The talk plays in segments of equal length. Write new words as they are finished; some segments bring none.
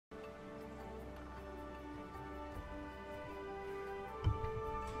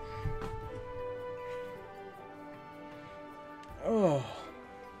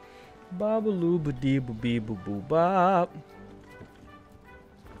Babaloo ba dee ba bee boo boo bop.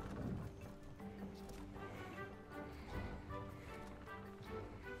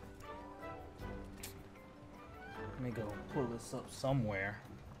 Let me go pull this up somewhere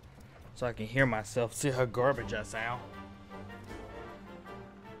so I can hear myself. See how garbage I sound.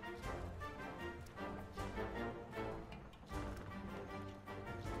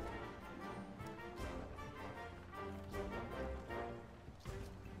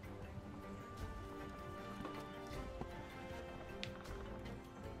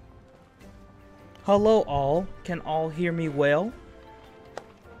 Hello all, can all hear me well?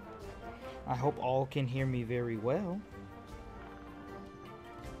 I hope all can hear me very well.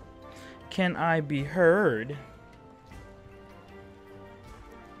 Can I be heard?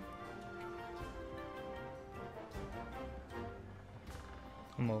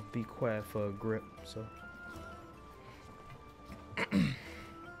 I'm gonna be quiet for a grip, so.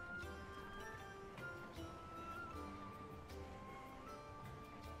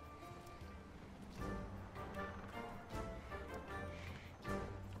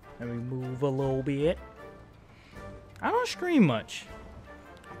 Let me move a little bit. I don't stream much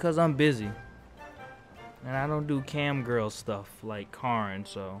because I'm busy. And I don't do cam girl stuff like Karin,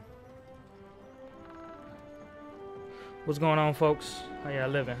 so. What's going on, folks? How y'all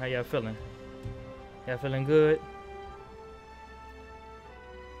living? How y'all feeling? Y'all feeling good?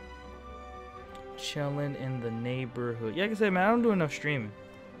 Chilling in the neighborhood. Yeah, like I said, man, I don't do enough streaming.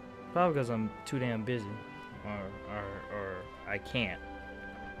 Probably because I'm too damn busy. Or I can't.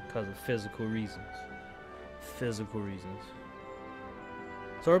 Because of physical reasons.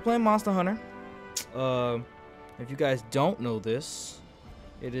 So we're playing Monster Hunter. If you guys don't know this,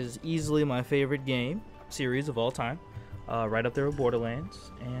 it is easily my favorite game series of all time. Right up there with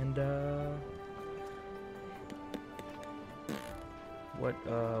Borderlands. And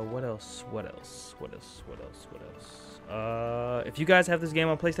what else? If you guys have this game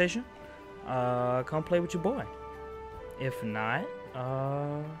on PlayStation, come play with your boy. If not,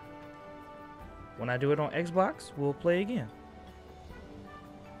 when I do it on Xbox, we'll play again.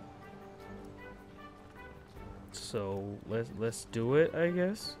 So let's do it, I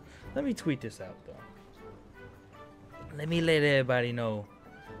guess. Let me tweet this out though. Let me let everybody know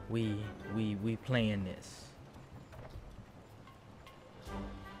we playing this.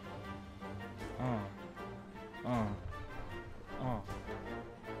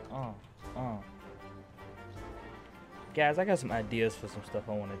 Guys, I got some ideas for some stuff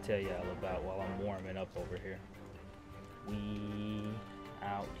I want to tell y'all about while I'm warming up over here. We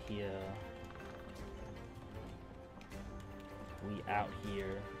out here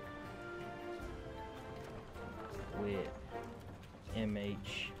with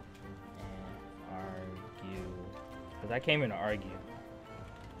MH and argue. Because I came in to argue.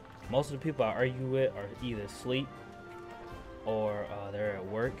 Most of the people I argue with are either asleep or they're at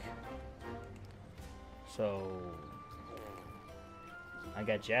work. So I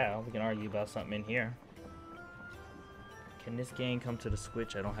got y'all. We can argue about something in here. Can this game come to the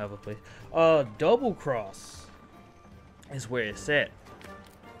Switch? I don't have a place. Double Cross is where it's at.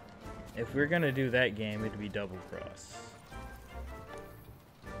 If we're gonna do that game, it'd be Double Cross.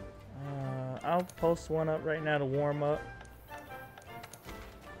 I'll post one up right now to warm up.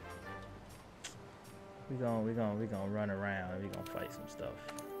 We gonna run around and we gonna fight some stuff.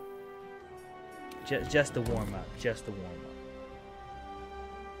 Just to warm up.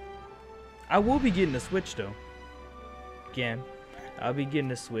 I will be getting the Switch though. Again, I'll be getting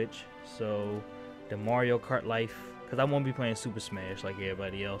the Switch. So the Mario Kart Life, because I won't be playing Super Smash like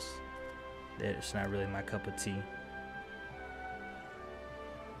everybody else. It's not really my cup of tea.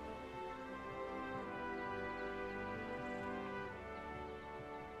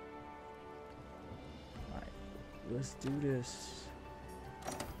 Alright, let's do this.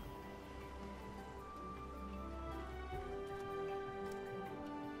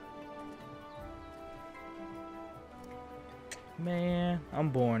 Man, I'm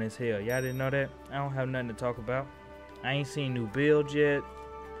boring as hell. Y'all didn't know that? I don't have nothing to talk about. I ain't seen new builds yet.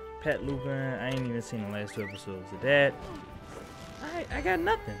 Pet Lupin, I ain't even seen the last 2 episodes of that. I got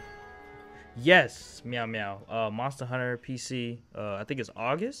nothing. Yes, meow meow. Monster Hunter PC, I think it's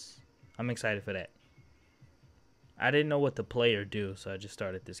August. I'm excited for that. I didn't know what to play or do, so I just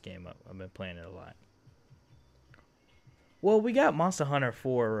started this game up. I've been playing it a lot. Well, we got Monster Hunter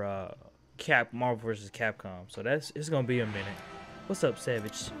for Marvel vs. Capcom, so it's gonna be a minute. What's up,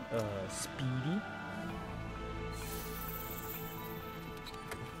 Savage? Speedy.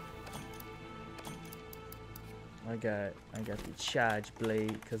 I got the charge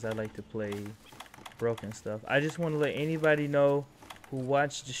blade because I like to play broken stuff. I just want to let anybody know who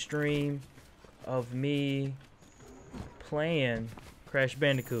watched the stream of me playing Crash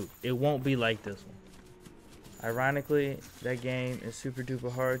Bandicoot, it won't be like this one. Ironically, that game is super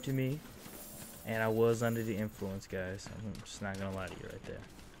duper hard to me, and I was under the influence, guys. I'm just not gonna lie to you right there.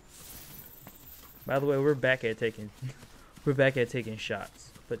 By the way, we're back at taking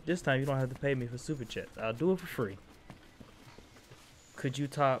shots, but this time you don't have to pay me for super chats. I'll do it for free. Could you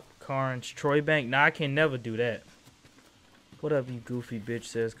top Karn's Troy Bank? Nah, I can never do that. What up, you goofy bitch,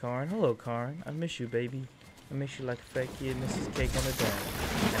 says Karn. Hello, Karn. I miss you, baby. I miss you like a fat kid misses cake on the dime.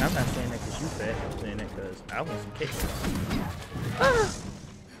 And I'm not saying that because you fat. I'm saying that because I want some cake. Ah!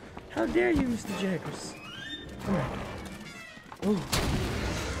 How dare you, Mr. Jaggers? Come on. Ooh.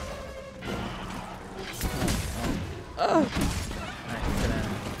 Oh! Alright, sit down.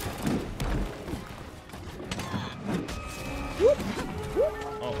 Whoop! Whoop!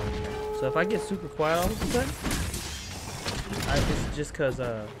 Oh, okay. So if I get super quiet all of a sudden, it's just because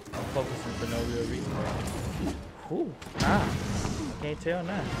I'm focusing for no real reason. Ooh, ah, can't tell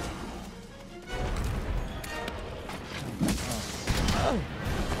now. Oh,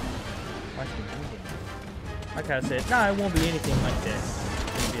 watch me do it. Like I said, nah, it won't be anything like that.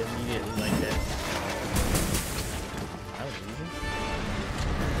 It'll be immediately like that. That was easy.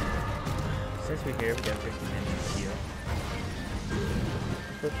 Since we're here, we got 50 minutes to heal.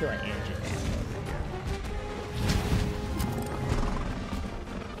 Go kill an engine.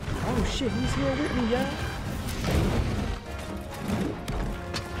 Oh shit, he's here with me, y'all.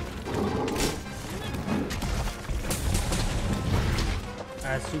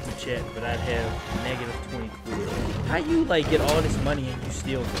 I'd super chat, but I'd have negative 20 quid. How you like get all this money and you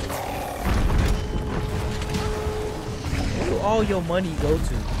still go? Where do all your money go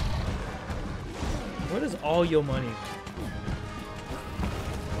to? Where does all your money go?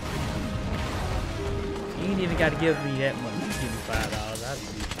 You ain't even gotta give me that money. You give me $5, I'd do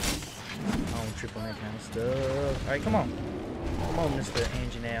it. I don't trip on that kind of stuff. Alright, come on. Come on, Mr.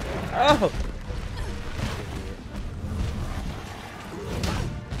 Engineer. Oh!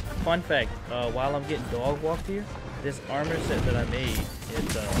 Fun fact, while I'm getting dog walked here, this armor set that I made is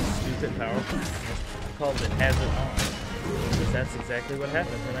stupid powerful. I call it Hazard On. Because that's exactly what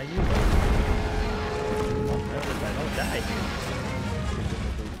happens when I use it. I don't die here.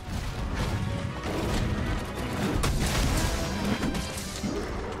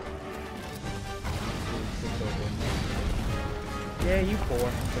 Yeah, you poor. I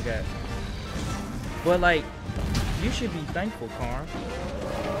forgot. But like, you should be thankful, Karn.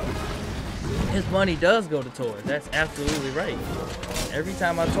 His money does go to toys. That's absolutely right. Every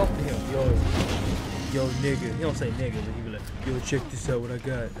time I talk to him, yo nigga. He don't say nigga, but he be like, yo, check this out what I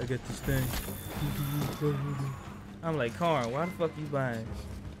got. I got this thing. I'm like, Karn, why the fuck you buying?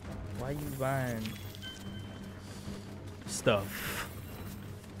 Why you buying stuff?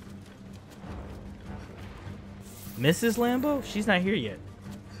 Mrs. Lambo? She's not here yet.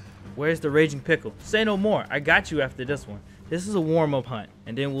 Where's the Raging Pickle? Say no more. I got you after this one. This is a warm-up hunt,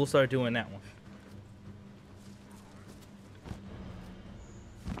 and then we'll start doing that one.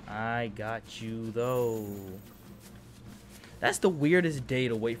 I got you, though. That's the weirdest day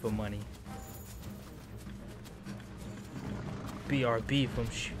to wait for money. BRB from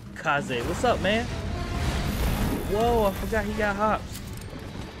Kaze. What's up, man? Whoa, I forgot he got hops.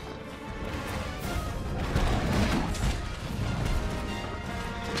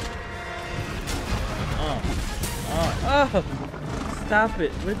 Oh, stop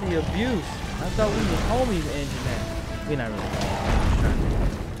it with the abuse. I thought we were homies, Engine Man. We're not really homies.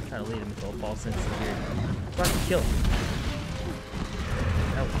 I'm trying to lead him into a false sense of security. So I can kill him.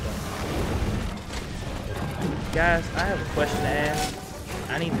 That was fun. Guys, I have a question to ask.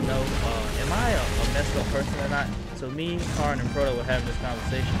 I need to know, am I a messed up person or not? So me, Karn, and Proto were having this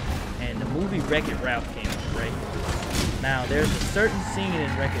conversation, and the movie Wreck-It Ralph came out, right? Now, there's a certain scene in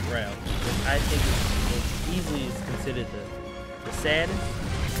Wreck-It Ralph which I think is easily is considered the saddest,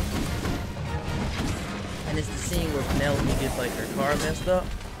 and it's the scene where Penelope gets like her car messed up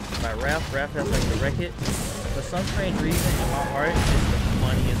by Ralph. Ralph has like to wreck it. For some strange reason, in my heart, it's the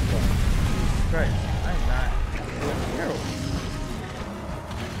funniest part. Jesus Christ, I'm not doing terrible.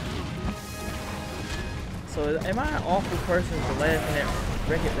 So am I an awful person for laughing at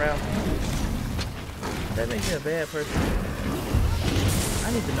Wreck-It Ralph? That makes me a bad person.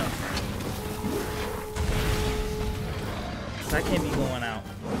 I need to know. I can't be going out,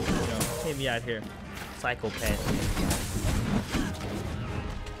 you know, I can't be out here psychopath.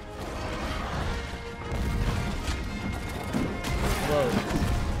 Whoa.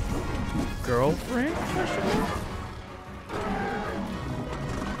 Girlfriend?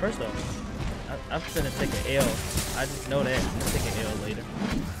 First off, I'm finna take an L. I just know that. I'm gonna take an L later.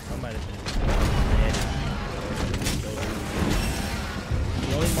 Somebody finna.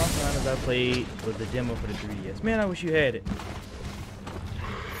 The only Monster Hunters I played was the demo for the 3DS. Man, I wish you had it.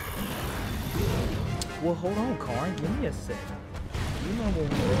 Well, hold on, Karn. Give me a sec. You know when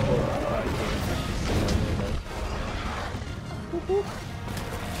we record the podcast.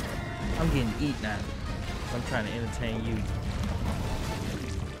 I'm getting eat now. I'm trying to entertain you.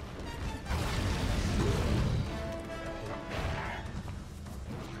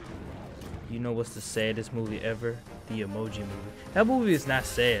 You know what's the saddest movie ever? The Emoji Movie. That movie is not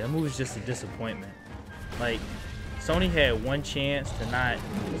sad. That movie is just a disappointment. Like, Sony had one chance to not...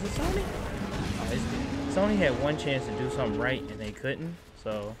 Was it Sony? Oh, Sony had one chance to do something right and they couldn't.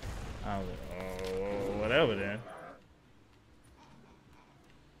 So, I was like, oh, whatever then.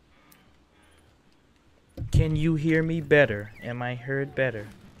 Can you hear me better? Am I heard better?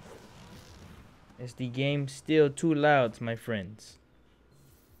 Is the game still too loud, my friends?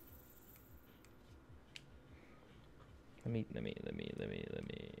 Let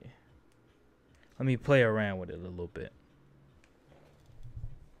me play around with it a little bit.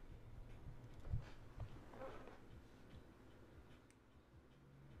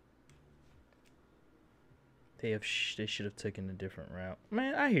 They should have taken a different route.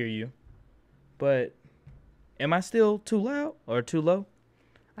 Man, I hear you. But am I still too loud or too low?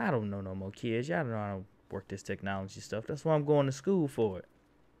 I don't know no more, kids. Y'all don't know how to work this technology stuff. That's why I'm going to school for it.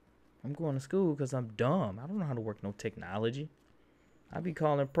 I'm going to school because I'm dumb. I don't know how to work no technology. I be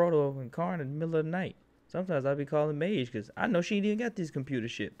calling Proto and Karn in the middle of the night. Sometimes I be calling Mage because I know she ain't even got this computer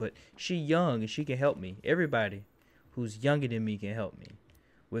shit. But she young and she can help me. Everybody who's younger than me can help me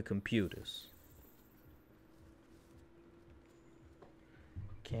with computers.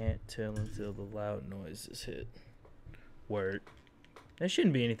 Can't tell until the loud noises hit. Word. There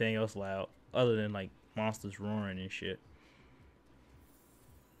shouldn't be anything else loud other than like monsters roaring and shit.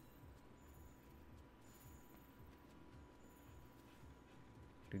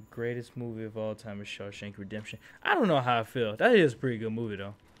 The greatest movie of all time is Shawshank Redemption. I don't know how I feel. That is a pretty good movie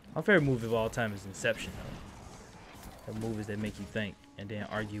though. My favorite movie of all time is Inception though. The movies that make you think and then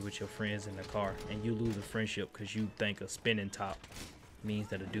argue with your friends in the car and you lose a friendship because you think a spinning top means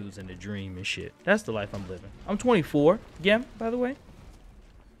that a dude's in a dream and shit. That's the life I'm living. I'm 24 again, by the way.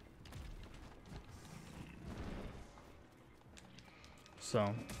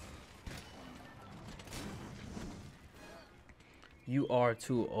 So you are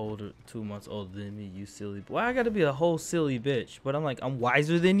 2 months older than me, you silly. Why I gotta be a whole silly bitch? But I'm like, I'm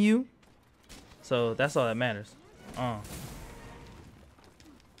wiser than you. So that's all that matters. Okay,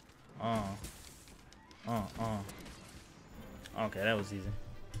 that was easy.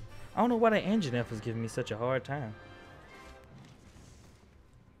 I don't know why that engine F was giving me such a hard time.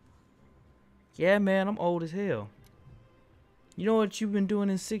 Yeah, man, I'm old as hell. You know what you've been doing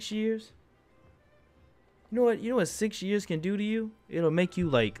in 6 years? You know what 6 years can do to you? It'll make you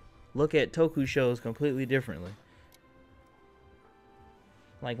like look at Toku shows completely differently.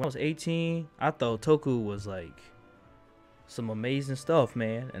 Like when I was 18, I thought Toku was like some amazing stuff,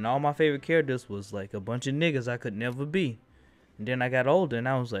 man. And all my favorite characters was like a bunch of niggas I could never be. And then I got older and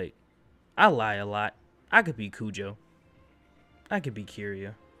I was like, I lie a lot. I could be Kujo. I could be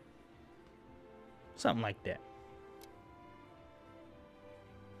Kiria. Something like that.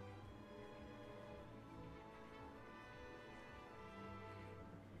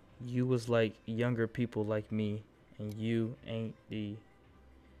 You was like younger people like me, and you ain't the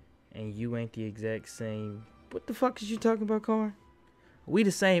exact same. What the fuck is you talking about, Karn? We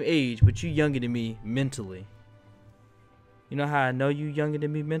the same age, but you younger than me mentally. You know how I know you younger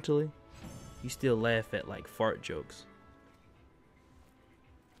than me mentally? You still laugh at like fart jokes.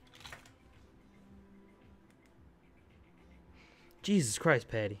 Jesus Christ,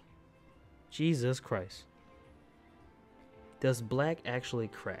 Patty. Jesus Christ. Does black actually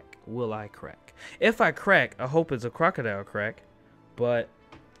crack? Will I crack? If I crack, I hope it's a crocodile crack. But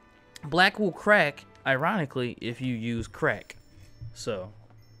black will crack, ironically, if you use crack. So.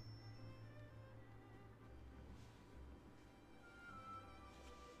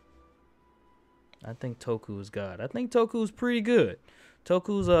 I think Toku is God. I think Toku's pretty good.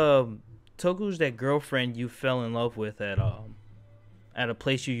 Toku's that girlfriend you fell in love with at a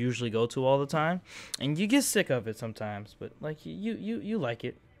place you usually go to all the time, and you get sick of it sometimes, but like you like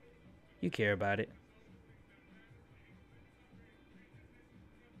it, you care about it.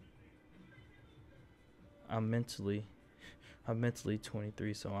 I'm mentally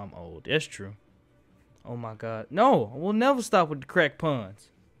 23, so I'm old. That's true. Oh my God, no! We'll never stop with the crack puns.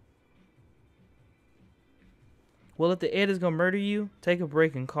 Well, if the Ed is gonna murder you, take a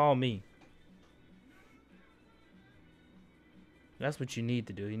break and call me. That's what you need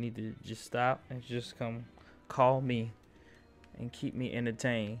to do. You need to just stop and just come call me and keep me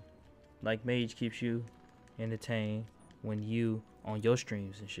entertained. Like Mage keeps you entertained when you on your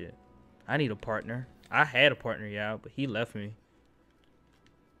streams and shit. I need a partner. I had a partner, yeah, but he left me.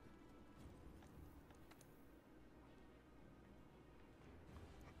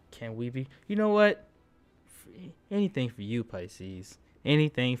 Can we be? You know what? Anything for you, Pisces.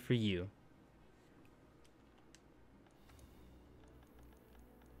 Anything for you.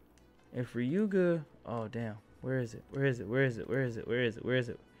 If Ryuga, oh damn, where is it? Where is it? Where is it? Where is it? Where is it? Where is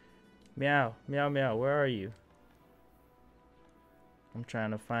it? Meow, meow, meow. Where are you? I'm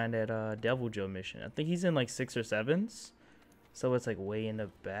trying to find that Devil Joe mission. I think he's in like 6 or 7s, so it's like way in the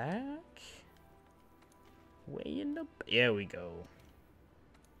back. Way in the. There we go.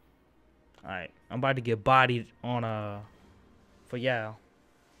 All right, I'm about to get bodied on for Yao.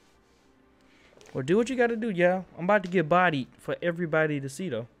 Well, do what you gotta do, Yao. I'm about to get bodied for everybody to see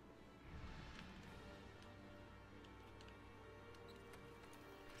though.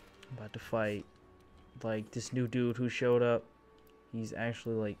 I'm about to fight like this new dude who showed up. He's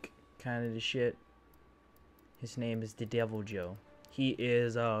actually like kind of the shit. His name is the Devil Joe. He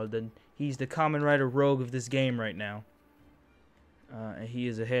is he's the Kamen Rider rogue of this game right now. And he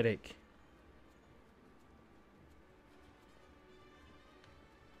is a headache.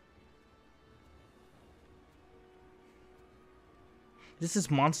 This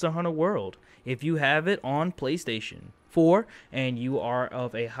is Monster Hunter World. If you have it on PlayStation 4 and you are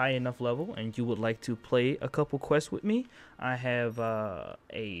of a high enough level and you would like to play a couple quests with me, I have a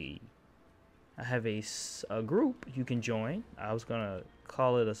group you can join. I was gonna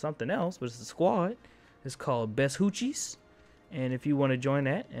call it something else, but it's a squad. It's called Best Hoochies, and if you want to join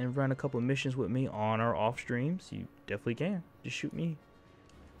that and run a couple missions with me on or off streams, you definitely can. Just shoot me.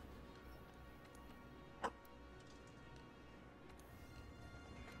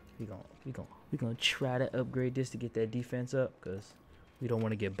 We gonna try to upgrade this to get that defense up, cause we don't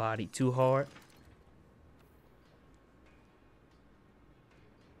want to get bodied too hard.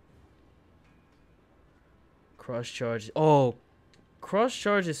 Cross charge. Oh, cross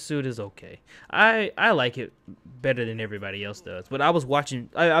charge's suit is okay. I like it better than everybody else does. But I've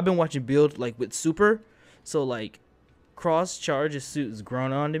been watching build like with Super, so like cross charge's suit has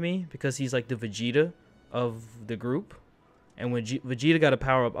grown on to me because he's like the Vegeta of the group. And when Vegeta got a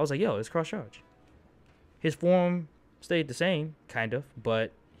power up, I was like, yo, it's cross charge. His form stayed the same, kind of,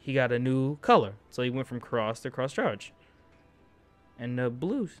 but he got a new color. So he went from cross to cross charge. And the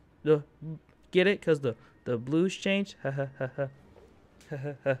blues, get it? Because the blues changed? I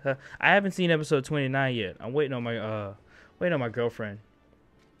haven't seen episode 29 yet. I'm waiting on my girlfriend.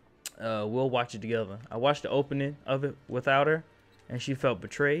 We'll watch it together. I watched the opening of it without her, and she felt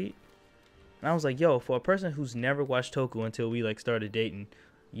betrayed. And I was like, yo, for a person who's never watched Toku until we like started dating,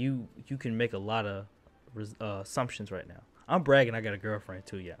 you can make a lot of assumptions right now. I'm bragging I got a girlfriend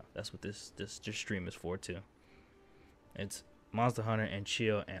too, yeah. That's what this stream is for too. It's Monster Hunter and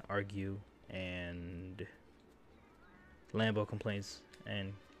chill and argue and Lambo complains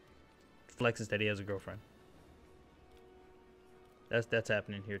and flexes that he has a girlfriend. That's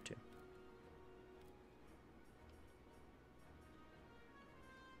happening here too.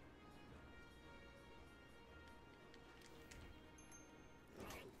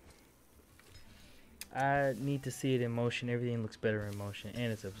 I need to see it in motion. Everything looks better in motion,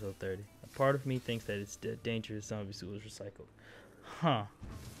 and it's episode 30. A part of me thinks that it's the dangerous zombie suit was recycled. Huh.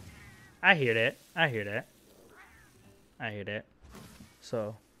 I hear that. I hear that. I hear that.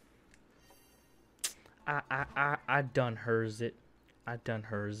 So I done hers it. I done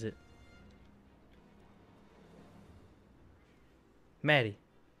hers it. Maddie's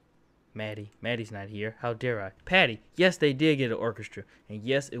not here. How dare I? Patty, yes, they did get an orchestra, and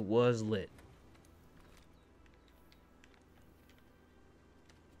yes, it was lit.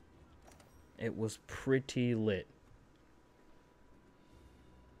 It was pretty lit.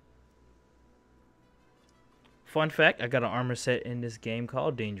 Fun fact, I got an armor set in this game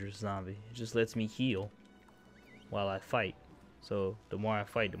called Dangerous Zombie. It just lets me heal while I fight. So the more I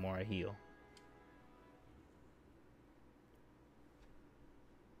fight, the more I heal.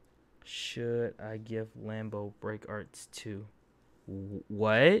 Should I give Lambo break arts too?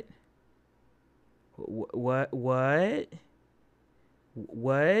 What? What?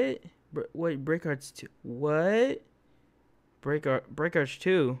 Wait, break arts 2. What? Break arts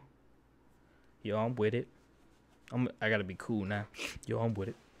 2. Yo, I'm with it. I gotta be cool now. Yo, I'm with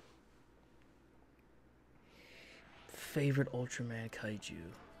it. Favorite Ultraman kaiju.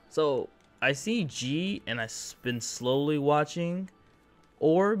 So I see G, and I've been slowly watching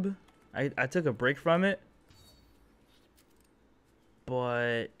Orb. I took a break from it.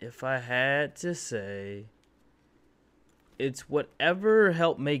 But if I had to say, it's whatever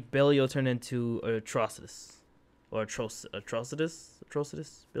helped make Belial turn into Atrocitus. Or Atrocitus?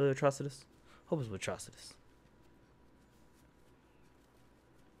 Belial Atrocitus? Hope it's Atrocitus.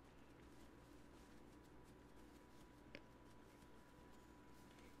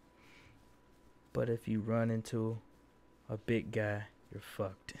 But if you run into a big guy, you're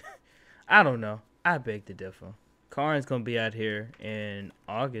fucked. I don't know. I beg to differ. Karn's gonna be out here in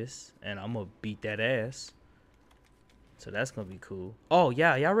August, and I'm gonna beat that ass. So that's gonna be cool. Oh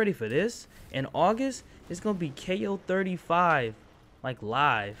yeah, y'all ready for this? In August, it's gonna be KO 35, like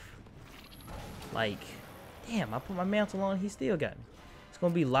live. Like, damn, I put my mantle on, he still got me. It's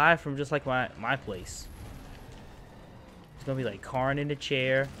gonna be live from just like my place. It's gonna be like Karn in the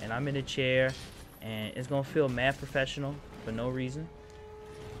chair, and I'm in the chair, and it's gonna feel mad professional for no reason.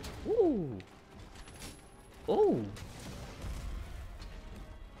 Ooh. Ooh.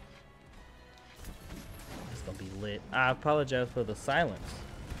 It's gonna be lit. I apologize for the silence.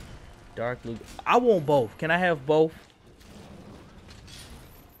 Dark blue. I want both. Can I have both?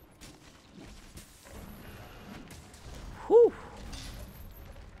 Whew.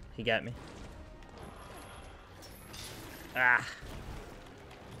 He got me. Ah.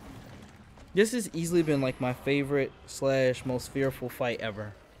 This has easily been like my favorite / most fearful fight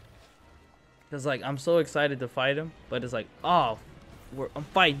ever. Cause like I'm so excited to fight him, but it's like, oh, I'm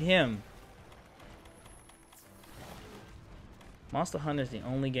fighting him. Monster Hunter is the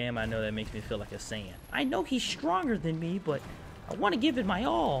only game I know that makes me feel like a Saiyan. I know he's stronger than me, but I want to give it my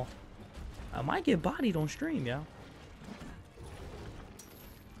all. I might get bodied on stream, y'all.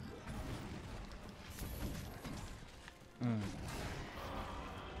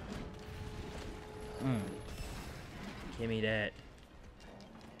 Give me that.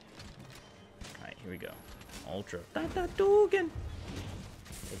 Alright, here we go. Ultra. Dugan.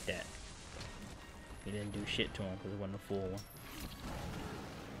 Take that. He didn't do shit to him because it wasn't a full one.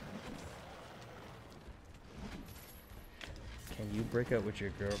 Can you break up with your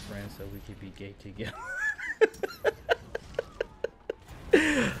girlfriend so we can be gay together?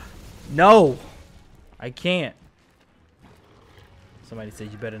 No! I can't. Somebody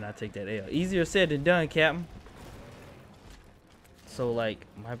said you better not take that L. Easier said than done, Captain. So, like,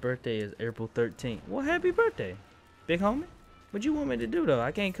 my birthday is April 13th. Well, happy birthday, big homie. What you want me to do, though?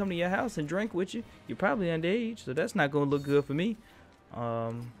 I can't come to your house and drink with you. You're probably underage, so that's not going to look good for me.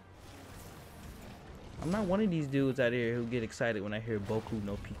 I'm not one of these dudes out here who get excited when I hear Boku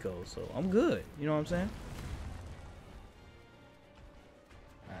no Pico, so I'm good. You know what I'm saying?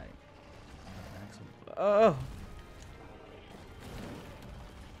 Alright. Oh!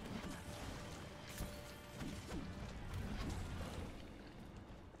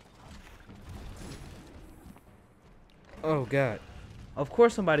 Oh god. Of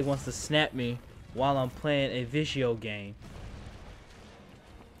course somebody wants to snap me while I'm playing a video game.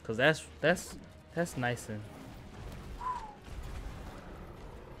 Cause that's nice and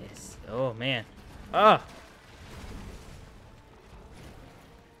yes. Oh man. Ah.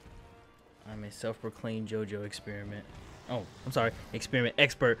 I'm a self-proclaimed JoJo experiment. Oh, I'm sorry, experiment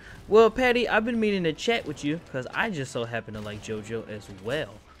expert. Well, Patty, I've been meaning to chat with you because I just so happen to like JoJo as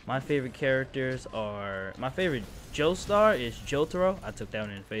well. My favorite characters are... My favorite Joestar is Jotaro. I took that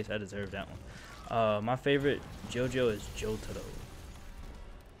one in the face. I deserve that one. My favorite JoJo is Jotaro.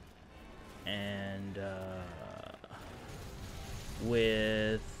 And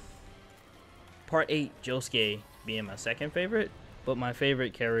with Part 8, Josuke being my second favorite. But my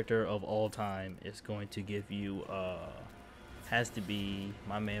favorite character of all time is going to give you... has to be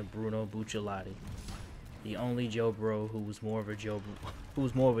my man Bruno Bucciolati. The only JoBro who was more of a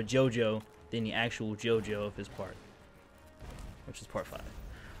JoJo than the actual JoJo of his part, which is part 5.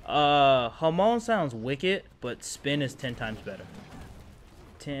 Hamon sounds wicked, but Spin is 10 times better.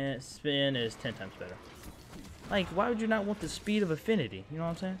 Spin is 10 times better. Like, why would you not want the speed of Affinity? You know what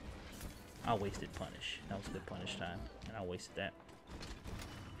I'm saying? I wasted Punish. That was a good Punish time, and I wasted that.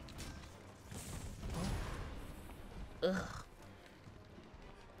 Ugh.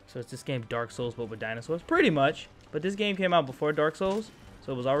 So it's this game Dark Souls but with dinosaurs? Pretty much. But this game came out before Dark Souls,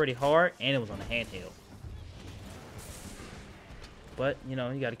 so it was already hard and it was on a handheld. But, you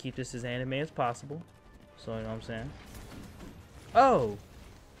know, you gotta keep this as anime as possible. So, you know what I'm saying? Oh!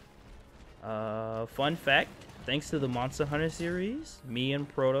 Fun fact, thanks to the Monster Hunter series, me and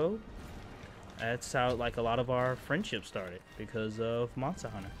Proto, that's how, like, a lot of our friendship started, because of Monster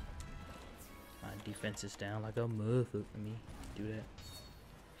Hunter. My defense is down like a motherfucker. Let me do that.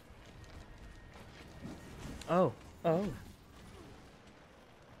 Oh, oh,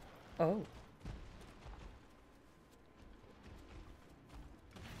 oh.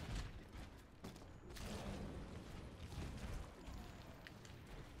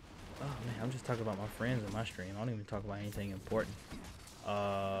 man, I'm just talking about my friends in my stream. I don't even talk about anything important.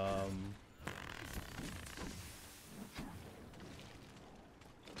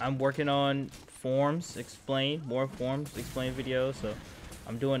 I'm working on forms explain, more forms explain videos. So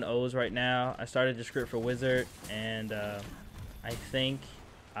I'm doing O's right now. I started the script for Wizard, and I think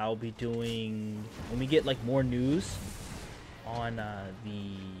I'll be doing, when we get like more news on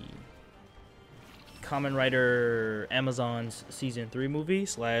the Kamen Rider Amazon's season 3 movie /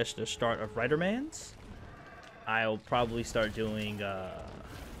 the start of Riderman's, I'll probably start doing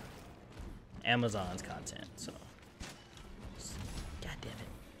Amazon's content. So god damn it,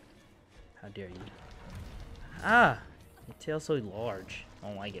 how dare you. Ah, your tail's so large, I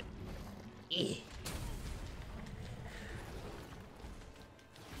don't like it.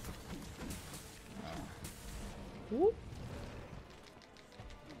 Whoop.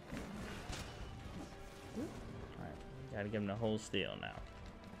 Alright, gotta give him the whole steal now.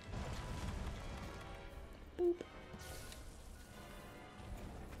 Boop.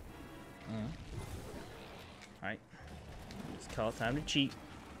 Alright, it's call time to cheat.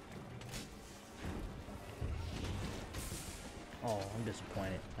 Oh, I'm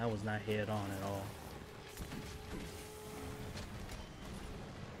disappointed. That was not head on at all.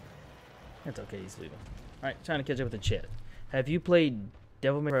 It's okay, he's leaving. Alright, trying to catch up with the chat. Have you played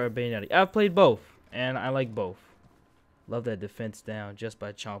Devil May Cry or Bayonetta? I've played both, and I like both. Love that defense down just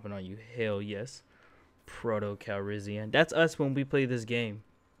by chomping on you. Hell yes. Proto Calrissian. That's us when we play this game.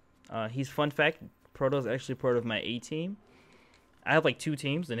 He's, fun fact, Proto's actually part of my A team. I have like 2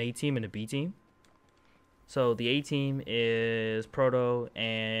 teams, an A team and a B team. So the A team is Proto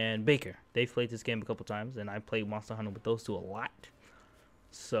and Baker. They've played this game a couple times, and I played Monster Hunter with those 2 a lot.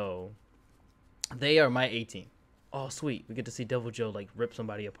 So they are my A team. Oh, sweet. We get to see Devil Joe like rip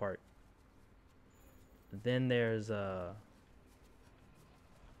somebody apart. Then there's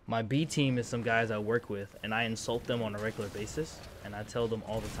my B team is some guys I work with, and I insult them on a regular basis, and I tell them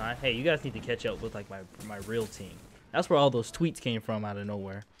all the time, hey, you guys need to catch up with like my real team. That's where all those tweets came from out of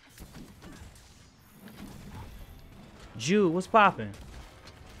nowhere. Jew, what's poppin'?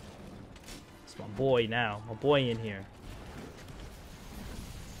 It's my boy now. My boy in here.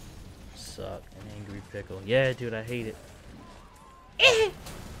 Suck, an angry pickle. Yeah, dude, I hate it.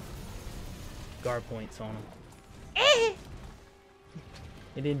 Guard points on him.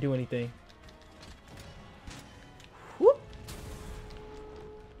 It didn't do anything. Whoop.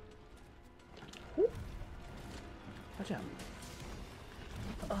 Whoop. Watch out.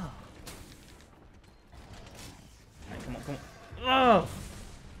 Oh. Alright, come on, come on. Oh!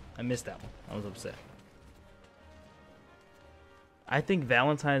 I missed that one. I was upset. I think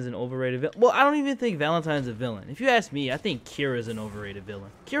Valentine's an overrated villain. Well, I don't even think Valentine's a villain. If you ask me, I think Kira's an overrated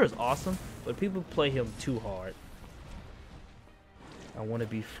villain. Kira's awesome, but people play him too hard. I want to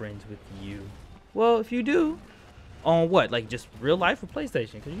be friends with you. Well, if you do, on what? Like just real life or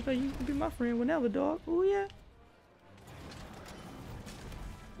PlayStation? Because you know you can be my friend whenever, dog. Oh, yeah.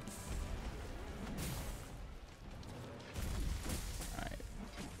 Alright.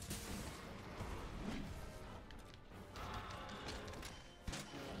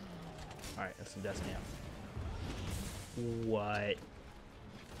 Alright, that's some death now. What?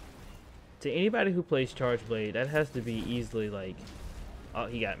 To anybody who plays Charge Blade, that has to be easily like... Oh,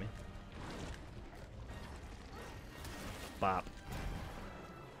 he got me. Bop.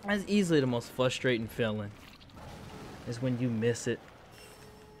 That's easily the most frustrating feeling. Is when you miss it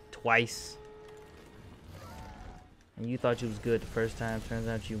twice. And you thought you was good the first time. Turns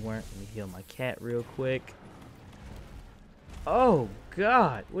out you weren't. Let me heal my cat real quick. Oh,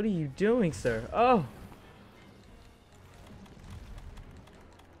 God. What are you doing, sir? Oh.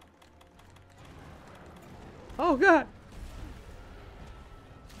 Oh, God.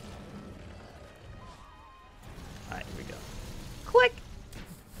 Alright, here we go. Click!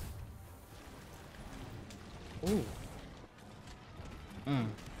 Ooh.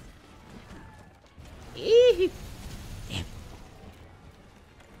 Eee. Damn.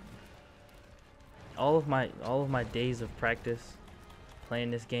 All of my days of practice,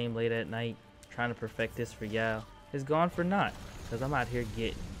 playing this game late at night, trying to perfect this for Yao, is gone for naught. Because I'm out here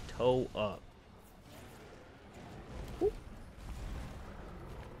getting toe up.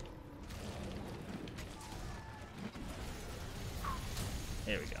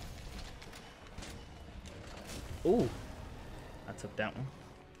 There we go. Ooh. I took that one.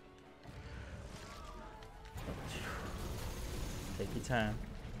 Take your time.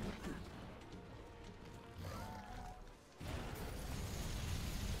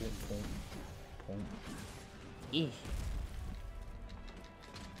 Boom, boom, boom. Eeh.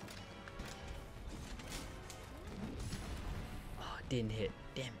 Oh, it didn't hit.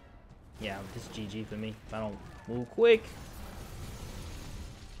 Damn it. Yeah, this is GG for me. If I don't move quick.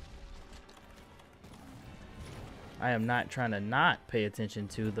 I am not trying to not pay attention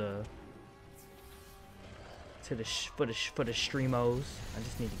to the for the streamos. I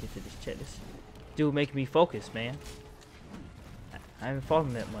just need to get to this chat. This dude making me focus, man. I haven't fought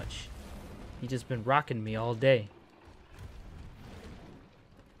him that much. He just been rocking me all day.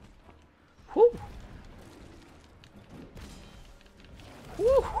 Whoo!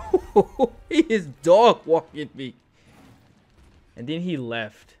 Woo! He is dog walking me. And then he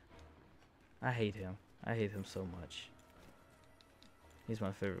left. I hate him. I hate him so much. He's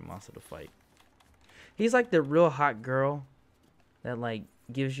my favorite monster to fight. He's like the real hot girl that like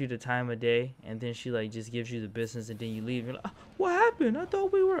gives you the time of day, and then she like just gives you the business, and then you leave. You're like, oh, what happened? I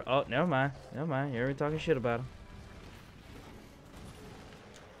thought we were. Oh, never mind. Never mind. You're already talking shit about him.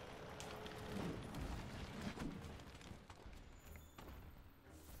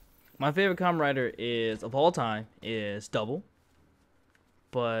 My favorite Kamen Rider is of all time is Double.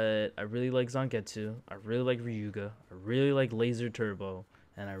 But I really like Zangetsu, I really like Ryuga, I really like Laser Turbo,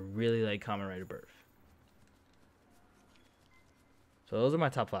 and I really like Kamen Rider Birth. So those are my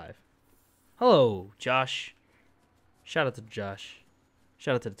top 5. Hello, Josh. Shout out to Josh.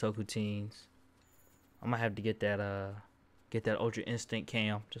 Shout out to the Toku teens. I might have to get that Ultra Instinct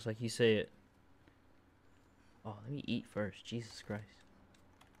cam, just like you said. Oh, let me eat first. Jesus Christ.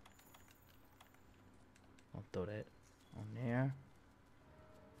 I'll throw that on there.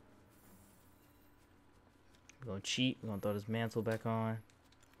 We're gonna cheat. We're gonna throw this mantle back on.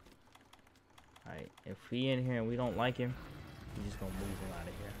 Alright, if we in here and we don't like him, we're just gonna move him out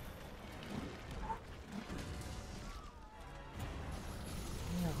of here.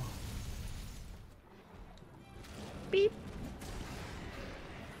 No. Beep.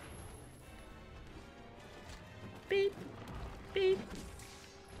 Beep. Beep.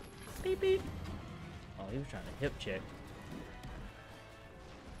 Beep beep. Oh, he was trying to hip check.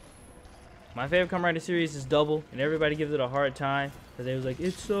 My favorite Kamen Rider series is Double, and everybody gives it a hard time because they was like,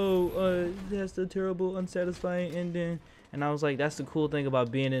 it's so, that's a terrible, unsatisfying ending. And I was like, that's the cool thing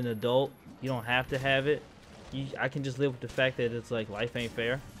about being an adult. You don't have to have it. I can just live with the fact that it's like life ain't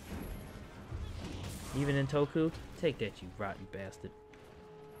fair. Even in Toku, take that, you rotten bastard.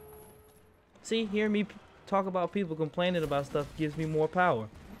 See, hearing me talk about people complaining about stuff gives me more power.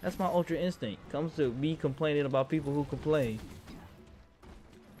 That's my Ultra Instinct. Comes to me complaining about people who complain.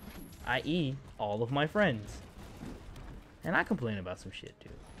 I.e., all of my friends. And I complain about some shit,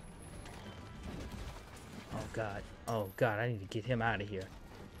 dude. Oh, God. Oh, God, I need to get him out of here.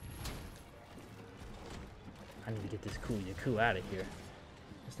 I need to get this Yaku out of here.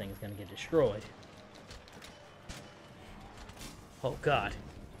 This thing is going to get destroyed. Oh, God.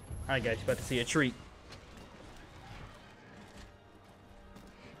 Alright, guys, you're about to see a treat.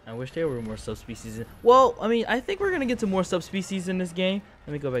 I wish there were more subspecies in. Well, I mean, I think we're gonna get to more subspecies in this game.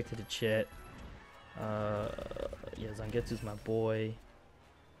 Let me go back to the chat. Yeah, Zangetsu's my boy.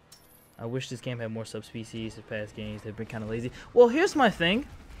 I wish this game had more subspecies. The past games they've been kind of lazy. Well, here's my thing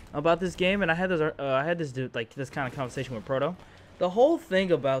about this game, and I had this this kind of conversation with Proto. The whole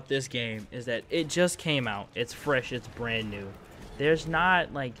thing about this game is that it just came out. It's fresh. It's brand new. There's not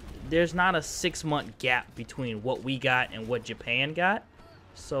a 6-month gap between what we got and what Japan got.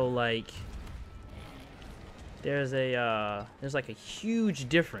 So like there's like a huge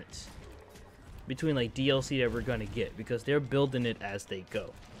difference between like DLC that we're gonna get because they're building it as they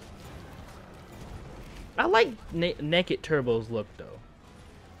go. I like Naked Turbo's look though.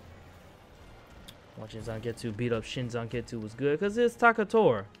 Watching Zangetsu beat up Shin Zangetsu was good because it's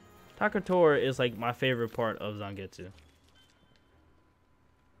Takatora. Takatora is like my favorite part of Zangetsu.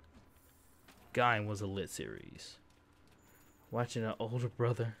 Gain was a lit series. Watching an older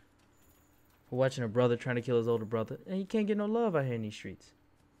brother. Watching a brother trying to kill his older brother. And he can't get no love out here in these streets.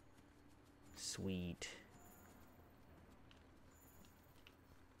 Sweet.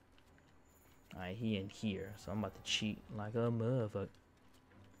 Alright, he in here. So I'm about to cheat like a motherfucker.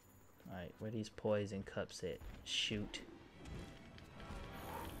 Alright, where these poison cups at? Shoot.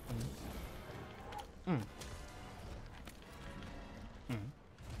 We're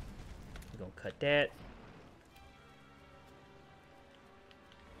gonna cut that.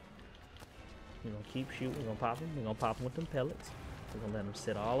 We're gonna keep shooting. We're gonna pop them. We're gonna pop them with them pellets. We're gonna let them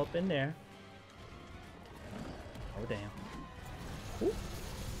sit all up in there. Oh, damn. Ooh.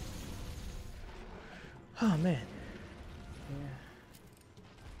 Oh, man. Yeah.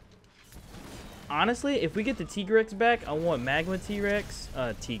 Honestly, if we get the Tigrex back, I want Magma T-Rex.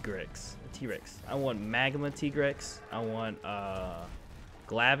 T-Rex. I want Magma Tigrex. I want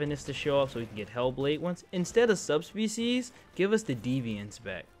Glavenus to show up so we can get Hellblade ones. Instead of subspecies, give us the Deviants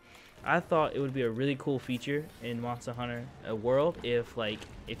back. I thought it would be a really cool feature in Monster Hunter World if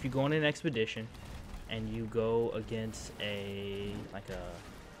if you go on an expedition and you go against a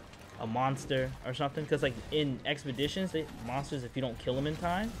monster or something, because like in expeditions, monsters, if you don't kill them in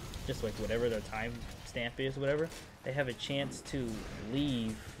time, just like whatever their time stamp is, whatever, they have a chance to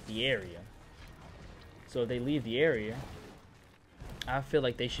leave the area. So if they leave the area, I feel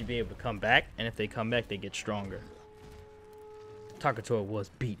like they should be able to come back, and if they come back, they get stronger. Takatoa was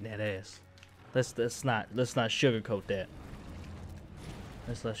beating that ass. Let's not sugarcoat that.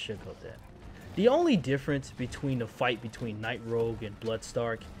 Let's sugarcoat that. The only difference between the fight between Night Rogue and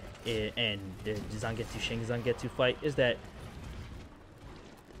Bloodstark and the Zangetsu Shinzangetsu fight is that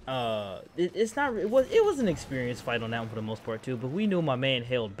it was an experienced fight on that one for the most part too, but we knew my man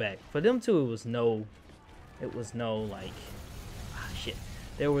held back. For them two, it was no like shit.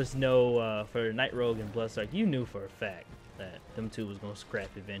 There was no for Night Rogue and Bloodstark, you knew for a fact that them two was gonna scrap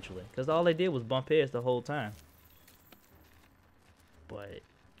eventually, because all they did was bump heads the whole time. But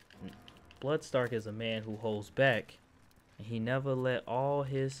Bloodstark is a man who holds back, and he never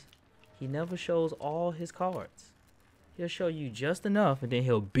shows all his cards. He'll show you just enough, and then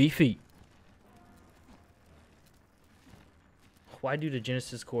he'll beefy. Why do the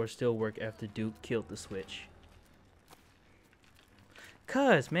Genesis Core still work after Duke killed the Switch?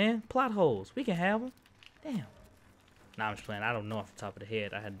 Cuz, man, plot holes. We can have them. Damn. Nah, I'm just playing. I don't know off the top of the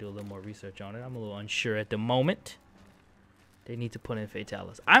head. I had to do a little more research on it. I'm a little unsure at the moment. They need to put in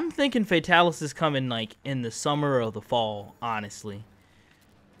Fatalis. I'm thinking Fatalis is coming like in the summer or the fall, honestly.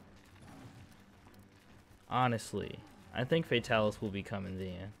 Honestly, I think Fatalis will be coming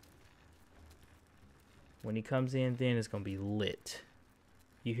then. When he comes in, then it's going to be lit.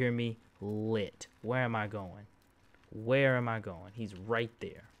 You hear me? Lit. Where am I going? Where am I going? He's right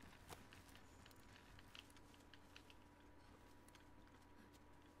there.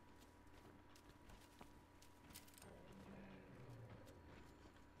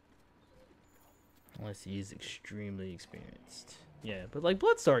 Unless he is extremely experienced. Yeah, but like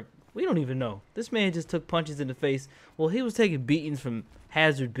Bloodstark, we don't even know. This man just took punches in the face. Well, he was taking beatings from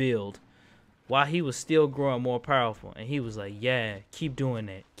Hazard Build while he was still growing more powerful. And he was like, yeah, keep doing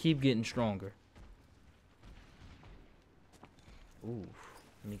that. Keep getting stronger. Ooh,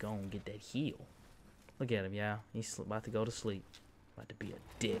 let me go and get that heal. Look at him, y'all. He's about to go to sleep. About to be a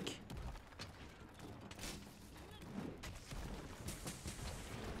dick.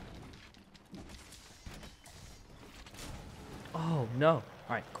 Oh, no.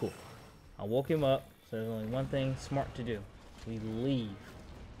 Alright, cool. I woke him up, so there's only one thing smart to do. We leave.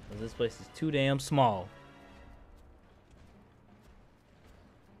 Because this place is too damn small.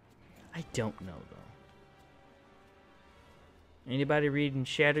 I don't know, though. Anybody reading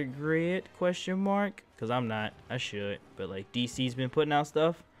Shattered Grid? Question mark? Because I'm not. I should. But, like, DC's been putting out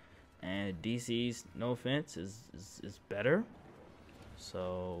stuff. And DC's, no offense, is better.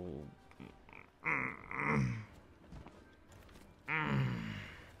 So...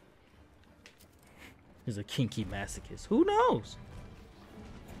 He's a kinky masochist. Who knows?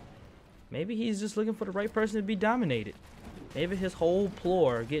 Maybe he's just looking for the right person to be dominated. Maybe his whole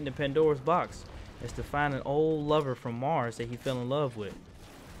ploy getting to Pandora's box is to find an old lover from Mars that he fell in love with.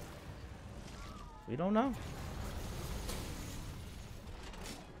 We don't know.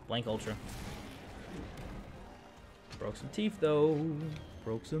 Blank Ultra. Broke some teeth though.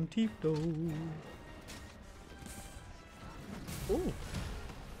 Broke some teeth though. Ooh.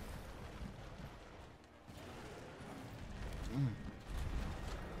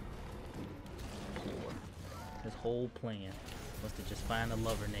 His whole plan was to just find a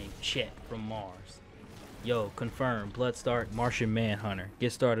lover named Chet from Mars. Yo, confirm. Bloodstark, Martian Manhunter.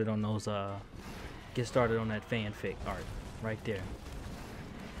 Get started on those. Get started on that fanfic art right there.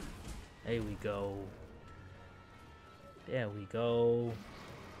 There we go. There we go.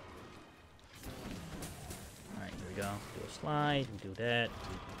 Alright, here we go. Do a slide. We do that.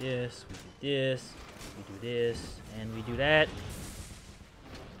 We do this. We do this. We do this. And we do that.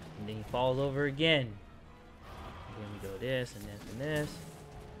 And then he falls over again. And then we go this and this and this.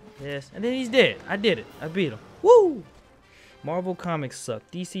 This. And then he's dead. I did it. I beat him. Woo! Marvel Comics suck.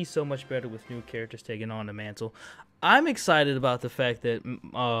 DC's so much better with new characters taking on the mantle. I'm excited about the fact that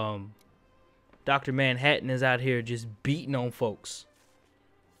Dr. Manhattan is out here just beating on folks.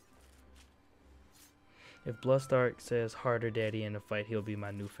 If Bloodstark says harder daddy in the fight, he'll be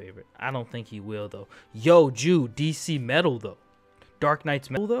my new favorite. I don't think he will, though. Yo, Jude, DC metal, though. Dark Knight's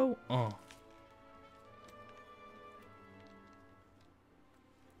metal, though?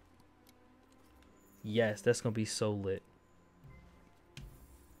 Yes, that's going to be so lit.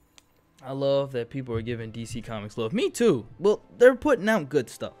 I love that people are giving DC Comics love. Me too. Well, they're putting out good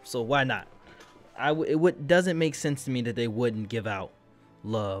stuff, so why not? Doesn't make sense to me that they wouldn't give out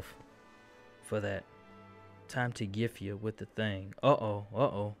love for that. Time to gift you with the thing.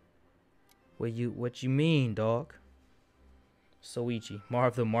 Uh-oh. What you mean, dog? Soichi,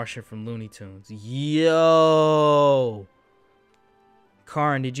 Marv the Martian from Looney Tunes. Yo!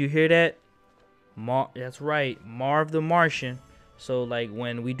 Karn, did you hear that? That's right, Marv the Martian. So, like,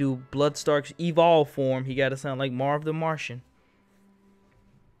 when we do Bloodstark's Evolve form, he gotta sound like Marv the Martian.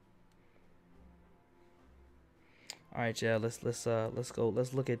 Alright, yeah, let's go.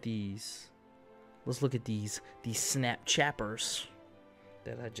 Let's look at these. Let's look at these snap chappers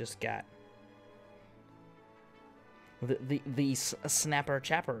that I just got. These snapper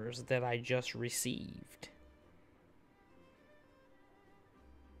chappers that I just received.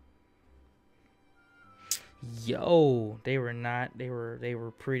 Yo, they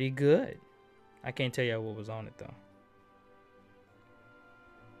were pretty good. I can't tell you what was on it though.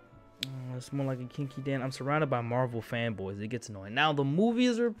 It's more like a kinky dance. I'm surrounded by Marvel fanboys. It gets annoying. Now the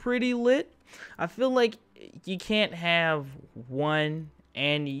movies are pretty lit. I feel like you can't have one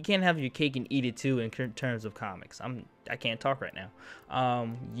and you can't have your cake and eat it too in terms of comics. I can't talk right now.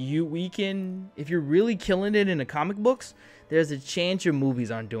 We can, if you're really killing it in the comic books, there's a chance your movies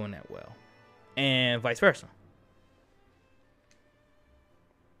aren't doing that well, and vice versa.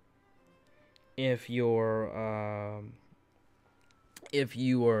 If you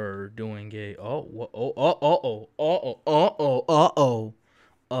are doing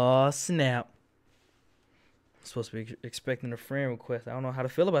a snap. I'm supposed to be expecting a friend request. I don't know how to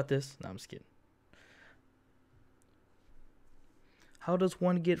feel about this. No, I'm just kidding. How does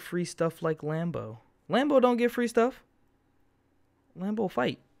one get free stuff like Lambo? Lambo don't get free stuff. Lambo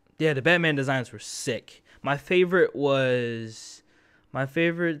fight. Yeah, the Batman designs were sick. My favorites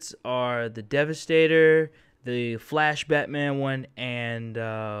are the Devastator, the Flash Batman one, and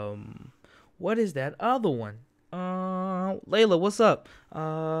what is that other one? Layla, what's up?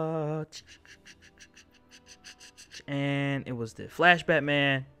 And it was the Flash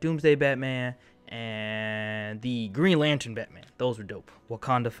Batman, Doomsday Batman, and the Green Lantern Batman. Those were dope.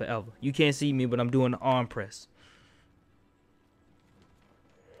 Wakanda forever. You can't see me, but I'm doing the arm press.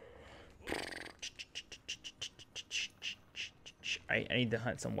 I need to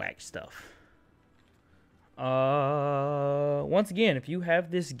hunt some whack stuff. Once again, if you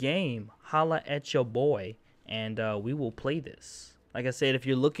have this game, holla at your boy, and we will play this. Like I said, if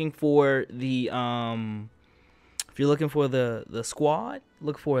you're looking for the squad,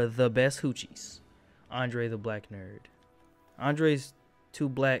 look for the best hoochies. Andre the Black Nerd. Andre's too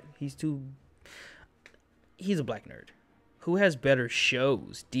black. He's a black nerd. Who has better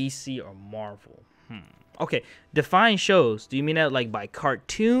shows, DC or Marvel? Okay, define shows. Do you mean that like by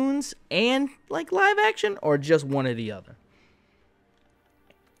cartoons and like live action, or just one or the other?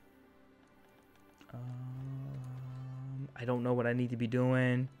 I don't know what I need to be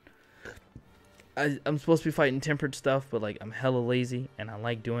doing. I'm supposed to be fighting tempered stuff, but like I'm hella lazy, and I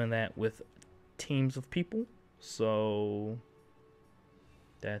like doing that with teams of people. So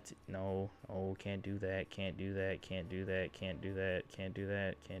that's no, can't do that, can't do that, can't do that, can't do that, can't do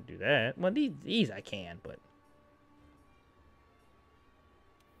that, can't do that. Well, these I can, but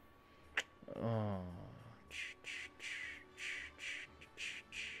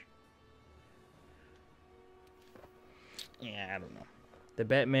yeah, I don't know. The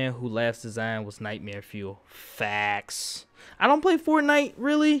Batman Who Laughs design was nightmare fuel. Facts. I don't play Fortnite,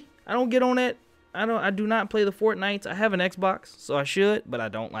 really. I don't get on that. I do not play the Fortnites. I have an Xbox, so I should, but I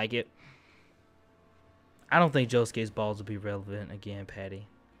don't like it. I don't think Josuke's balls will be relevant again, Patty.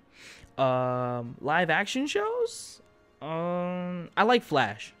 Live action shows? I like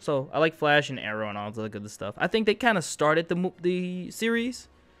Flash. So I like Flash and Arrow and all that good stuff. I think they kind of started the series.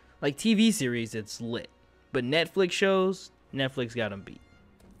 Like TV series, it's lit. But Netflix shows, Netflix got them beat.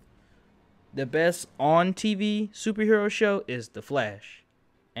 The best on TV superhero show is The Flash.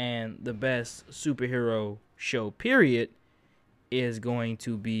 And the best superhero show, period, is going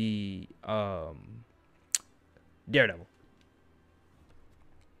to be Daredevil.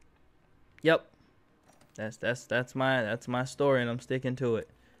 Yep. That's my story, and I'm sticking to it.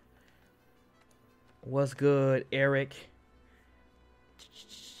 What's good, Eric?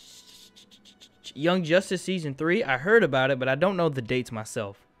 Young Justice Season 3, I heard about it, but I don't know the dates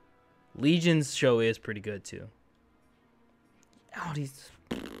myself. Legion's show is pretty good, too. Oh, these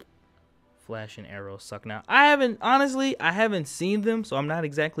Flash and Arrow suck now. I haven't seen them, so I'm not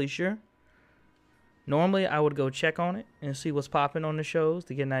exactly sure. Normally, I would go check on it and see what's popping on the shows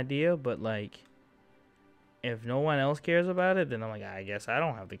to get an idea, but, like, if no one else cares about it, then I'm like, I guess I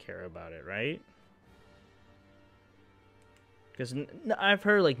don't have to care about it, right? Because I've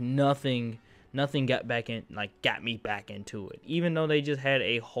heard like nothing got me back into it. Even though they just had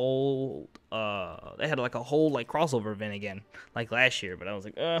a whole, they had like a whole like crossover event again, like last year. But I was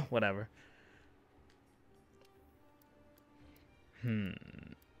like, whatever.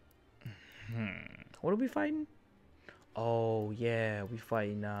 What are we fighting? Oh yeah, we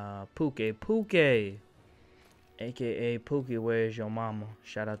fighting Pookie, aka Pookie. Where's your mama?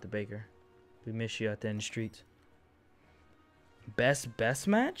 Shout out to Baker. We miss you out there in the streets. Best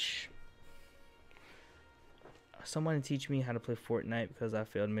match? Someone teach me how to play Fortnite because I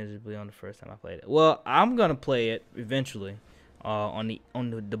failed miserably on the first time I played it. Well, I'm gonna play it eventually, on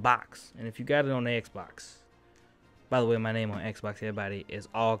the box. And if you got it on the Xbox, by the way, my name on Xbox, everybody, is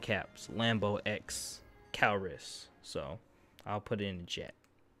all caps Lambo X Calris. So I'll put it in the chat.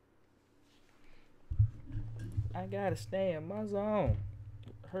 I gotta stay in my zone.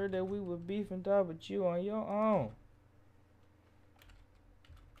 Heard that we were beefing up with you on your own.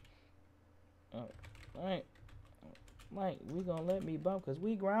 Alright. Mike, we gonna let me bump because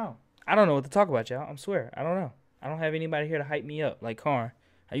we ground. I don't know what to talk about, y'all. I swear. I don't know. I don't have anybody here to hype me up like Karn.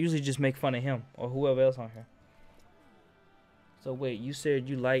 I usually just make fun of him or whoever else on here. So wait, you said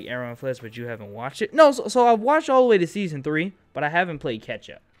you like Iron Fist, but you haven't watched it? No, so I've watched all the way to season 3, but I haven't played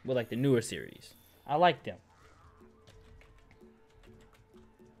catch up with like the newer series. I like them.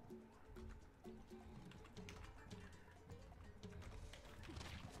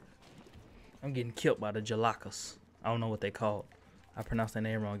 I'm getting killed by the Jalakas. I don't know what they called. I pronounce their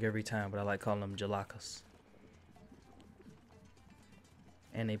name wrong every time, but I like calling them Jalakas.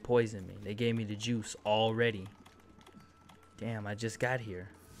 And they poisoned me. They gave me the juice already. Damn, I just got here.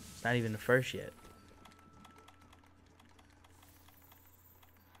 It's not even the first yet.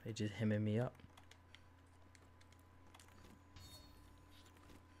 They just hemming me up.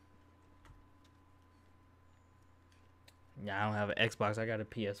 Yeah, I don't have an Xbox. I got a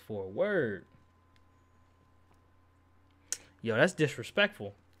PS4. Word. Yo, that's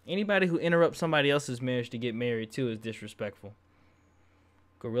disrespectful. Anybody who interrupts somebody else's marriage to get married too is disrespectful.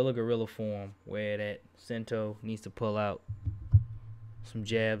 Gorilla form. Where that Sento needs to pull out some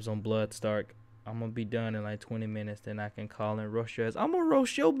jabs on Bloodstark. I'm gonna be done in like 20 minutes. Then I can call and roast your ass. I'm gonna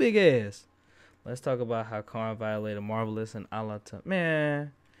roast your big ass. Let's talk about how Karn violated Marvelous and Alata.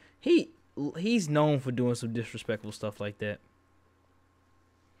 Man, he's known for doing some disrespectful stuff like that.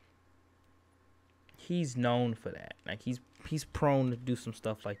 He's known for that. Like he's prone to do some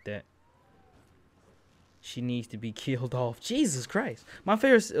stuff like that. She needs to be killed off. Jesus Christ. My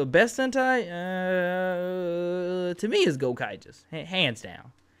favorite best Sentai to me is Gokaiges. Hands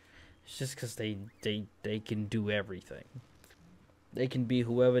down. It's just because they can do everything. They can be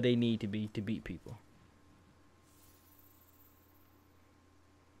whoever they need to be to beat people.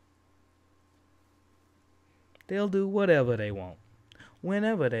 They'll do whatever they want.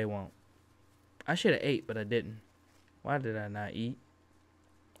 Whenever they want. I should have ate, but I didn't. Why did I not eat?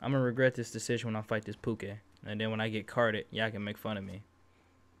 I'm going to regret this decision when I fight this Pookie. And then when I get carded, y'all can make fun of me.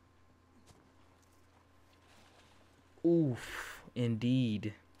 Oof.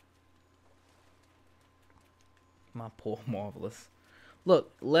 Indeed. My poor Marvelous.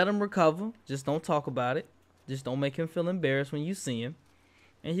 Look, let him recover. Just don't talk about it. Just don't make him feel embarrassed when you see him.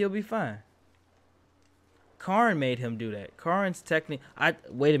 And he'll be fine. Karn made him do that. Karn's technique.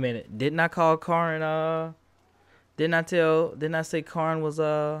 Wait a minute. Didn't I call Karn Didn't I say Karn was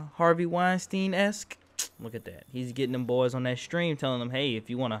Harvey Weinstein-esque? Look at that. He's getting them boys on that stream telling them, hey, if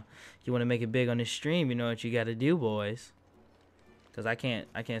you wanna make it big on this stream, you know what you gotta do, boys. Cause I can't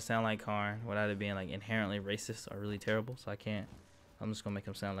sound like Karn without it being like inherently racist or really terrible, so I can't. I'm just gonna make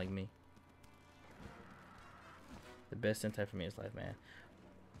him sound like me. The best Sentai for me is Life, man.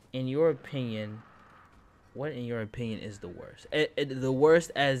 In your opinion, what in your opinion is the worst? The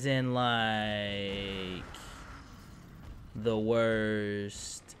worst as in like the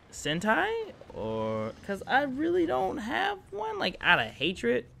worst Sentai? Or because I really don't have one, like out of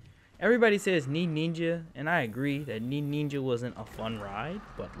hatred. Everybody says Ninja, and I agree that Ninja wasn't a fun ride,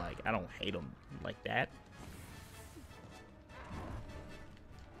 but like I don't hate him like that.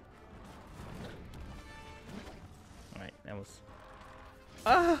 Alright, that was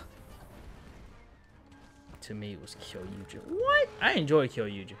to me it was Kyoryuger. What? I enjoyed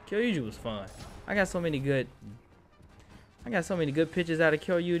Kyoryuger. Kyoryuger was fun. I got so many good pictures out of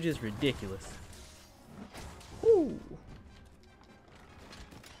Kyoryuger, it's ridiculous. Ooh.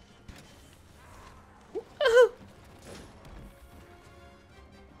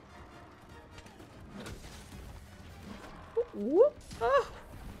 Whoop. Oh.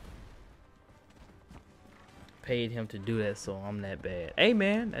 paid him to do that, so I'm that bad. Hey,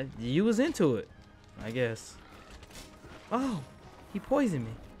 man, you was into it, I guess. Oh, he poisoned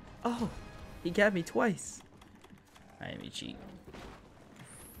me. Oh, he got me twice. I ain't be cheap.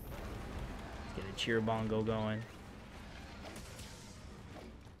 Get a cheer bongo going.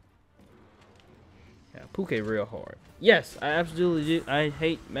 Yeah, Puke real hard. Yes, I absolutely do. I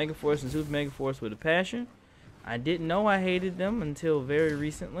hate Megaforce and Super Megaforce with a passion. I didn't know I hated them until very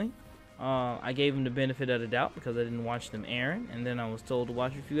recently. I gave them the benefit of the doubt because I didn't watch them airing, and then I was told to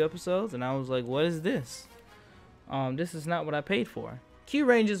watch a few episodes, and I was like, what is this? This is not what I paid for. Q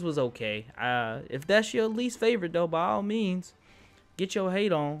Rangers was okay. If that's your least favorite, though, by all means, get your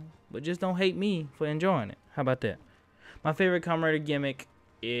hate on, but just don't hate me for enjoying it. How about that? My favorite Kamen Rider gimmick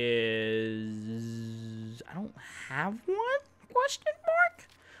is... I don't have one? Question mark?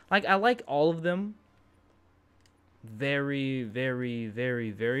 Like, I like all of them very, very,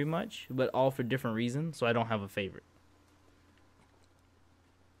 very, very much, but all for different reasons, so I don't have a favorite.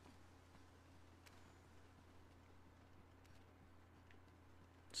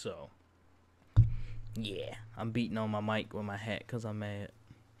 So, yeah, I'm beating on my mic with my hat because I'm mad.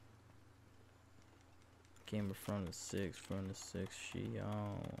 Gamer from the 6, she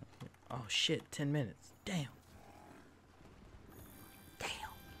on. Oh shit, 10 minutes. Damn.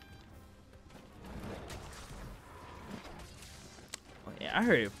 Oh, yeah, I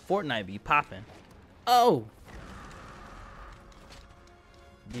heard Fortnite be popping. Oh!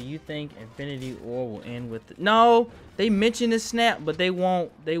 Do you think Infinity War will end with no, they mentioned the snap, but they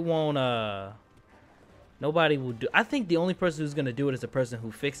won't nobody will do. I think the only person who's gonna do it is the person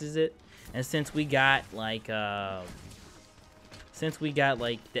who fixes it. And since we got like the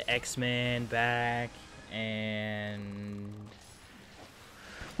X-Men back and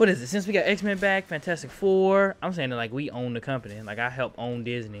what is it? Since we got X-Men back, Fantastic Four, I'm saying that like we own the company. Like I help own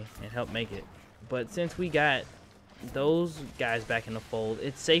Disney and help make it. But since we got those guys back in the fold,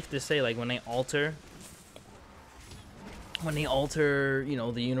 it's safe to say like when they alter, you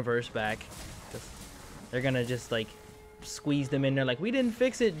know, the universe back, they're gonna just like squeeze them in there like we didn't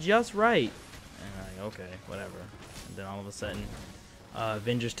fix it just right, and like okay, whatever. And then all of a sudden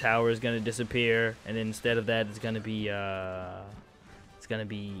Avengers Tower is gonna disappear, and then instead of that it's gonna be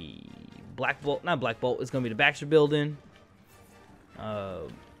Black Bolt, not Black Bolt, it's gonna be the Baxter Building.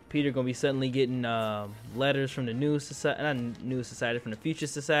 Peter gonna be suddenly getting letters from the new society, not new society, from the future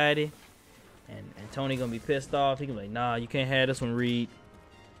society, and Tony gonna be pissed off. He gonna be like, nah, you can't have this one, Reed.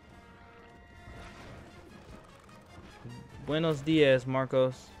 Buenos dias,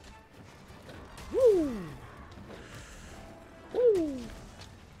 Marcos. Woo! Woo!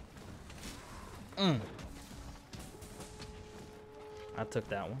 I took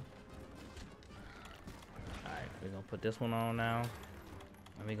that one. Alright, we're gonna put this one on now.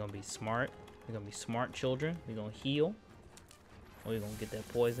 And we're gonna be smart. We're gonna be smart children. We're gonna heal. We're gonna get that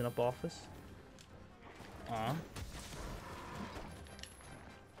poison up off us.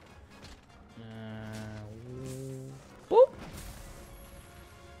 Boop.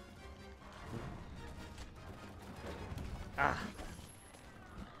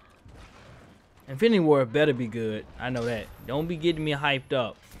 Infinity War better be good. I know that. Don't be getting me hyped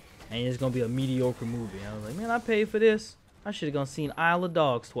up and it's gonna be a mediocre movie. I was like, man, I paid for this. I should have gone seen Isle of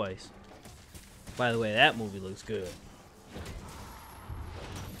Dogs twice. By the way, that movie looks good.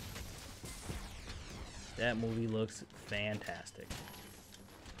 That movie looks fantastic.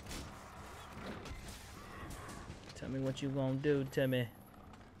 Tell me what you gonna do, Timmy.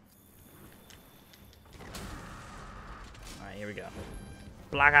 Alright, here we go.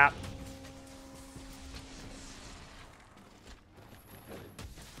 Block out.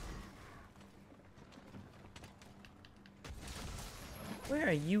 Where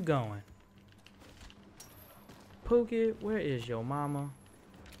are you going? Pookie, where is your mama?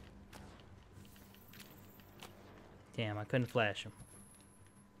 Damn, I couldn't flash him.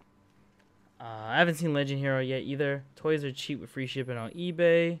 I haven't seen Legend Hero yet either. Toys are cheap with free shipping on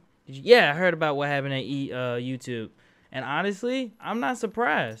eBay. Yeah, I heard about what happened at YouTube. And honestly, I'm not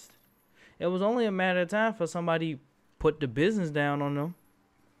surprised. It was only a matter of time for somebody put the business down on them.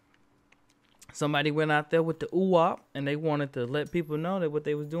 Somebody went out there with the ooh-wop and they wanted to let people know that what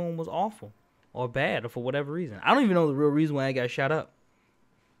they was doing was awful or bad or for whatever reason. I don't even know the real reason why I got shot up.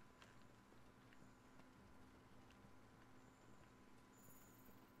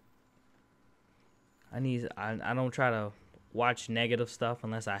 I don't try to watch negative stuff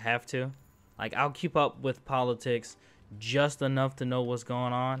unless I have to. Like, I'll keep up with politics just enough to know what's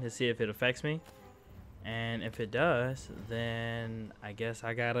going on to see if it affects me. And if it does, then I guess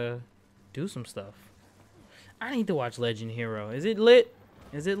I gotta do some stuff. I need to watch Legend Hero. Is it lit?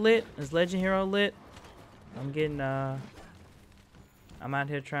 Is it lit? Is Legend Hero lit? I'm out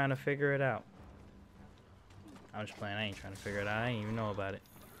here trying to figure it out. I'm just playing. I ain't trying to figure it out. I ain't even know about it.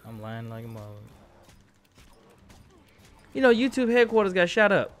 I'm lying like a mother. You know, YouTube headquarters got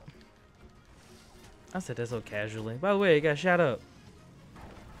shot up. I said that so casually. By the way, it got shot up.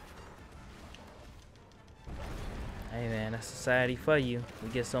 Hey man, that's society for you. We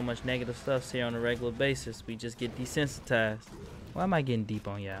get so much negative stuff here on a regular basis. We just get desensitized. Why am I getting deep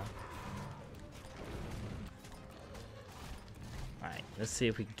on y'all? Alright, let's see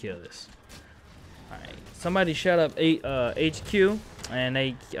if we can kill this. Alright, somebody shut up HQ, and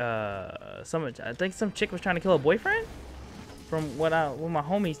they I think some chick was trying to kill a boyfriend? From what my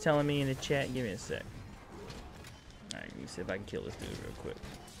homie's telling me in the chat. Give me a sec. Alright, let me see if I can kill this dude real quick.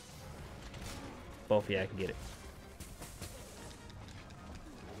 Both of y'all can get it.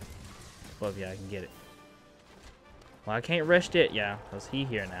 Both of y'all can get it. Well, I can't rest it, yeah, because he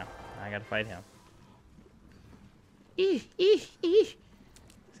here now. I gotta fight him. He's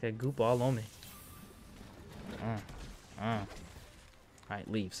got goop all on me.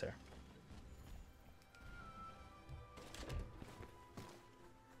 Alright, leave, sir.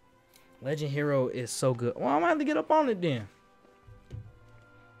 Legend Hero is so good. Well, I'm gonna have to get up on it then.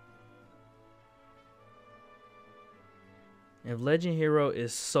 If Legend Hero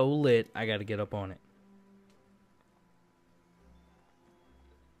is so lit, I gotta get up on it.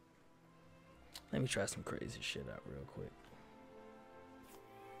 Let me try some crazy shit out real quick.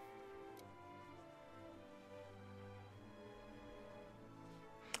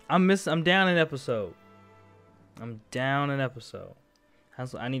 I'm down an episode. I'm down an episode.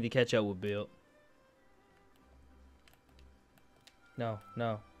 I need to catch up with Build. No.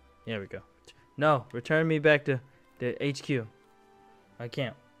 There we go. No, return me back to the HQ. I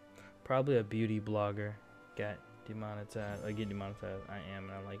can't. Probably a beauty blogger got demonetized. I get demonetized. I am,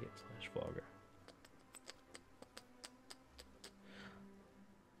 and I like it. / vlogger.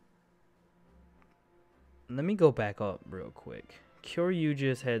 Let me go back up real quick. Kyoryu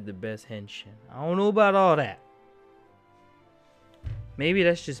just had the best henshin. I don't know about all that. Maybe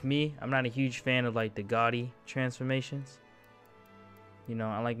that's just me. I'm not a huge fan of like the gaudy transformations. You know,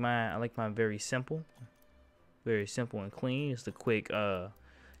 I like my very simple and clean. It's the quick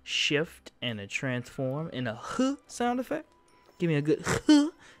shift and a transform and a huh sound effect. Give me a good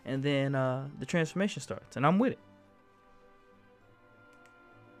huh, and then the transformation starts, and I'm with it.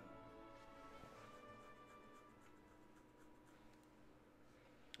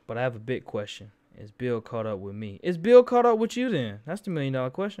 But I have a big question. Is Bill caught up with me? Is Bill caught up with you then? That's the $1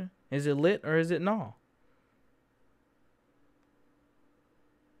 million question. Is it lit or is it no?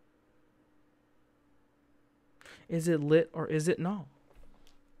 Is it lit or is it no?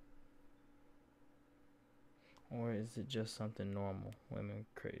 Or is it just something normal? Women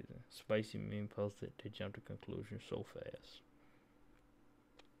crazy. Spicy meme posted to jump to conclusions so fast.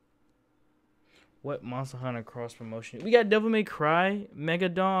 What Monster Hunter cross promotion? We got Devil May Cry,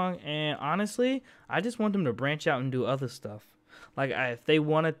 Megadong, and honestly, I just want them to branch out and do other stuff. Like, if they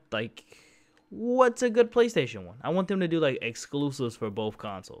want to, like, what's a good PlayStation one? I want them to do, like, exclusives for both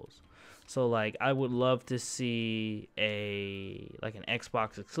consoles. So, like, I would love to see an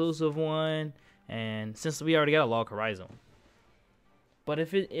Xbox exclusive one, and since we already got a Log Horizon. But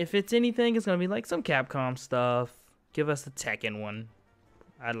if it's anything, it's going to be, like, some Capcom stuff. Give us a Tekken one.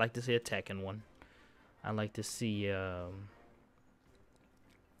 I'd like to see a Tekken one. I'd like to see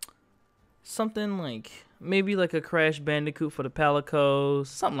something like maybe like a Crash Bandicoot for the Palicos,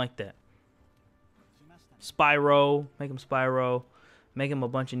 something like that. Spyro, make him Spyro, make him a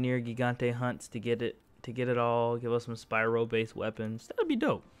bunch of Nier Gigante hunts to get it all. Give us some Spyro based weapons. That'd be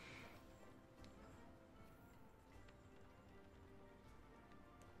dope.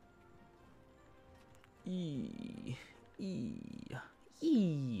 E.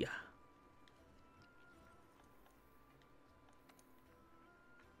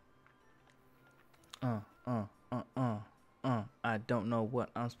 I don't know what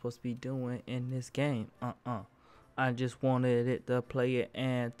I'm supposed to be doing in this game. I just wanted it to play it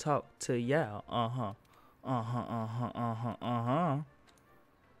and talk to y'all.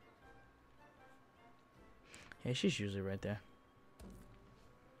 Yeah, she's usually right there.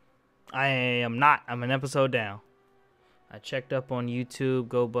 I am not. I'm an episode down. I checked up on YouTube,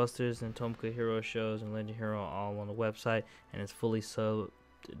 Go Busters, and Tomoko Hero shows and Legend Hero all on the website, and it's fully subbed.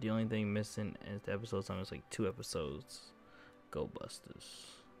 The only thing missing is the episode time. It's like 2 episodes. Go Busters.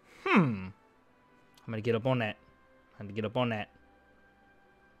 I'm gonna get up on that. I have to get up on that.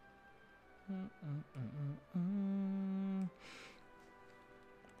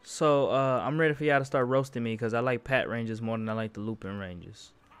 So I'm ready for y'all to start roasting me because I like Pat Rangers more than I like the Lupin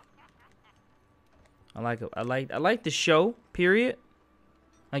Rangers. I like the show, period.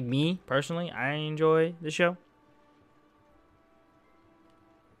 Like me, personally, I enjoy the show.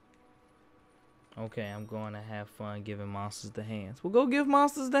 Okay, I'm going to have fun giving monsters the hands. Well, go give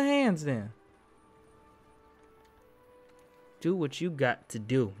monsters the hands then. Do what you got to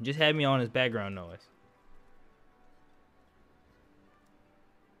do. Just have me on as background noise.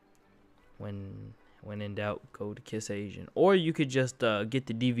 When in doubt, go to Kiss Asian. Or you could just get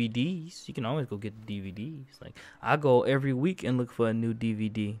the DVDs. You can always go get the DVDs. Like, I go every week and look for a new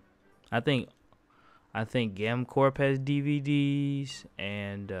DVD. I think Gamcorp has DVDs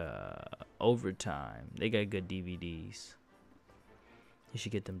and Overtime. They got good DVDs. You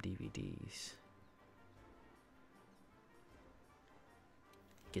should get them DVDs.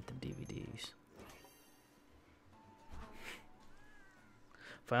 Get them DVDs.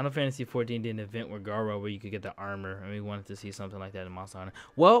 Final Fantasy XIV did an event with Garo where you could get the armor, and we wanted to see something like that in Monster Hunter.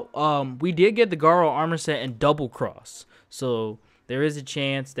 Well, we did get the Garo armor set in Double Cross, so there is a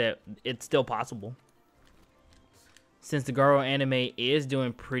chance that it's still possible. Since the Garo anime is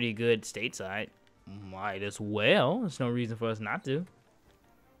doing pretty good stateside, might as well. There's no reason for us not to.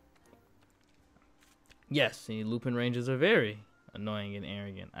 Yes, the Lupin Rangers are very annoying and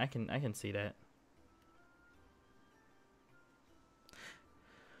arrogant. I can see that.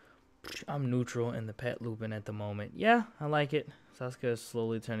 I'm neutral in the Pet Lupin at the moment. Yeah, I like it. Sasuke is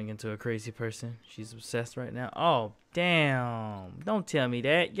slowly turning into a crazy person. She's obsessed right now. Oh, damn. Don't tell me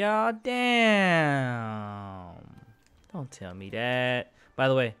that, y'all. Damn. Don't tell me that. By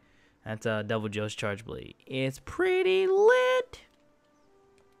the way, that's Devil Joe's Charge Blade. It's pretty lit.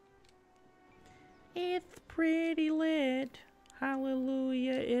 It's pretty lit.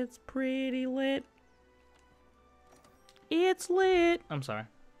 Hallelujah, it's pretty lit. It's lit. I'm sorry.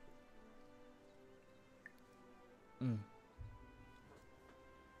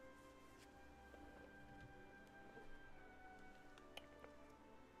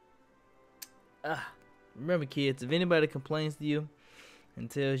 Remember, kids, if anybody complains to you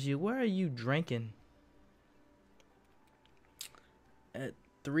and tells you, why are you drinking at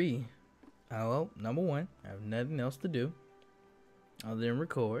 3? Oh, well, number one, I have nothing else to do other than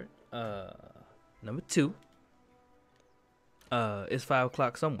record. Number two, it's 5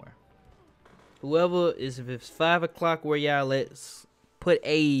 o'clock somewhere. Whoever is, if it's 5 o'clock where y'all at, put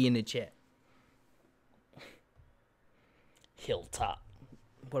A in the chat. Hilltop.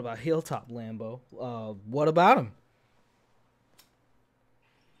 What about Hilltop, Lambo? What about him?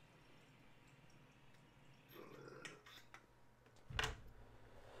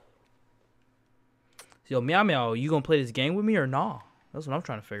 Yo, Meow Meow, you gonna play this game with me or nah? That's what I'm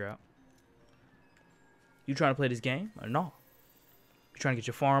trying to figure out. You trying to play this game or nah? You trying to get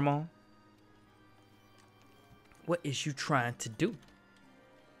your farm on? What is you trying to do?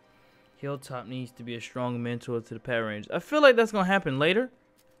 Hilltop needs to be a strong mentor to the Power Rangers. I feel like that's gonna happen later.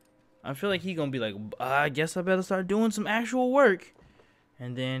 I feel like he's gonna be like, I guess I better start doing some actual work.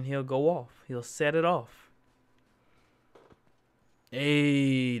 And then he'll go off. He'll set it off.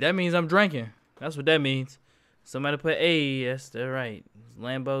 Hey, that means I'm drinking. That's what that means. Somebody put A, that's right.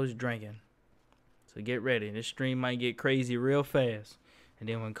 Lambo's drinking. So get ready. This stream might get crazy real fast. And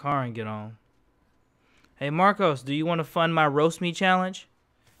then when Karin get on. Hey Marcos, do you want to fund my roast me challenge?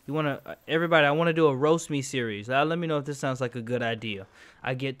 You want to, everybody, I want to do a roast me series. Let me know if this sounds like a good idea.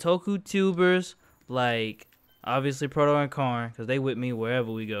 I get Toku tubers like obviously Proto and Karin, because they with me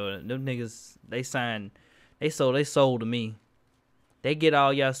wherever we go. Them niggas, they sold to me. They get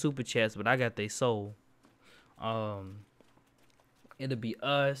all y'all super chats, but I got they soul. It'll be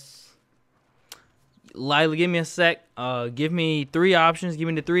us. Lila, give me a sec. Give me 3 options. Give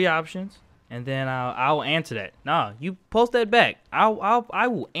me the 3 options. And then I'll answer that. Nah, you post that back. I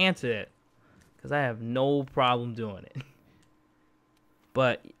will answer that, cause I have no problem doing it.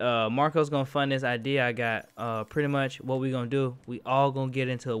 But Marco's gonna fund this idea I got. Pretty much what we gonna do. We all gonna get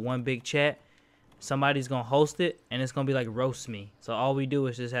into one big chat. Somebody's gonna host it, and it's gonna be like roast me. So all we do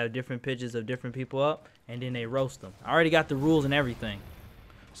is just have different pictures of different people up, and then they roast them. I already got the rules and everything.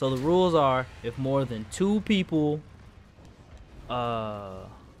 So the rules are, if more than 2 people,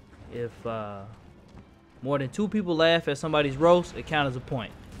 if more than 2 people laugh at somebody's roast, it counts as a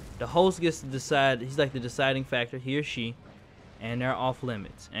point. The host gets to decide. He's like the deciding factor, he or she, and they're off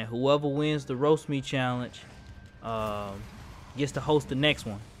limits. And whoever wins the roast me challenge gets to host the next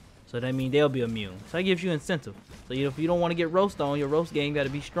one. So that means they'll be immune. So that gives you incentive. So if you don't want to get roasted on, your roast game got to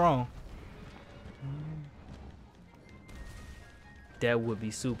be strong. That would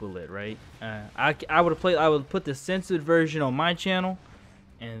be super lit, right? I would play. I would put the censored version on my channel,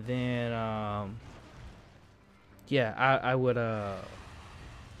 and then yeah, I would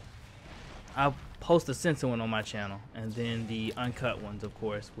I'll post a censored one on my channel, and then the uncut ones, of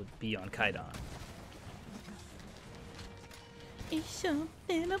course, would be on Kaidan. It's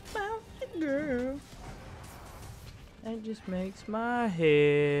something about the girl that just makes my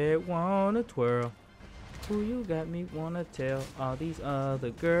head wanna twirl. Who you got me wanna tell? All these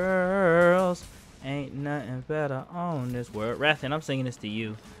other girls ain't nothing better on this world. Rathan, I'm singing this to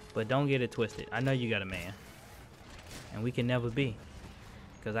you, but don't get it twisted. I know you got a man, and we can never be,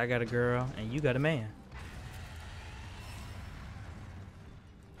 because I got a girl and you got a man.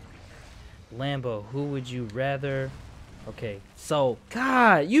 Lambo, who would you rather? Okay, so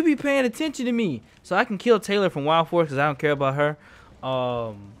God, you be paying attention to me, so I can kill Taylor from Wild Force because I don't care about her.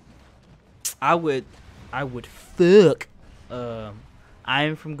 I would fuck. I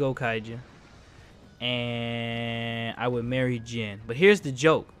am from Gokaiger, and I would marry Jin. But here's the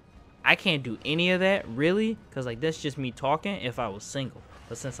joke: I can't do any of that really, cause like that's just me talking. If I was single,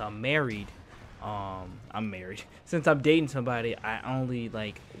 but since I'm married, Since I'm dating somebody, I only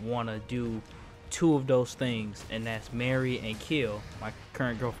like wanna do 2 of those things, and that's marry and kill my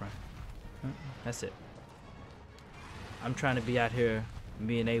current girlfriend. That's it. I'm trying to be out here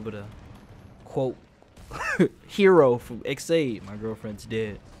being able to quote Hero from X8. My girlfriend's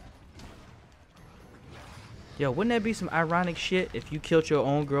dead. Yo, wouldn't that be some ironic shit if you killed your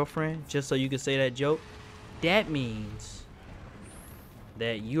own girlfriend just so you could say that joke? That means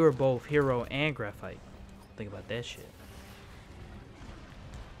that you're both Hero and Graphite. Think about that shit.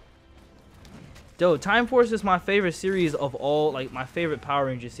 Dude, Time Force is my favorite series of all, like my favorite Power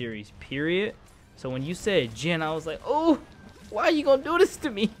Ranger series, period. So when you said Jin, I was like, oh, why are you gonna do this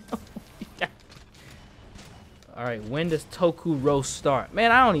to me? Alright, when does Toku Roast start?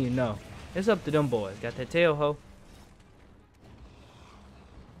 Man, I don't even know. It's up to them boys. Got that tail, ho.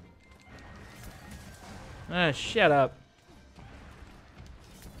 Shut up.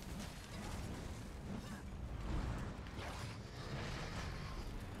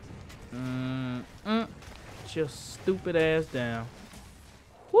 Sit your stupid ass down.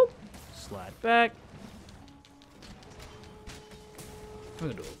 Whoop. Slide back. I'm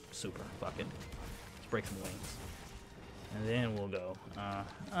gonna do a super. Fuck it. Let's break some wings. And then we'll go.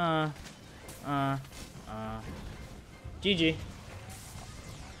 GG.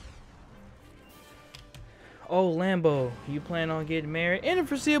 Oh, Lambo, you plan on getting married in the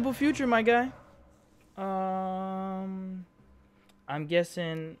foreseeable future, my guy? I'm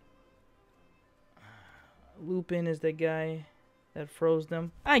guessing Lupin is the guy that froze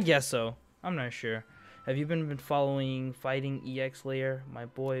them. I guess so. I'm not sure. Have you been following Fighting EX Layer? My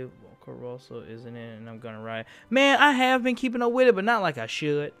boy Caroso isn't it, and I'm gonna ride. Man, I have been keeping up with it, but not like I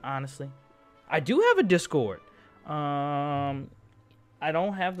should, honestly. I do have a Discord. I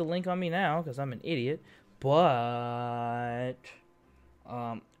don't have the link on me now because I'm an idiot, but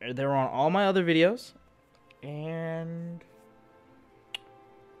they're on all my other videos, and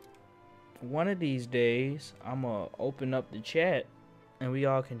one of these days I'm gonna open up the chat and we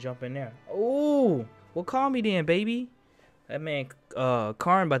all can jump in there. Oh, well, call me then, baby. That man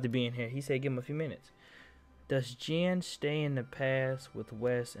Karn about to be in here. He said give him a few minutes. Does Jin stay in the past with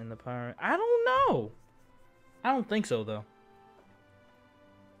Wes and the pirate? I don't know. I don't think so though.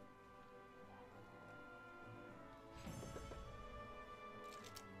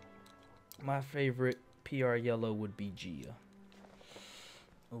 My favorite PR yellow would be Gia.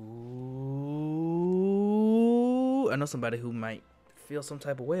 Ooh, I know somebody who might feel some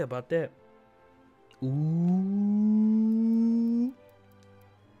type of way about that. Ooh.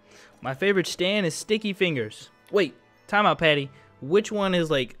 My favorite stand is Sticky Fingers. Wait, time out, Patty. Which one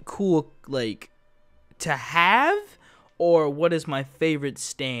is like cool, like to have, or what is my favorite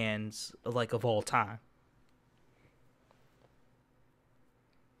stands like of all time?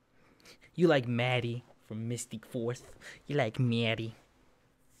 You like Maddie from Mystic Force. You like Maddie.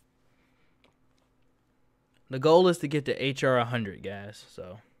 The goal is to get to HR 100, guys.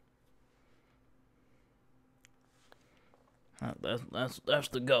 So that's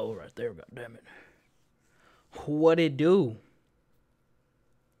the goal right there. God damn it. What it do?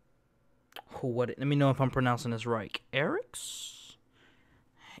 Let me know if I'm pronouncing this right. Arius?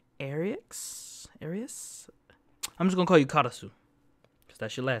 I'm just gonna call you Karasu, cause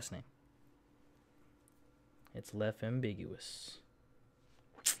that's your last name. It's left ambiguous.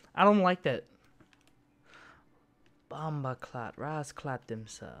 I don't like that. Bomba clot, ras clot them,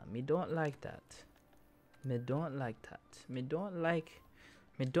 sir. Me don't like that. Me don't like that. Me don't like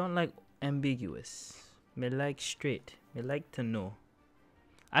ambiguous. Me like straight. Me like to know.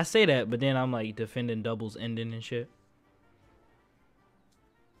 I say that, but then I'm like defending doubles ending and shit.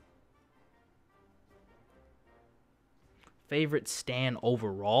 Favorite stand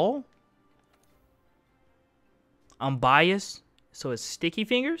overall? I'm biased, so it's Sticky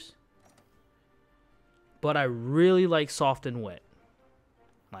Fingers. But I really like Soft and Wet.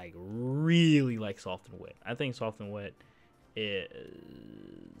 Like, really like Soft and Wet. I think Soft and Wet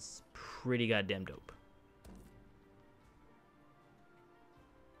is pretty goddamn dope.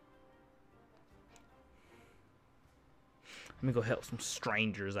 Let me go help some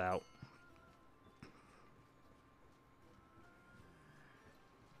strangers out.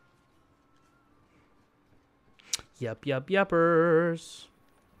 Yuppers.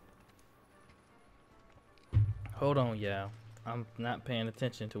 Hold on, yeah. I'm not paying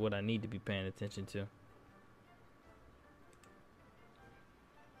attention to what I need to be paying attention to.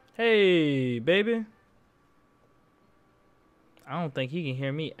 Hey, baby. I don't think he can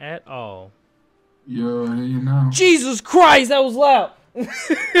hear me at all. Yo, I hear you now. Jesus Christ, that was loud.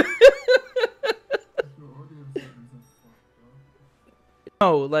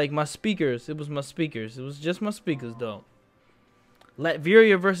 No, like my speakers. It was my speakers. It was just my speakers, though.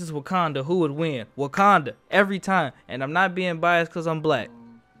 Latveria versus Wakanda. Who would win? Wakanda every time. And I'm not being biased because I'm black.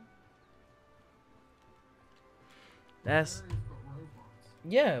 That's...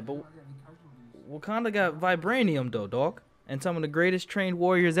 Yeah, but Wakanda got vibranium, though, dog. And some of the greatest trained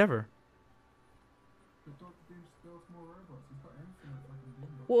warriors ever.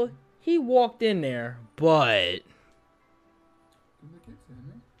 Well, he walked in there, but...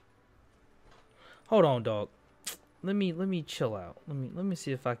 Hold on, dog. Let me chill out. Let me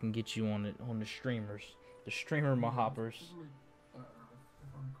see if I can get you on it on the streamers. The streamer Mahoppers.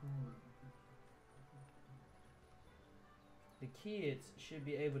 The kids should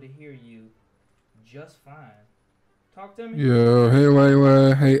be able to hear you just fine. Talk to me. Yo, hey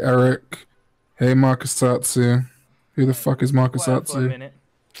Layla, hey Eric, hey Marcusatsu. Who the fuck is Quiet for a Marcusatsu? minute.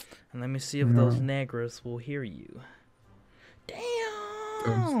 And let me see if those Negras will hear you.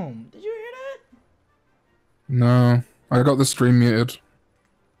 Damn! Did you hear that? No, I got the stream muted,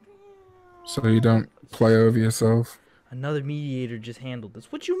 so you don't play over yourself. Another mediator just handled this.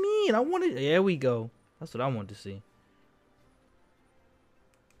 What you mean? I wanted... There we go. That's what I wanted to see.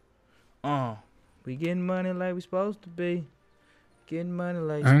 We getting money like we supposed to be. Getting money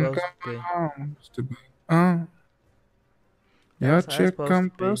like supposed to be. Your chick come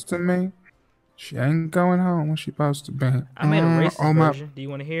close to me. She ain't going home when she supposed to be. I made a racist version. Do you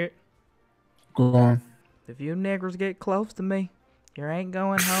want to hear it? Go on. If you niggers get close to me, you ain't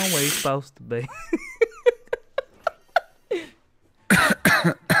going home where you're supposed to be.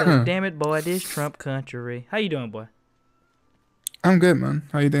 So, damn it, boy, this Trump country. How you doing, boy? I'm good, man.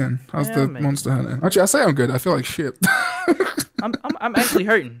 How you doing? How's the monster hunting? Actually, I say I'm good. I feel like shit. I'm actually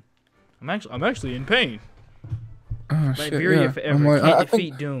hurting. I'm actually in pain. Oh, Liberia shit, forever. Like, Can't I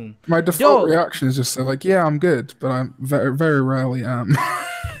defeat Doom. My default reaction is just say like, yeah, I'm good, but I very, very rarely am.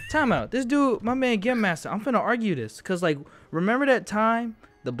 Time out. This dude, my man Game Master, I'm finna argue this. Because, like, remember that time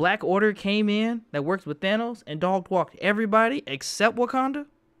the Black Order came in that worked with Thanos and dog walked everybody except Wakanda?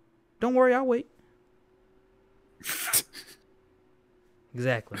 Don't worry, I'll wait.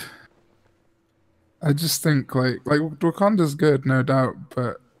 Exactly. I just think, like Wakanda's good, no doubt,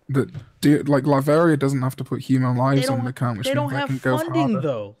 but like Latveria doesn't have to put human lives on the count, which they means don't have can go funding, harder.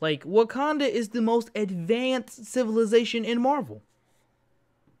 though. Like, Wakanda is the most advanced civilization in Marvel.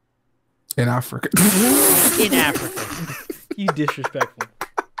 In Africa. In Africa. You disrespectful.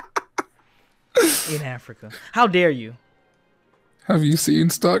 In Africa. How dare you? Have you seen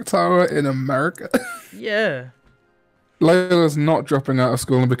Stark Tower in America? Yeah. Layla's not dropping out of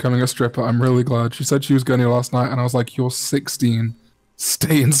school and becoming a stripper. I'm really glad. She said she was going to last night, and I was like, you're 16.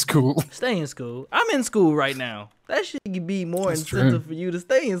 Stay in school. Stay in school. I'm in school right now. That should be more incentive for you to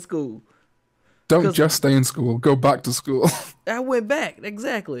stay in school. Don't just stay in school. Go back to school. I went back.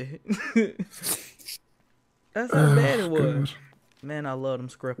 Exactly. That's how bad it was. God. Man, I love them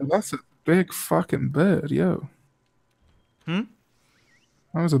scrippers. That's a big fucking bird, yo. Hmm?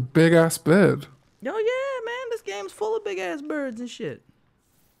 That was a big-ass bird. Yo, yeah, man. This game's full of big-ass birds and shit.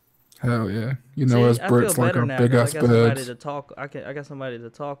 Hell yeah. You know, as Brits like our big-ass birds. I got somebody to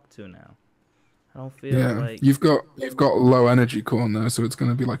talk to now. I don't feel like... You've got low energy corn though, so it's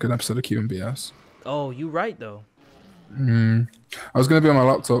going to be like an episode of QMBS. Oh, you right, though. I was going to be on my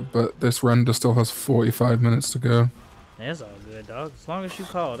laptop, but this render still has 45 minutes to go. That's all good, dog. As long as you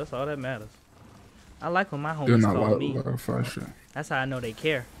call, that's all that matters. I like when my homies call me. Shit. That's how I know they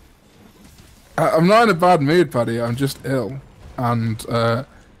care. I'm not in a bad mood, Paddy. I'm just ill. And,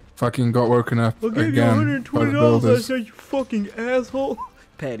 fucking got woken up again by the builders. I said, you fucking asshole.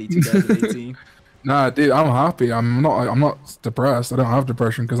 Paddy 2018. Nah, dude, I'm happy. I'm not depressed. I don't have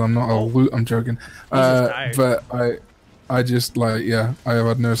depression because I'm not a loot. I'm joking. He's just tired. But I just like, yeah, I have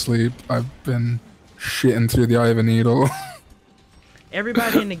had no sleep. I've been shitting through the eye of a needle.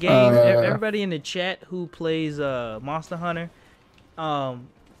 Everybody in the game, everybody in the chat who plays Monster Hunter,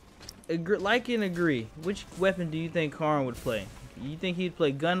 like and agree. Which weapon do you think Karn would play? You think he'd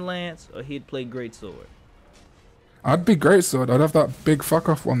play Gun Lance or he'd play Greatsword? I'd be Greatsword. I'd have that big fuck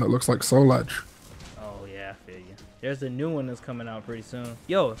off one that looks like Soul Edge. Oh yeah, I feel you. There's a new one that's coming out pretty soon.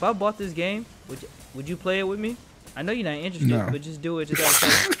 Yo, if I bought this game, would you play it with me? I know you're not interested, No. but just do it.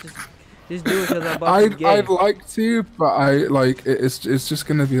 Just do it because I bought the game. I'd like to, but it's just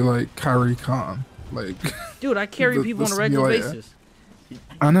gonna be like carry Khan. Like, dude, I carry people on a regular basis.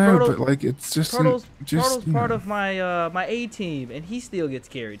 I know, Proto, but like it's just Proto's part of my my A team, and he still gets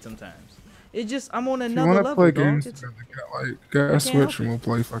carried sometimes. It's just I'm on another level, play dog. Games together, get a Switch and we'll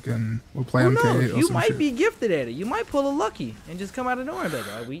play MK8 or you some might shit. be gifted at it. You might pull a lucky and just come out of nowhere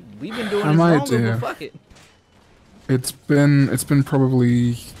better. We've been doing I this might longer, do. but fuck it. It's been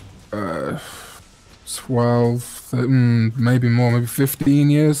probably 12, maybe more, maybe 15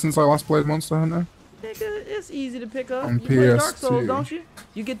 years since I last played Monster Hunter. Nigga, it's easy to pick up. On You play Dark PS2. Souls, don't you?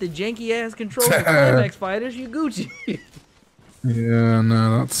 You get the janky ass controls of Climax Fighters. You Gucci. Yeah,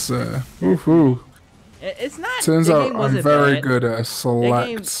 no, that's woohoo. It's not. Turns the out game I'm wasn't very bad. good at a select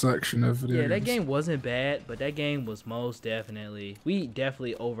game- section of video Yeah, that games. game wasn't bad, but that game was most definitely. We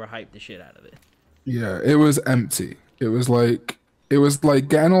definitely overhyped the shit out of it. Yeah, it was empty. It was like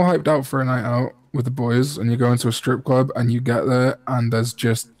getting all hyped out for a night out with the boys, and you go into a strip club and you get there and there's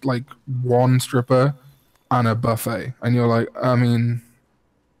just like one stripper and a buffet, and you're like, I mean,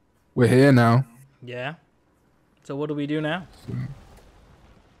 we're here now. Yeah. So what do we do now? So,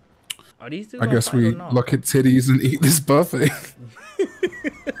 Are these two? I gonna guess fight or we not? look at titties and eat this buffet.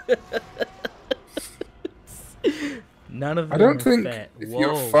 None of them I don't are think fat. if Whoa.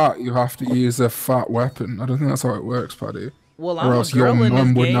 you're fat, you have to use a fat weapon. I don't think that's how it works, Paddy. Well, Or I'm a else your girl in this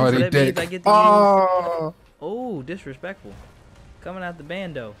mum would game, know so any that means dick. I get to Oh, Oh, disrespectful. Coming out the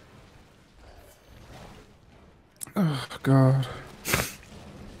bando. oh God.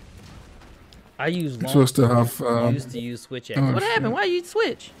 I use I'm long. supposed to have. I used to use switch X. oh, What happened? shit. Why you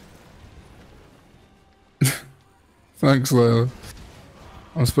switch? Thanks, Layla.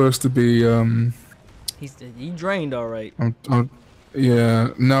 I'm supposed to be. He drained all right. Yeah.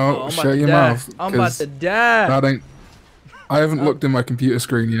 No, Oh, I'm about shut to your die. mouth. I'm about 'cause to die. That ain't. I haven't looked in my computer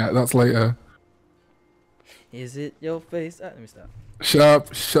screen yet. That's later. Is it your face? Let me stop. Shut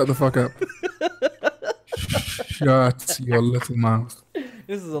up. Shut the fuck up. Shut your little mouth.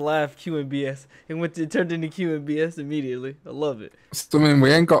 This is a live Q and BS. It turned into Q and BS immediately. I love it. So, I mean, we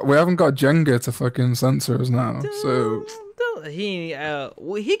haven't got Jenga to fucking censor us now. So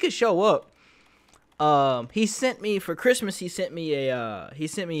He could show up. He sent me for Christmas. He sent me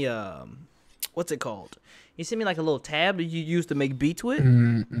what's it called? He sent me like a little tab that you use to make beats with.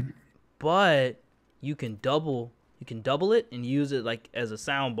 But you can double it and use it like as a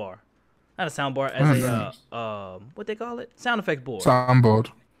sound bar. Not a sound bar, as a what they call it? Sound effect board. soundboard.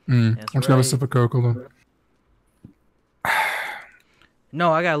 That's Let's have a right. sip of Coke. Hold on.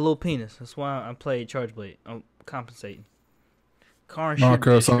 No, I got a little penis. That's why I played Charge Blade. I'm compensating. Karn should be a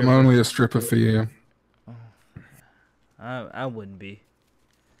Marcos, I'm stripper. only a stripper for you. I wouldn't be.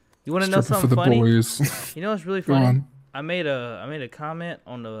 You want to know Stripper for something the funny? boys. You know what's really Go funny? on. I made a comment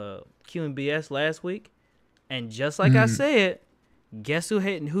on the Q and BS last week, and just like I said, guess who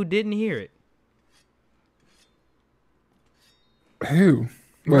didn't hear it? Who?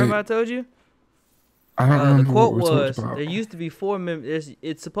 Remember Wait, I told you? I don't The remember quote what we was, talked about. there used to be four members.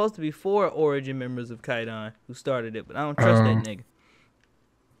 It's supposed to be 4 Origin members of Kaidan who started it, but I don't trust that nigga.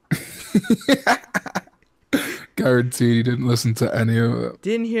 Guaranteed he didn't listen to any of it.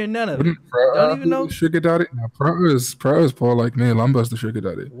 Didn't hear none of it. Wouldn't Proto Don't even be know. the sugar daddy? No, Proto's poor like me. Lambo's the sugar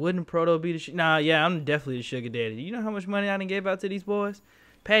daddy. Wouldn't Proto be the Nah, yeah, I'm definitely the sugar daddy. You know how much money I done gave out to these boys?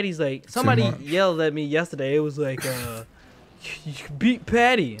 Patty's like, somebody much. yelled at me yesterday. It was like, you beat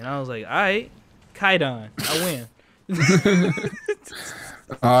Patty. And I was like, all right, Kaidan, I win.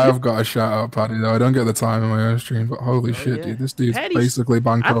 I've got a shout out, Paddy, though. I don't get the time in my own stream, but holy shit, yeah. dude. This dude's Paddy's- basically I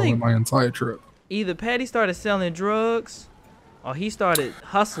bankrolling think- my entire trip. Either Patty started selling drugs, or he started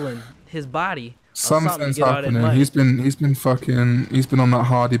hustling his body. Or something to Something's get all that happening. money. He's been on that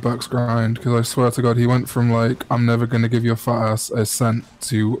Hardy Bucks grind, because I swear to God, he went from like, I'm never gonna give your fat ass a cent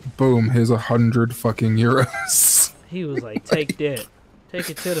to boom, here's 100 fucking euros. He was like, take that. Take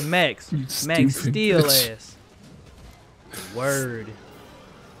it to the max. You Max stupid Steel bitch. ass. Word.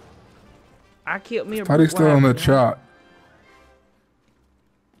 I killed me a Paddy's what still on the happened? chat.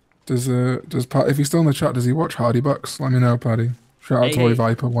 If he's still in the chat, does he watch Hardy Bucks? Let me know, Paddy. Shout out to Roy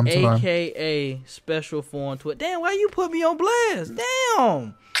Viper one time. AKA special form Twitter. Damn, why you put me on blast?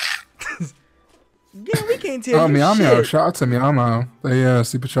 Damn. Yeah, we can't tell Oh, you Meow Meow. shit. Shout out to Meow Meow. They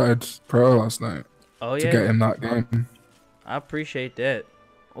super chatted Pro last night Oh to yeah, get him that game. I appreciate that.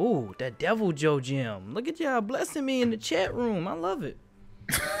 Ooh, that Devil Joe gem. Look at y'all blessing me in the chat room. I love it.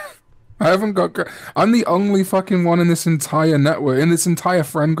 I haven't got. I'm the only fucking one in this entire network, in this entire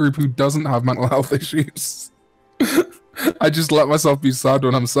friend group, who doesn't have mental health issues. I just let myself be sad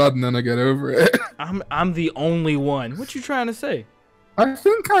when I'm sad, and then I get over it. I'm the only one. What you trying to say? I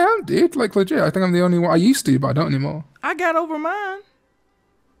think I am, dude. Like legit. I think I'm the only one. I used to, but I don't anymore. I got over mine.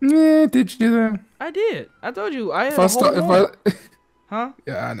 Yeah, did you though? I did. I told you. I had If a I whole start, if one. I, Huh?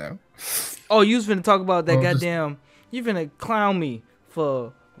 yeah, I know. Oh, you was finna talk about that Well, just- goddamn. You finna clown me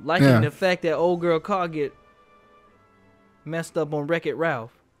for liking Yeah. the fact that old girl car get messed up on Wreck-It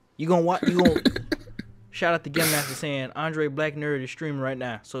Ralph. You gonna watch? You gonna shout out to Game Master saying Andre Black Nerd is streaming right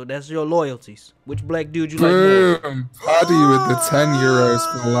now. So that's your loyalties. Which black dude you like more? Boom! Paddy with the 10 euros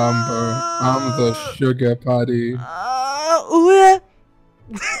for Lambo. I'm the sugar Paddy. Ooh, yeah.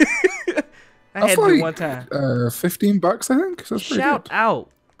 I That's had to like do one time. $15, I think. So that's pretty Shout good. out.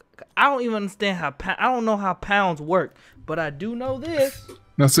 I don't even understand how I don't know how pounds work, but I do know this.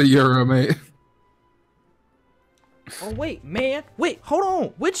 That's a euro, mate. Oh wait, man. Wait, hold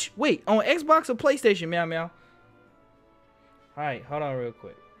on. Wait, on Xbox or PlayStation, meow meow. Alright, hold on real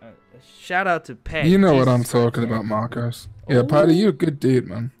quick. Shout out to Pat. You know what I'm Jesus talking Christ. about, Marcos. Yeah, Paddy, you're a good dude,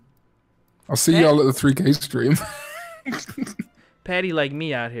 man. I'll see Pat- y'all at the 3K stream. Patty like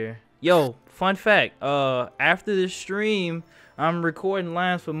me out here. Yo, fun fact. After this stream, I'm recording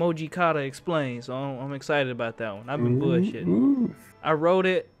lines for Moji Kata Explain, so I'm excited about that one. I've been bullshitting. Ooh. I wrote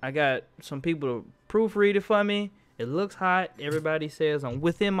it. I got some people to proofread it for me. It looks hot. Everybody says I'm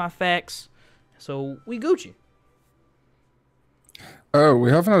within my facts. So we Gucci. Oh, we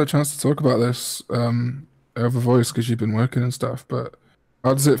haven't had a chance to talk about this over voice because you've been working and stuff, but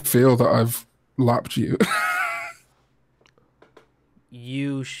how does it feel that I've lapped you?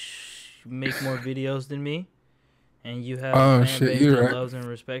 You make more videos than me, and you have Oh, a fan shit, base you're that right. loves and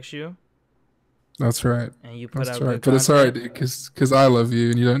respects you, That's right. and you put That's out right. good But it's alright, content. dude, because I love you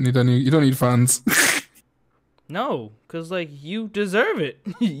and you don't need fans. No, cause like you deserve it.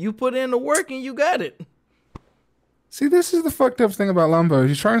 You put in the work and you got it. See, this is the fucked up thing about Lambo.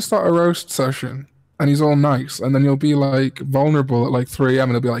 You try and start a roast session, and he's all nice, and then you'll be like vulnerable at like 3 a.m.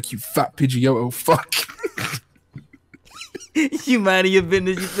 and he'll be like, "You fat Pidgeotto, fuck." You mind your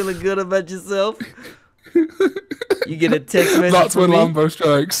business. You feeling good about yourself. You get a text message That's from when me. Lambo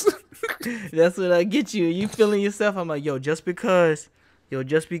strikes. That's what I get you. You feeling yourself. I'm like, just because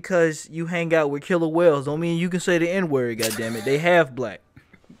you hang out with killer whales don't mean you can say the N-word, goddammit. They half black.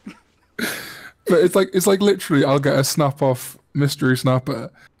 But it's like literally, I'll get a snap off mystery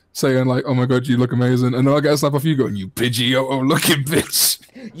snapper saying like, "Oh my god, you look amazing," and then I'll get a snap off you going, "You Pidgeotto looking bitch."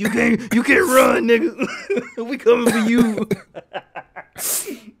 You can't run, nigga. We coming for you.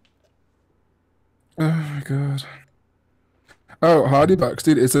 Oh my god. Oh, Hardy Bucks,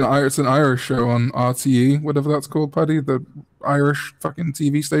 dude. It's an Irish show on RTE, whatever that's called, Paddy. The Irish fucking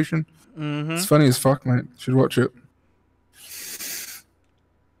TV station. Mm-hmm. It's funny as fuck, mate. Should watch it.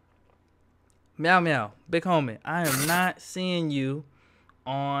 Meow meow, big homie. I am not seeing you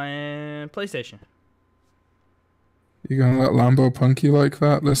on PlayStation. You gonna let Lambo punk you like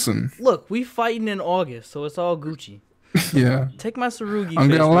that? Listen, Look, we fighting in August, so it's all Gucci. yeah. Take my Sarugi. I'm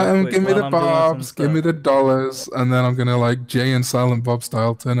face gonna let real him quick give me while the I'm doing some bobs, give me stuff. the dollars, and then I'm gonna like Jay and Silent Bob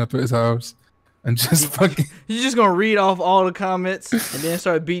style turn up at his house and just fucking You're just gonna read off all the comments and then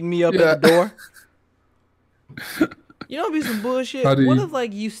start beating me up Yeah. at the door. You know, it'd be some bullshit. How do What you- if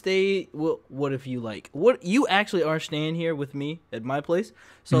like you stayed? Well, what if you like? What you actually are staying here with me at my place?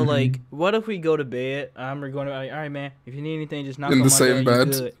 So Mm-hmm. like, what if we go to bed? I'm going to. All right, man. If you need anything, just knock In on the my same door. You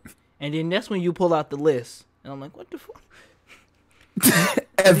bed. good. And then that's when you pull out the list, and I'm like, what the fuck?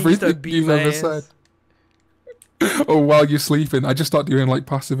 everything beating you've my ever ass. said. Or while you're sleeping, I just start doing like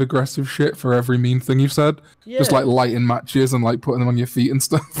passive aggressive shit for every mean thing you've said. Yeah. Just like lighting matches and like putting them on your feet and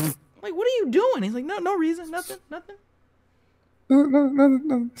stuff. Like, what are you doing? He's like, no reason, nothing.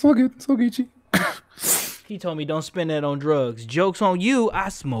 No, it's all good. It's all Gucci. He told me don't spend that on drugs. Joke's on you. I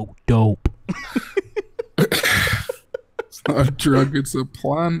smoke dope. It's not a drug, it's a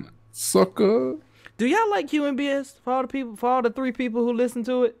plant, sucker. Do y'all like QMBS? For all the 3 people who listen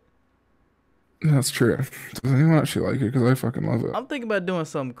to it? That's true. Does anyone actually like it? Because I fucking love it. I'm thinking about doing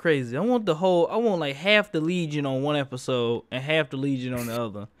something crazy. I want like half the Legion on one episode and half the Legion on the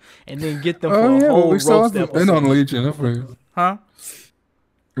other, and then get them for Oh a yeah, whole but we still roast haven't episode. been on Legion, have we? Huh?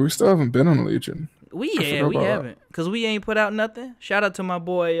 We still haven't been on Legion. We forgot about that. haven't, cause we ain't put out nothing. Shout out to my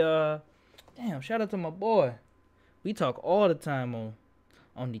boy. Shout out to my boy. We talk all the time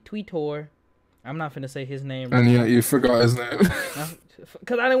on the Twitter. I'm not finna say his name And wrong. yet you forgot his name.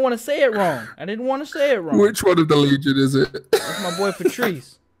 Because I didn't want to say it wrong. I didn't want to say it wrong. Which one of the Legion is it? That's my boy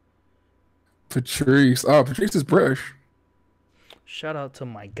Patrice. Patrice. Oh, Patrice is British. Shout out to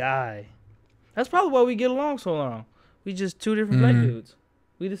my guy. That's probably why we get along so long. We just two different black dudes.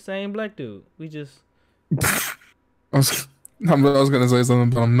 We the same black dude. We just... I was gonna say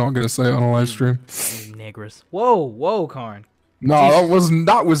something, but I'm not gonna say it on a live stream. You niggers. Whoa, Karn. No, that was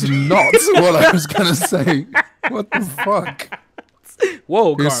not what I was gonna say. What the fuck?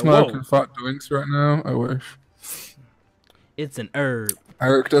 Whoa, He's Karn, smoking whoa. fat doinks right now. I wish. It's an herb.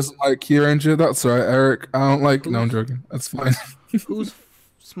 Eric doesn't like Key Ranger. That's right, Eric. I don't like. No, I'm joking. That's fine. Who's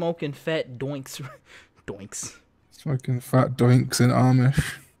smoking fat doinks? Doinks. Smoking fat doinks in Amish.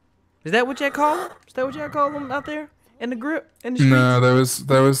 Is that what y'all call them? Is that what y'all call them out there in the grip in the streets? No, there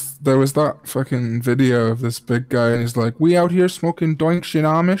was that fucking video of this big guy, and he's like, "We out here smoking doinks in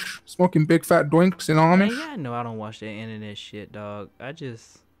Amish, smoking big fat doinks in Man, Amish." yeah, I know I don't watch that internet shit, dog. I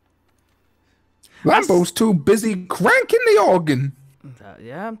just... Lambo's too busy cranking the organ.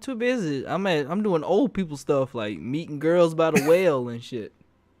 Yeah, I'm too busy. I'm doing old people stuff like meeting girls by the whale and shit.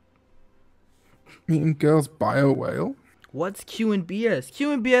 Meeting girls by a whale. What's Q&BS?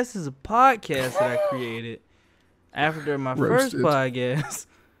 Q&BS is a podcast that I created after my Roasted. first podcast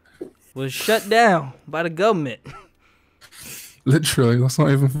was shut down by the government. Literally, that's not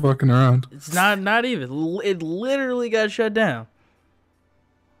even fucking around. It's not even. It literally got shut down.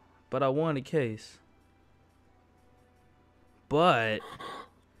 But I won the case. But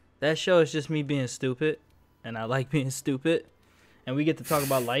that show is just me being stupid, and I like being stupid, and we get to talk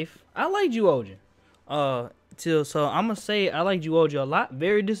about life. I like Zyuohger. So I'm gonna say I like Zyuohger a lot.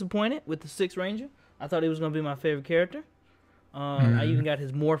 Very disappointed with the Sixth Ranger. I thought he was gonna be my favorite character. I even got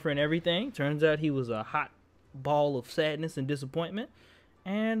his morpher and everything. Turns out he was a hot ball of sadness and disappointment.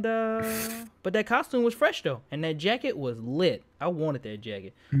 And but that costume was fresh though, and that jacket was lit. I wanted that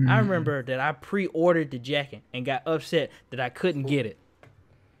jacket. I remember that I pre-ordered the jacket and got upset that I couldn't get it.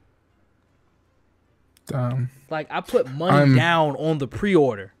 Damn. Like I put money down on the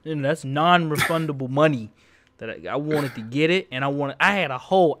pre-order, and that's non-refundable money. That I wanted to get it, and I had a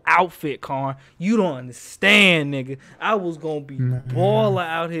whole outfit, Karn. You don't understand, nigga. I was gonna be baller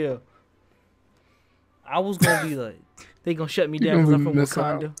out here. I was gonna be like, they gonna shut me down because I'm from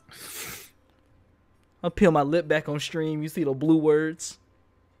Wakanda. I'll peel my lip back on stream. You see the blue words.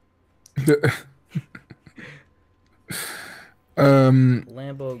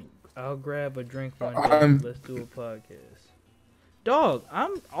 Lambo, I'll grab a drink one day. Let's do a podcast. Dog,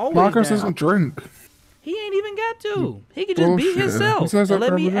 I'm always Marcus down. doesn't drink. He ain't even got to. He could just be himself. And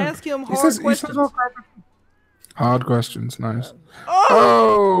let me ask him hard questions. Hard questions, nice.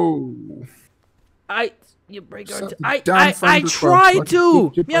 Oh! You break our I tried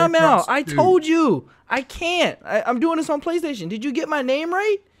to. Meow meow. I told you. I can't. I'm doing this on PlayStation. Did you get my name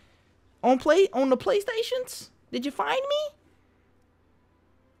right? On the PlayStations? Did you find me?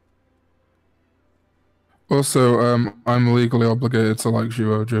 Also, I'm legally obligated to like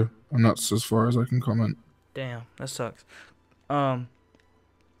Zyuohger, and that's as far as I can comment. Damn, that sucks. I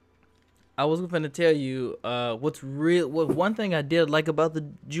was gonna tell you what one thing I did like about the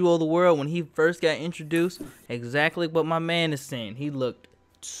Jewel of the World when he first got introduced. Exactly what my man is saying. He looked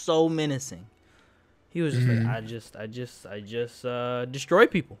so menacing. He was just like, I just destroy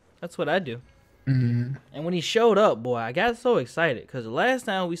people. That's what I do. And when he showed up, boy, I got so excited because the last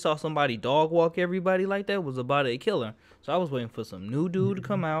time we saw somebody dog walk everybody like that was about a killer. So I was waiting for some new dude to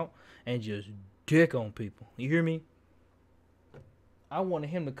come out and just dick on people. You hear me? I wanted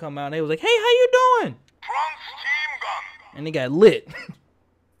him to come out and they was like, "Hey, how you doing?" And they got lit.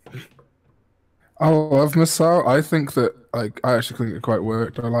 I love Misao. I think that, like, I actually think it quite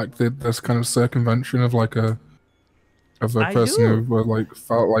worked. I like this kind of circumvention of like a person who like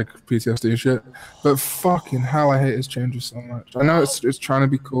felt like PTSD and shit. But fucking hell, I hate his changes so much. I know it's trying to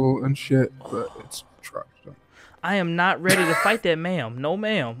be cool and shit, but it's trash. I am not ready to fight that ma'am. No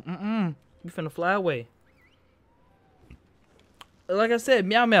ma'am. You finna fly away. Like I said,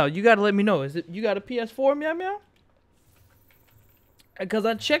 Meow Meow, you gotta let me know. You got a PS4, Meow Meow? Because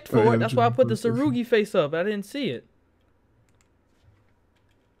I checked for it. That's why I put the Sarugi face up. I didn't see it.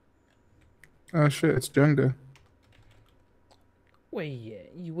 Oh shit, it's Jenga. Where you at?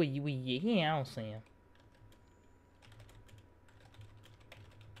 Yeah, I don't see him.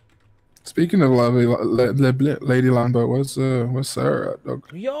 Speaking of Lady Lambo, where's Sarah at,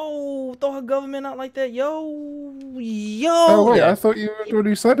 dog? Yo, throw her government out like that. Yo. Oh wait, I thought you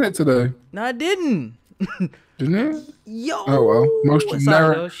already said it today. No, I didn't. Didn't you? Yo. Oh well,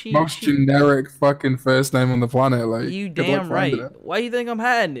 most generic fucking first name on the planet. Like, you damn right. Why you think I'm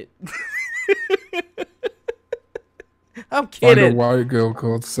hiding it? I'm Find a kidding. white girl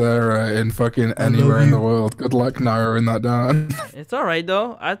called Sarah in fucking anywhere in the world. Good luck narrowing that down. It's all right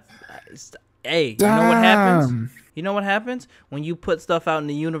though. Hey, you know what happens? Damn. You know what happens when you put stuff out in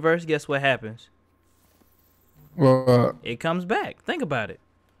the universe? Guess what happens? Well, It comes back. Think about it.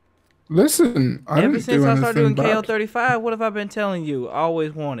 listen, I Ever didn't since do I started doing anything bad. KO35, what have I been telling you? I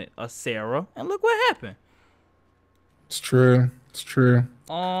always wanted a Sarah, and look what happened. It's true. It's true.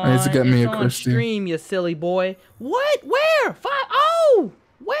 I need to get me a on Christie. stream, you silly boy. What? Where? Oh,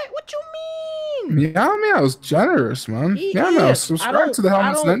 what you mean? Meow Meow's generous, man. He Meow Meow, is. subscribe to the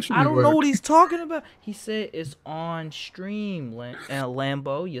Helmets and Entry I don't know Network. what he's talking about. He said it's on stream,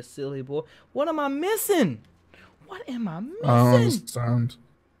 Lambo, you silly boy. What am I missing? What am I missing? I don't understand.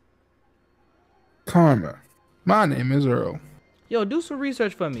 Karma. My name is Earl. Yo, do some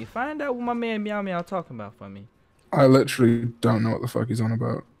research for me. Find out what my man Meow Meow talking about for me. I literally don't know what the fuck he's on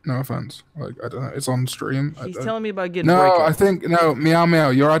about. No offense. Like, I don't know. It's on stream. He's telling me about getting No, breakup. I think, no, Meow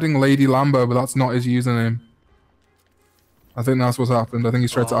Meow, you're adding Lady Lambo, but that's not his username. I think that's what's happened. I think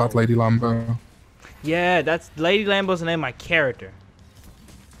he's tried to add Lady Lambo. Yeah, that's Lady Lambo's the name of my character.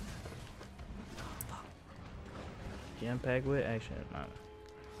 Jam packed with action.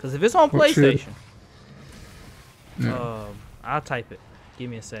 Because if it's on What's your- PlayStation, Yeah. I'll type it. Give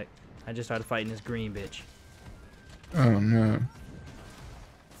me a sec. I just started fighting this green bitch. Oh, no.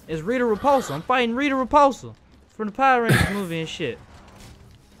 It's Rita Repulsa. I'm fighting Rita Repulsa from the Power Rangers movie and shit.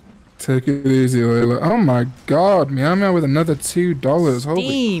 Take it easy, Layla. Oh my god, Meow Meow with another $2. Holy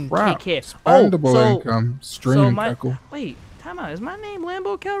Steam crap. kick. Spendable so- income. Streaming tackle. Wait, time out. Is my name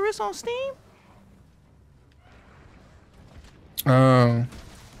Lambo Calriss on Steam? Oh.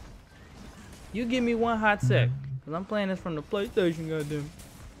 You give me one hot sec. Because I'm playing this from the PlayStation, goddamn.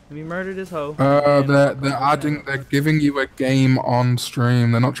 Let me murder this hoe. They're giving you a game on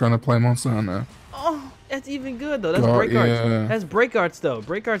stream. They're not trying to play Monster Hunter. Oh, that's even good though. That's God, break arts. yeah. That's break arts though.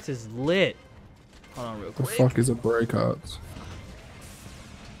 Break arts is lit. Hold on real The quick. fuck is a breakout?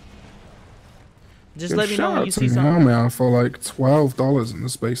 Just let me know when you see Meow something. Meow for like $12 in the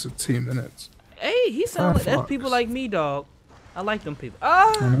space of 2 minutes. Hey, he sound like that's fucks. people like me, dog. I like them people.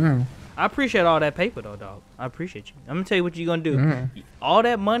 I Ah, know. I appreciate all that paper though, dog. I appreciate you. I'm gonna tell you what you're gonna do. Yeah. All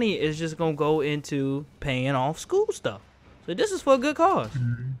that money is just gonna go into paying off school stuff. So this is for a good cause.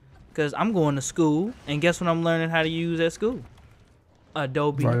 Cause I'm going to school, and guess what I'm learning how to use at school?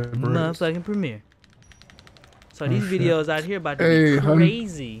 Adobe Vibrate. motherfucking Premiere. So these shit. videos out here about to Hey, be hun.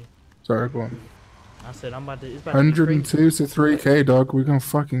 crazy. Sorry, go on. I said I'm about to. It's about to be crazy. 102 to 3K, dog. We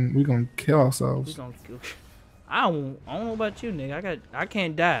gonna kill We ourselves. gonna, I don't know about you, nigga. I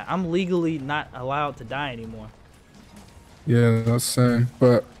can't die. I'm legally not allowed to die anymore. Yeah, that's same.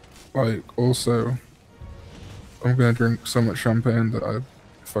 But like, also, I'm gonna drink so much champagne that I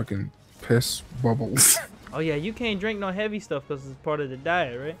fucking piss bubbles. Oh yeah, you can't drink no heavy stuff because it's part of the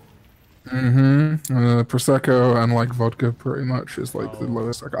diet, right? Prosecco and like vodka pretty much is like the Oh.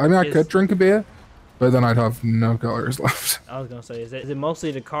 lowest. I mean, I Is- could drink a beer, but then I'd have no calories left. I was gonna say, is it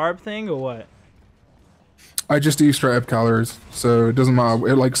mostly the carb thing or what? I just do straight up calories, so it doesn't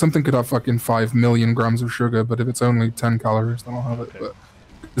matter. Like something could have fucking 5 million grams of sugar, but if it's only 10 calories, then I'll have it. But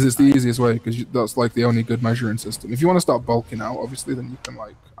 'cause it's the easiest way, because that's like the only good measuring system. If you want to start bulking out, obviously, then you can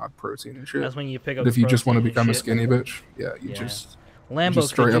like add protein and shit. That's when you pick up. But if the you just want to protein become and a shit. skinny bitch, yeah, you Yeah. just Lambo, just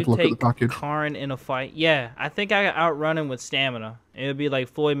straight could up you look at the take package. Karn in a fight? Yeah, I think I could outrun him with stamina. It would be like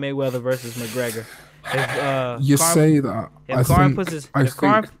Floyd Mayweather versus McGregor. If, you Karn- say that. If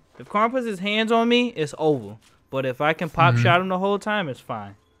Karn puts his hands on me, it's over. But if I can pop shot him the whole time, it's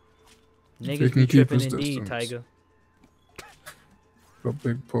fine. he Niggas can be keep tripping his indeed, distance. Tiger. Got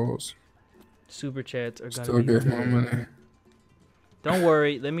big paws. Super chats are gonna Still be get more good. money. Don't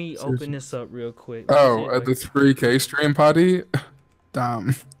worry, let me Seriously. open this up real quick. Oh, at the 3K stream party?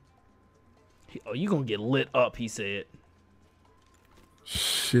 Damn. Oh, you gonna get lit up, he said.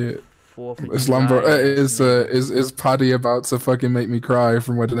 Shit. 4th of Is July, Lambo nigga. is Paddy about to fucking make me cry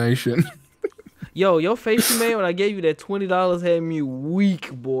from a donation? Yo, your face you made when I gave you that $20 had me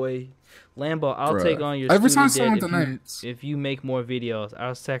weak, boy. Lambo, I'll Bruh. take on your Every studio time someone debt donates. if you make more videos.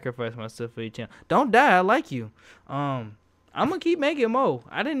 I'll sacrifice myself for your channel. Don't die, I like you. I'm gonna keep making more.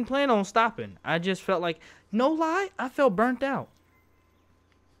 I didn't plan on stopping. I just felt like, no lie, I felt burnt out.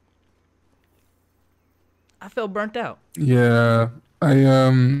 Yeah,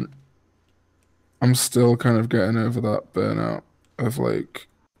 I'm still kind of getting over that burnout of like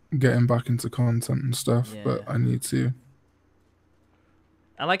getting back into content and stuff, but Yeah. I need to.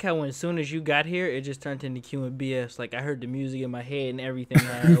 I like how when as soon as you got here, it just turned into Q and BS. Like I heard the music in my head and everything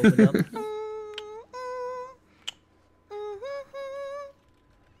when I opened up.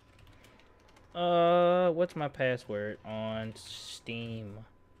 what's my password on Steam?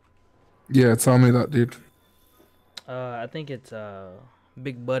 Yeah, tell me that, dude. I think it's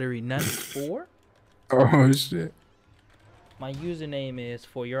Big Buttery Nut 4. Oh shit. My username is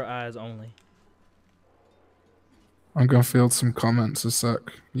For Your Eyes Only. I'm gonna field some comments a sec.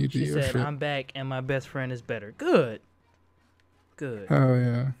 You do She your said, shit. I'm back and my best friend is better. Good. Good. Hell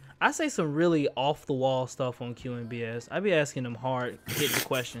yeah. I say some really off the wall stuff on QNBS. I be asking them hard hitting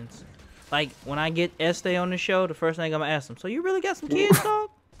questions. Like when I get Estee on the show, the first thing I'm gonna ask them, so you really got some kids, dog?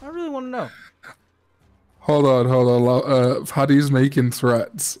 I really want to know. Hold on. Paddy's making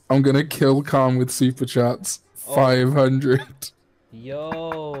threats. I'm gonna kill Khan with super chats. 500.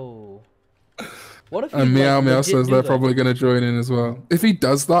 Yo. What if he, And Meow like, Meow legit says do they're that? probably gonna join in as well. If he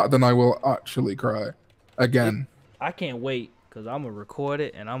does that, then I will actually cry. Again. I can't wait, because I'm going to record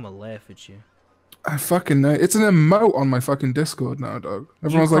it and I'm going to laugh at you. I fucking know. It's an emote on my fucking Discord now, dog.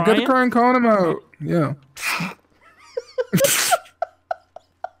 Everyone's like, get the crying Khan emote. Yeah.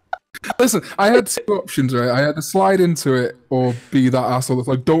 Listen, I had two options, right? I had to slide into it or be that asshole that's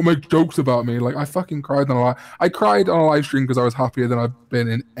like, don't make jokes about me. Like, I fucking cried on a live. I cried on a live stream because I was happier than I've been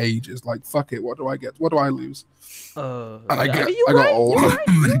in ages. Like, fuck it. What do I get? What do I lose? And I got all. You're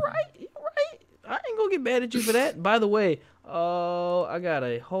right. I ain't gonna get mad at you for that. By the way, I got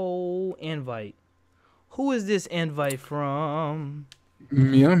a whole invite. Who is this invite from?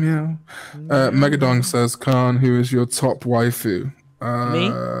 Meow meow. Megadong says, Khan, who is your top waifu?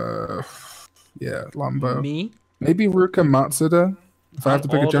 Me? Yeah, Lambo. Me? Maybe Ruka Matsuda. If I have to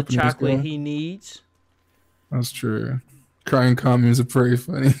pick a all the Japanese chocolate girl. he needs. That's true. Crying Khan memes are pretty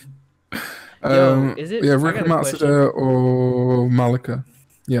funny. Yo, is it? Yeah, I Ruka got a question. Matsuda or Malika.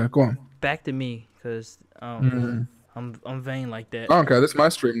 Yeah, go on. Back to me, cause I'm vain like that. Okay, this is my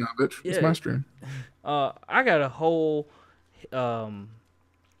stream now, bitch. It's Yeah. my stream. I got a whole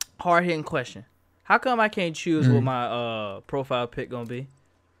hard hitting question. How come I can't choose what my profile pic gonna be?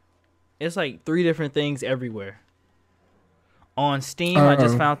 It's like 3 different things everywhere. On Steam, I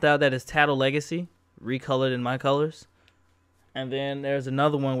just found out that it's Tattle Legacy, recolored in my colors. And then there's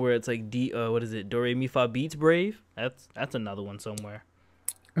another one where it's like what is it? Do Re Mi Fa Beats Brave. That's another one somewhere.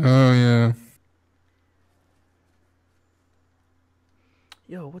 Oh yeah.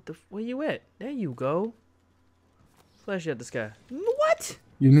 Yo, where you at? There you go. Flash at the sky. What?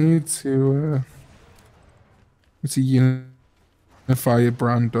 You need to unify your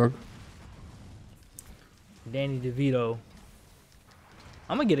brand, dog. Danny DeVito.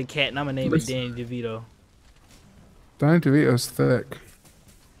 I'm gonna get a cat and I'm gonna name it Danny DeVito. Danny DeVito's thick.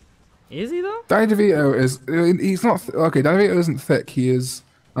 Is he though? Danny DeVito he's not okay. Danny DeVito isn't thick. He is.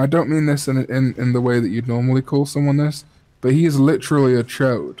 I don't mean this in the way that you'd normally call someone this, but he is literally a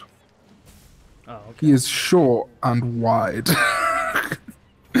chode. Oh, okay. He is short and wide.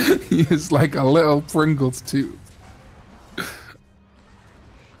 He is like a little Pringles tube.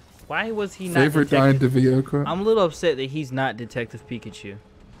 Why was he not Favorite Danny DeVito quote? I'm a little upset that he's not Detective Pikachu.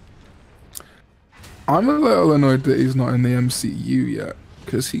 I'm a little annoyed that he's not in the MCU yet,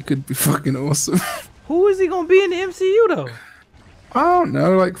 because he could be fucking awesome. Who is he gonna be in the MCU though? I don't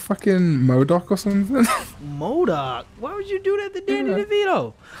know, like fucking MODOK or something. MODOK? Why would you do that to Danny Yeah.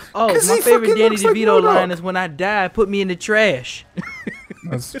 DeVito? Oh, 'Cause my he favorite fucking Danny looks like DeVito line MODOK. is when I die, put me in the trash.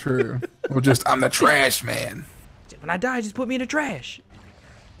 That's true. Or just, I'm the trash man. When I die, just put me in the trash.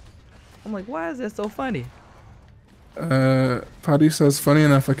 I'm like, why is that so funny? Paddy says, funny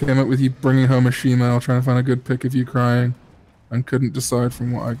enough, I came up with you bringing home a shemale, trying to find a good pic of you crying, and couldn't decide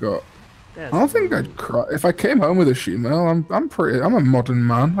from what I got. That's I don't think I'd cry if I came home with a shemale. I'm a modern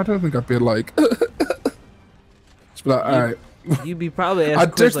man. I don't think I'd be like, just be like, all right. You'd be probably asking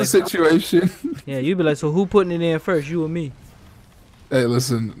I'd ditch the questions like, situation. yeah, you'd be like, so who putting it in first, you or me? Hey,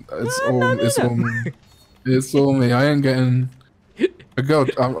 listen, it's all me. It's all me. I ain't getting a girl.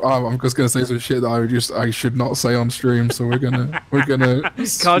 I'm just gonna say some shit that I should not say on stream. So we're gonna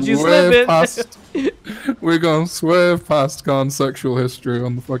Caught you swerve slipping. past. We're gonna swerve past Khan's sexual history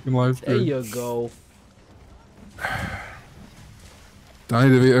on the fucking live There stream. you go.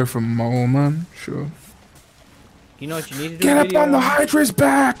 Danny DeVito from Mole Man, sure. You know what you need to do? Get up video on the Hydra's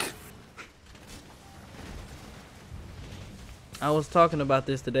back. I was talking about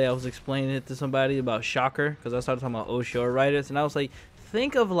this today. I was explaining it to somebody about Shocker because I started talking about Osho writers, and I was like, just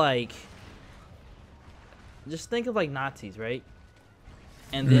think of like Nazis, right?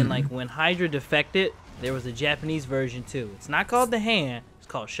 And then like when Hydra defected, there was a Japanese version too. It's not called the Hand. It's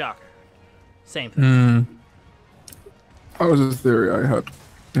called Shocker. Same thing. That was a theory I had.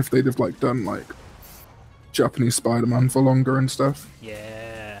 If they'd have like done like Japanese Spider-Man for longer and stuff.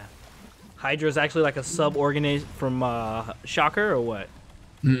 Yeah. Hydra is actually like a sub-organism from Shocker or what?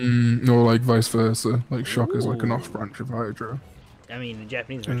 Or like vice versa. Like Shocker's like an Ooh. off branch of Hydra. I mean, the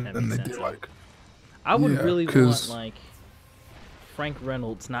Japanese version And that then makes they sense. do like, I would yeah, really want because like Frank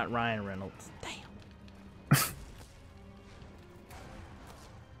Reynolds, not Ryan Reynolds. Damn.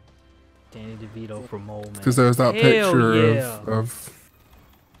 Danny DeVito for Mole Man. there was that Hell picture yeah. of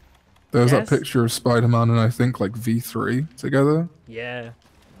there was that Yes? picture of Spider-Man and I think like V3 together. Yeah.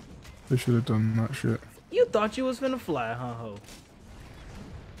 They should have done that shit. You thought you was finna fly, huh, ho?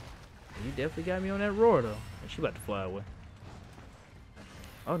 You definitely got me on that roar though. She about to fly away.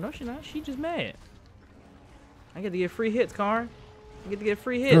 Oh no, she not. She just mad. I get to get free hits, Karn. I get to get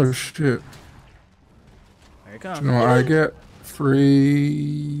free hits. Oh shit! Here it comes. Do you know what I get?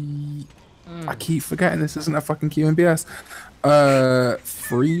 Free. I keep forgetting this isn't a fucking QMBS.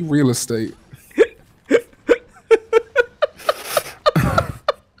 Free real estate.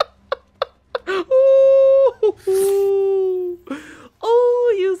 Ooh.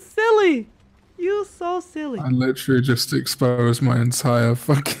 Oh, you silly. You so silly. I literally just exposed my entire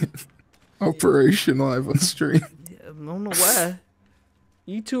fucking operation live on stream. I don't know why.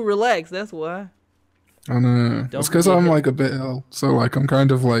 You too relaxed, that's why. I know. Don't It's because forget I'm it. like a bit ill. So like I'm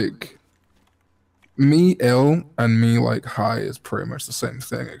kind of like me ill and me like high is pretty much the same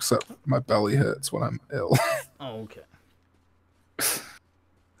thing, except my belly hurts when I'm ill. Oh, okay.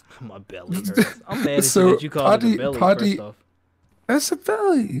 My belly hurts. I'm mad at So, you that you called it a belly Paddy- first off. That's a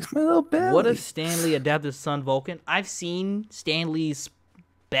belly. It's my little belly. What if Stanley adapted Son Vulcan? I've seen Stanley's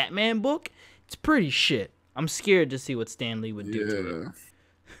Batman book. It's pretty shit. I'm scared to see what Stanley would do to it.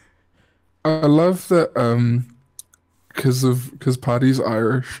 I love that because Paddy's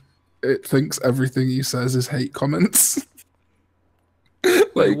Irish, it thinks everything he says is hate comments.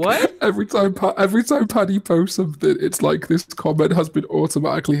 Like what? every time Paddy posts something, it's like this comment has been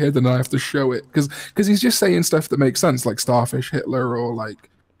automatically hidden and I have to show it because he's just saying stuff that makes sense, like Starfish Hitler, or like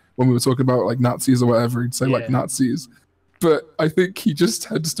when we were talking about like Nazis or whatever, he'd say like Yeah. Nazis. But I think he just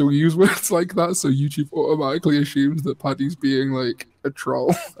tends to use words like that, so YouTube automatically assumes that Paddy's being like a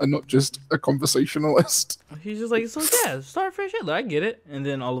troll and not just a conversationalist. He's just like, so yeah, Starfish Hitler, I get it. And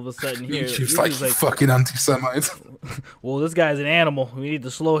then all of a sudden here, YouTube's YouTube's like fucking anti-Semite. well, this guy's an animal. We need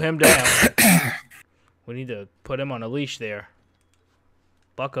to slow him down. We need to put him on a leash there.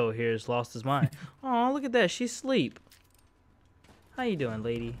 Bucko here has lost his mind. Oh, look at that. She's asleep. How you doing,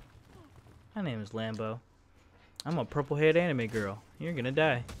 lady? My name is Lambo. I'm a purple-haired anime girl. You're gonna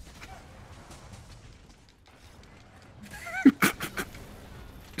die.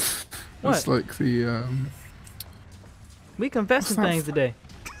 It's What? like the We confessing What's that things today.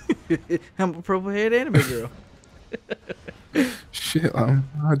 I'm a purple-haired anime girl. shit. I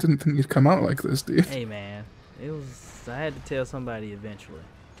didn't think you'd come out like this, dude. Hey, man. It was... I had to tell somebody eventually.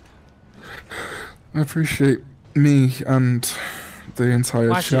 I appreciate me and the entire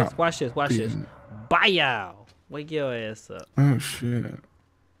Watch chat. this. Watch this. Watch this. being- Bye, wake your ass up. Oh shit!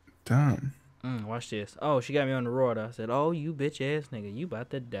 Damn. Watch this. Oh, she got me on the road. I said, oh, you bitch ass nigga, you about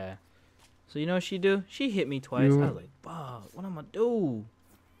to die. So you know what she do? She hit me twice. I was like, fuck, what am I do?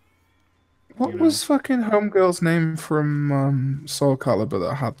 What You know. was fucking Homegirl's name from Soul Calibur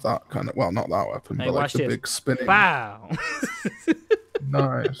that had that kind of, well, not that weapon, Hey, but like watch the this. big spinning. Bow.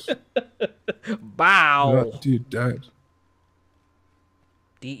 Nice. Bow. That dude dead.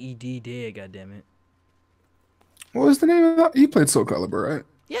 D-E-D dead, goddammit. What was the name of that? You played Soul Calibur, right?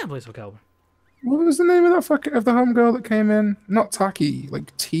 Yeah, I play some Calvin. What was the name of that fucking of the homegirl that came in? Not Taki,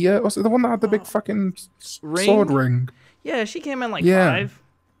 like Tia. Was it the one that had the big fucking Ring? sword ring? Yeah, she came in like Yeah. 5.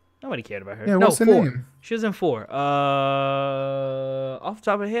 Nobody cared about her. Yeah, no, what's her 4. name? She was in 4. Off the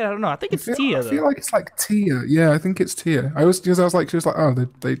top of the head, I don't know. I think it's Tia, I though. feel like it's like Tia. Yeah, I think it's Tia. I was because I was like, she was like, oh,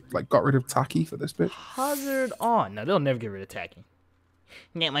 they like got rid of Taki for this bitch. Hazard on. No, they'll never get rid of Taki.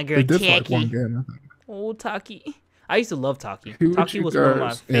 Not my girl They did for, like Taki. one game, I think. Oh, Taki. I used to love Taki. Who would Taki you was one of my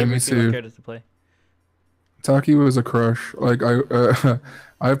guys- yeah, me favorite female too. characters to play. Taki was a crush. Like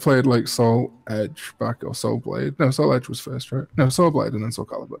I played like Soul Edge back or Soul Blade. No, Soul Edge was first, right? No, Soul Blade and then Soul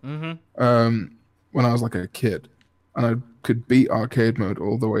Calibur. Mm-hmm. When I was like a kid, and I could beat arcade mode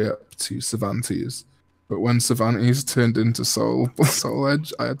all the way up to Cervantes. But when Cervantes turned into Soul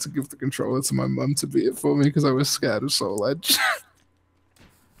Edge, I had to give the controller to my mum to beat it for me because I was scared of Soul Edge.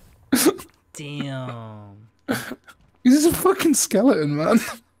 Damn. He's a fucking skeleton, man.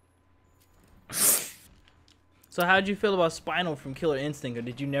 So how'd you feel about Spinal from Killer Instinct, or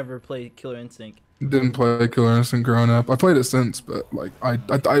did you never play Killer Instinct? Didn't play Killer Instinct growing up. I played it since, but like I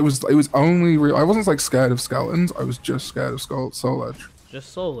was only real. I wasn't like scared of skeletons. I was just scared of Soul Edge.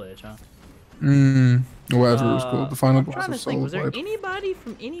 Just Soul Edge, huh? Or whatever it was called. The final I'm boss trying to of think. Soul Was there Blade. anybody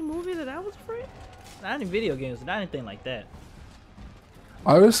from any movie that I was afraid? Not in video games, not anything like that.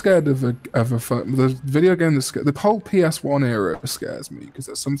 I was scared of the video game. The whole PS1 era scares me because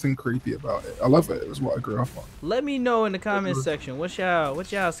there's something creepy about it. I love it. It was what I grew up on. Let me know in the comments section what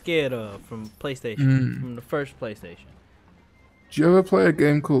y'all scared of from PlayStation, from the first PlayStation. Did you ever play a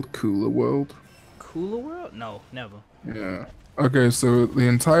game called Cooler World? Cooler World? No, never. Yeah. Okay, so the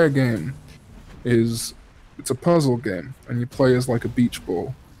entire game it's a puzzle game, and you play as like a beach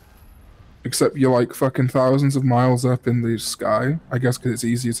ball. Except you're like fucking thousands of miles up in the sky. I guess because it's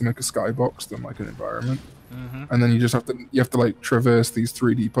easier to make a skybox than like an environment. And then you have to like traverse these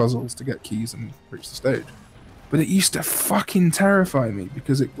 3D puzzles to get keys and reach the stage. But it used to fucking terrify me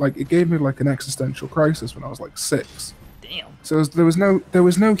because it gave me like an existential crisis when I was like 6. Damn. So there was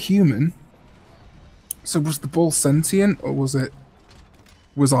no human. So was the ball sentient, or was I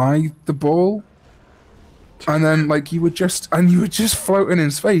the ball? And then like you were just floating in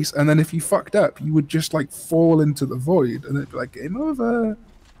space, and then if you fucked up, you would just like fall into the void, and it'd be like game over.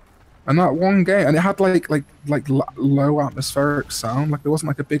 And that one game, and it had like low atmospheric sound, like there wasn't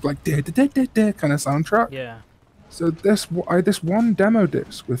like a big like kind of soundtrack. Yeah. So this one demo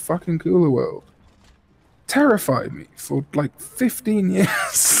disc with fucking Cooler World terrified me for like 15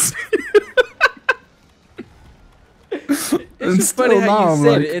 years. It's just funny how you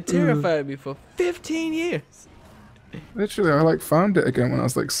said it. It terrified me for 15 years. Literally, I like found it again when I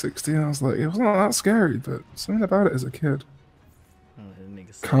was like 16. I was like, it wasn't that scary, but something about it as a kid.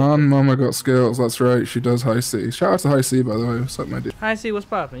 Khan Mama got skills. That's right, she does High C. Shout out to High C, by the way. What's up, my dude? High C, what's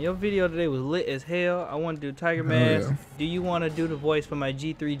poppin'? Your video today was lit as hell. I want to do Tiger Mask. Yeah. Do you want to do the voice for my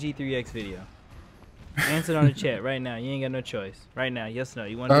G3X video? Answer it on the chat right now. You ain't got no choice. Right now, yes or no.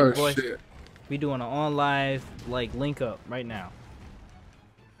 You want to do the voice? Shit. We doing an on live like link up right now.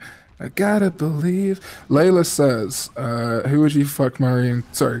 I gotta believe. Layla says, who would you fuck, marry, and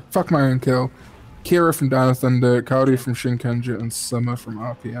kill? Kira from Down of Thunder, Cody from Shinkenja, and Summer from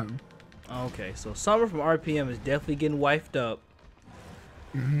RPM. Okay, so Summer from RPM is definitely getting wifed up.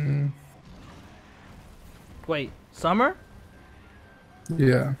 Wait, Summer?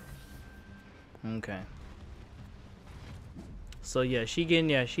 Yeah. Okay. So yeah, she getting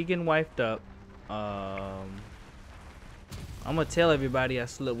wifed up. I'm gonna tell everybody I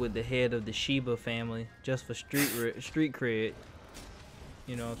slept with the head of the Sheba family just for street cred.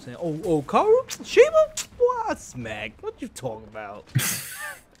 You know what I'm saying? Oh, Karu? Sheba? What? Smack. What you talking about?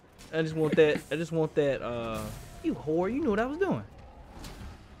 I just want that, you whore, you knew what I was doing.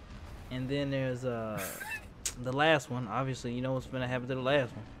 And then there's, the last one. Obviously, you know what's gonna happen to the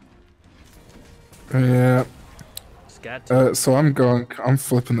last one. Yeah. It's got to. So I'm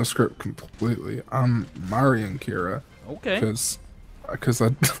flipping the script completely. I'm marrying Kira. Okay. Because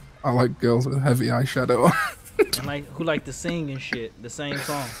I like girls with heavy eyeshadow on. And who like to sing and shit, the same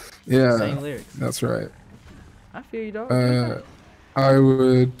song. Yeah, the same lyrics. That's right. I feel you, dog. I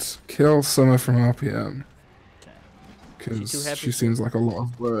would kill Summer from RPM. Okay. Because she seems like a lot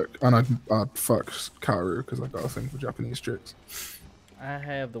of work. And I'd fuck Karu because I got a thing for Japanese chicks. I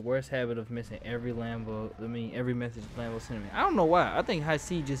have the worst habit of missing every every message Lambo sent me. I don't know why. I think High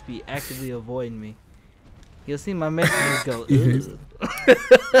C just be actively avoiding me. You'll see my messages go,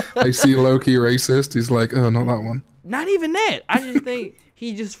 I see low-key racist. He's like, oh, not that one. Not even that. I just think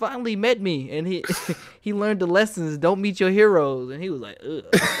he just finally met me, and he learned the lessons. Don't meet your heroes, and he was like, ugh.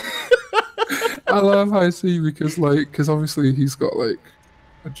 I love High C because obviously he's got like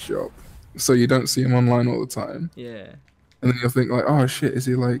a job, so you don't see him online all the time. Yeah. And then you'll think like, oh shit, is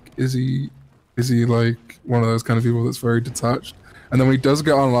he like one of those kind of people that's very detached? And then when he does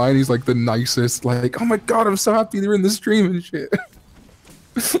get online, he's like the nicest, like, oh my god, I'm so happy they're in the stream and shit.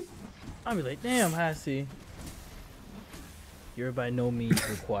 I'll be like, damn, High C. You're by no means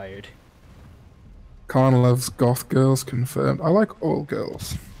required. Khan loves goth girls, confirmed. I like all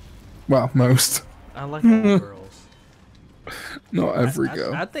girls. Well, most. I like all girls. Not every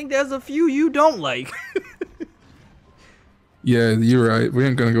girl. I think there's a few you don't like. Yeah, you're right. We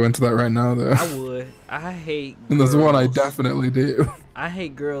ain't gonna go into that right now, though. I would. I hate girls. And there's one I definitely do. I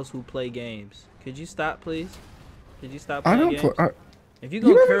hate girls who play games. Could you stop, please? Could you stop playing games? If you're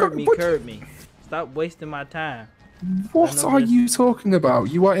gonna curb me. Stop wasting my time. What are you talking about?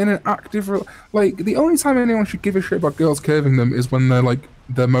 You are in an active... Like, the only time anyone should give a shit about girls curving them is when they're, like,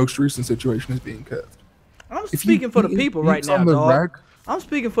 their most recent situation is being curved. I'm speaking for the people right now, dog. I'm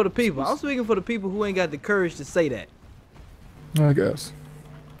speaking for the people. I'm speaking for the people who ain't got the courage to say that. I guess.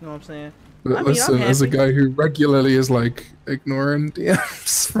 You know what I'm saying? But listen, as a guy who regularly is like ignoring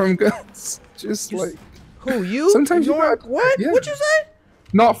DMs from girls, just like who you? Sometimes you what? Yeah. What you say?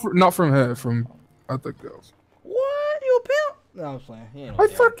 Not from her, from other girls. What? You a pimp? No, I'm playing. I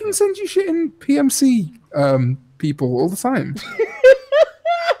fucking send you shit in PMC people all the time.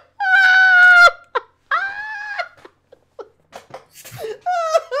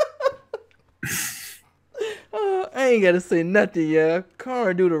 ain't gotta say nothing, yeah.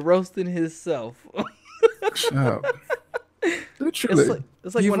 Karin do the roasting himself. Shut up. Literally.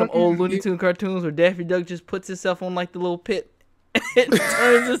 It's like one of them old Looney Tunes cartoons where Daffy Duck just puts himself on like the little pit and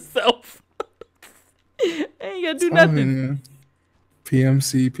turns himself. Ain't gotta do nothing.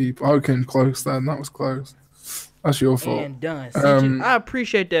 PMC people. Oh, came close then. That was close. That's your fault. And done. CJ, I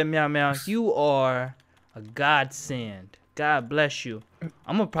appreciate that, Meow Meow. You are a godsend. God bless you.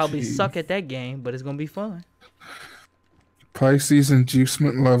 I'm gonna probably suck at that game, but it's gonna be fun. Pisces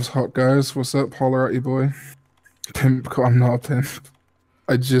Inducement loves hot guys. What's up? Holler at you, boy. Pimp. I'm not a pimp.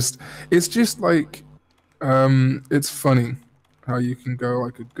 It's just like, it's funny how you can go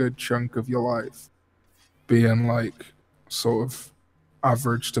like a good chunk of your life being like sort of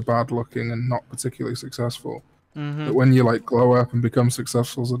average to bad looking and not particularly successful. But when you like glow up and become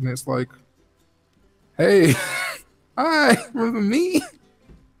successful, suddenly it's like, hey, hi, remember me?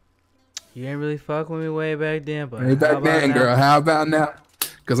 You ain't really fuck with me way back then, but way back then, girl. How about now?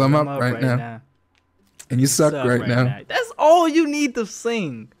 Because I'm up right now. And you suck right now. That's all you need to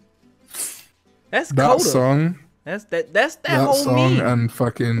sing. That's that Coda. Song. That's that whole song meme. And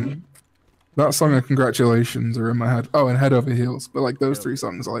fucking that song and Congratulations are in my head. Oh, and Head Over Heels. But like those three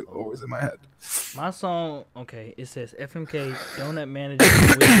songs are like always in my head. My song, okay, it says FMK Donut Manager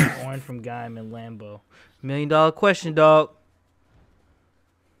with Orange from Gaim and Lambo. $1 million question, dog.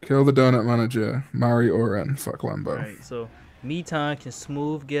 Kill the Donut Manager, marry Oren, fuck Lambo. Right, so Metan can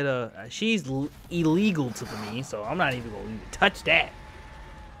smooth get a. She's illegal to me, so I'm not even gonna even touch that.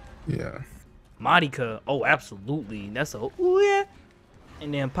 Yeah. Monica, oh absolutely, that's a ooh yeah.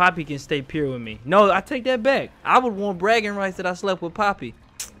 And then Poppy can stay pure with me. No, I take that back. I would want bragging rights that I slept with Poppy.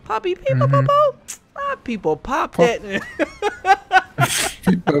 Poppy, people, people pop that.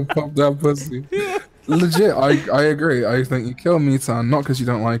 People pop that pussy. Legit, I agree. I think you kill Metan not because you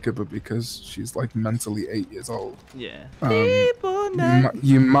don't like her, but because she's like mentally 8 years old. Yeah.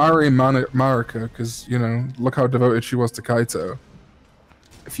 You marry Marika because you know look how devoted she was to Kaito.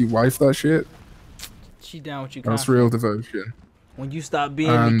 If you wife that shit, she down with you. That's real devotion. When you stop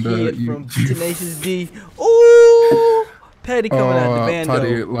being the kid from Tenacious D, ooh, Patty coming out the bando.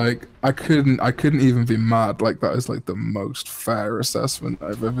 Patty, like I couldn't even be mad. Like that is like the most fair assessment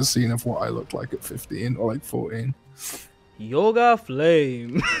I've ever seen of what I looked like at 15 or like 14. Yoga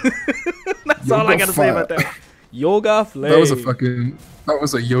Flame. That's all I gotta say about that. Yoga Flame. That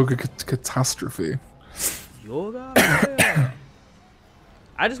was a yoga catastrophe. Yoga Flame.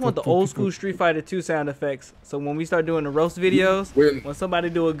 I just want the old school Street Fighter 2 sound effects. So when we start doing the roast videos, when somebody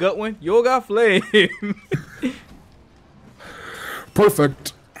do a gut one, Yoga Flame.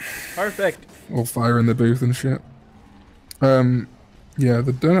 Perfect. All fire in the booth and shit. Yeah,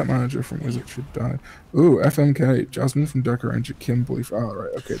 the Donut Manager from Wizard should die. Ooh, FMK, Jasmine from Deca Ranger, Kimberly. Oh,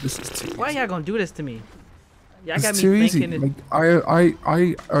 right, okay, this is too easy. Why y'all gonna do this to me? Y'all got me too thinking easy. Like,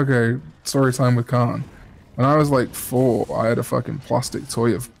 okay, story time with Khan. When I was like 4, I had a fucking plastic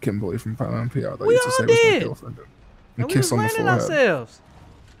toy of Kimberly from Batman PR that used to say was my girlfriend. And kiss on the forehead.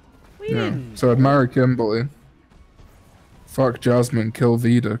 Yeah, so I'd marry Kimberly. Fuck Jasmine, kill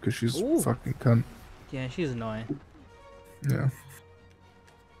Vida because she's fucking cunt. Yeah, she's annoying. Yeah.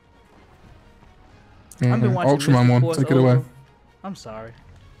 I've been watching Ultraman 1, take it away. I'm sorry.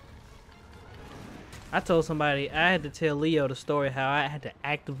 I told somebody I had to tell Leo the story how I had to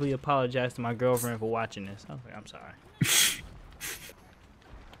actively apologize to my girlfriend for watching this. I was like, I'm sorry.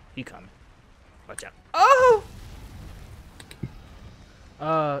 You coming. Watch out. Oh!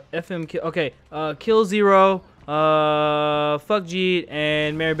 FMK. Okay. Kill Zero. Fuck Jeet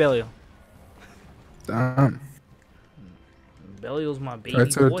and marry Belial. Damn. Belial's my baby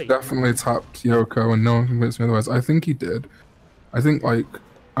boy. Definitely tapped Yoko and no one convinced me otherwise. I think he did. I think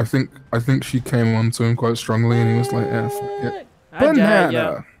she came on to him quite strongly and he was like, yeah, fuck it.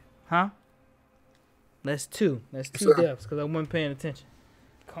 Banana! Huh? That's two. That's two deaths because I wasn't paying attention.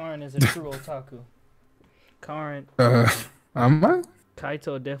 Karin is a true otaku. Karin. Am I?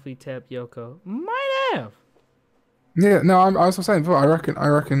 Kaito definitely tapped Yoko. Might have. Yeah, no, I was saying, but I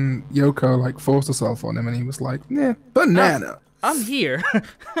reckon Yoko like forced herself on him and he was like, yeah, banana. I'm here.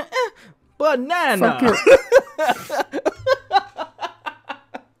 Banana.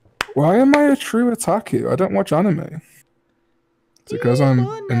 Why am I a true otaku? I don't watch anime. Is it because I'm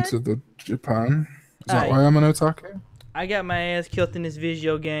into the Japan? Is that why I'm an otaku? I got my ass killed in this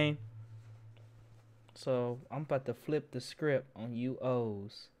video game. So I'm about to flip the script on you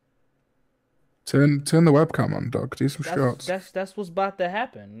O's. Turn the webcam on, dog. Do some shots. That's what's about to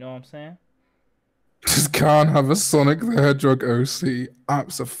happen. You know what I'm saying? Just can't have a Sonic the Hedgehog OC.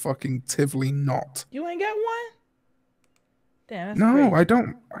 Abso-fucking-tively not. You ain't got one? Damn, that's no, crazy. I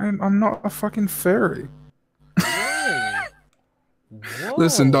don't. I'm not a fucking fairy. Yeah,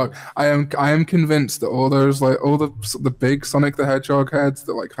 Listen, dog. Whoa. I am convinced that all those like all the big Sonic the Hedgehog heads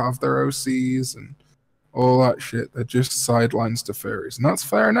that like have their OCs and all that shit, they're just sidelines to furries, and that's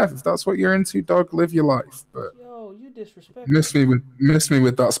fair enough. If that's what you're into, dog, live your life. But Yo, you disrespectful. miss me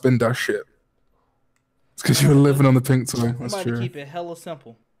with that spin dash shit. It's because you were living on the pink toy. I'm That's about to true. keep it hella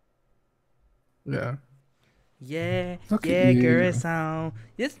simple. Yeah. Yeah, Look at yeah, girl, you. it's on.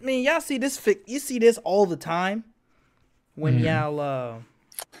 This, man, y'all see this? You see this all the time when y'all Oh,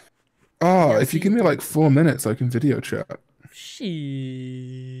 Yeah, if you see- give me like 4 minutes, I can video chat. Shit.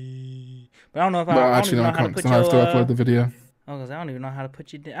 But I don't know if No, I don't actually, even no, know I how to can't. put 'Cause then I have to your. upload the video. Oh, 'cause I don't even know how to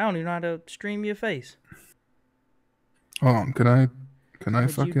put you. I don't even know how to stream your face. Hold on, can I Put you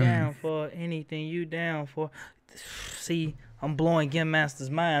fucking? down for anything you down for. See, I'm blowing Game Master's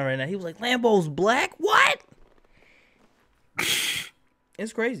mind right now. He was like, Lambo's black? What?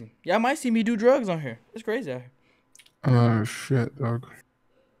 It's crazy. Y'all might see me do drugs on here. It's crazy out here. Oh shit, dog.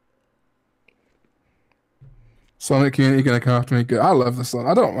 Sonic community gonna come after me. Good. I love the Sonic.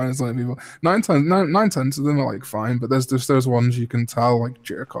 I don't mind Sonic people. Nine tenths of them are like fine, but there's just those ones you can tell like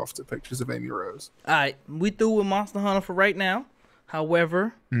jerk off to pictures of Amy Rose. Alright, we through with Monster Hunter for right now.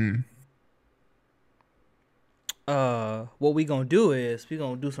 However, what we gonna do is we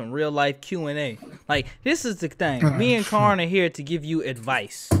gonna do some real life Q&A. Like, this is the thing. Me and Karn are here to give you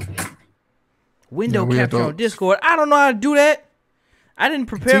advice. Window Yeah, we capture on adults. Discord. I don't know how to do that. I didn't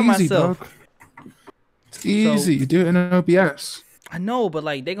prepare It's easy, myself. dog. It's easy. You do it in OBS. I know, but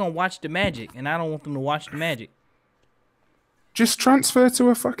like they gonna watch the magic, and I don't want them to watch the magic. Just transfer to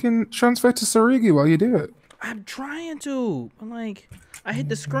Sarigi while you do it. I'm trying to, but like I hit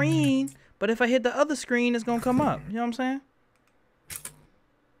the screen, but if I hit the other screen, it's gonna come up. You know what I'm saying?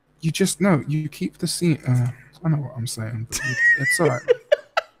 You just no. You keep the scene. I know what I'm saying. But it's alright.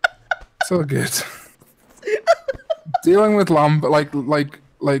 It's all good. Dealing with Lambo,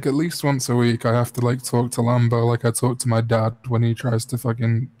 like at least once a week, I have to like talk to Lambo like I talk to my dad when he tries to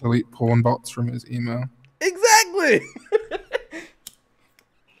fucking delete porn bots from his email. Exactly.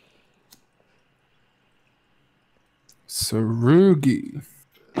 Sarugi.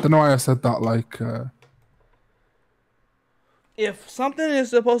 Don't know why I said that. Like, If something is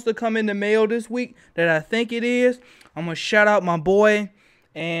supposed to come in the mail this week that I think it is, I'm gonna shout out my boy,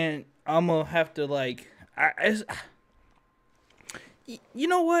 and I'm gonna have to like, you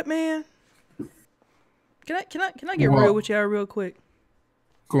know what, man? Can I get What? real with y'all real quick?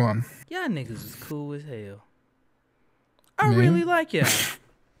 go on. Y'all niggas is cool as hell. I Me? really like y'all.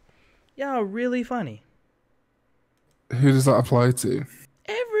 Y'all really funny. Who does that apply to?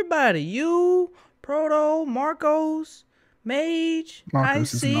 Everybody, you, Proto, Marcos, Mage,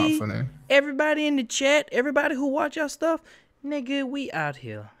 Marcus isn't that IC, funny. everybody in the chat, everybody who watch our stuff, nigga, we out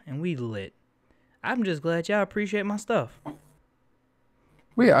here and we lit. I'm just glad y'all appreciate my stuff.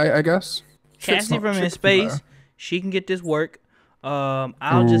 Wait, I guess. Shit's Cassie not- from shit In could be Space, better. she can get this work. I'll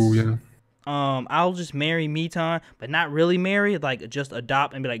Ooh, yeah. I'll just marry Meton, but not really marry, like just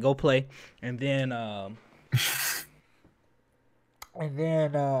adopt and be like, go play. And then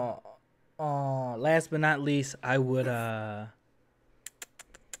last but not least, I would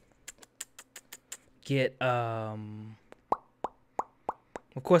get of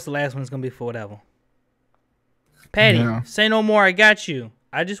course the last one's gonna be for whatever. Patty, Yeah. say no more, I got you.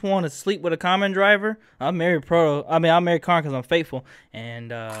 I just want to sleep with a common driver. I'll marry Karn because I'm faithful. And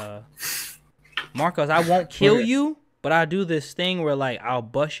Marcos, I won't kill Okay. you, but I'll do this thing where like I'll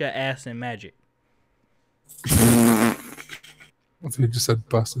bust your ass in magic. I think you just said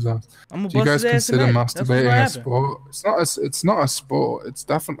bust his ass. I'm gonna Do you bust guys his ass in consider magic. That's what's gonna masturbating a happen. sport? It's not a sport. It's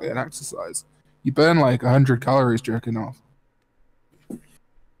definitely an exercise. You burn like 100 calories jerking off.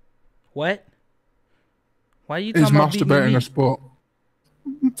 What? Why are you Is talking about beating masturbating me? a sport?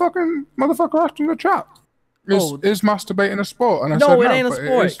 Fucking motherfucker asked in the chat. Oh. Is masturbating a sport? And I said No, no, it ain't a but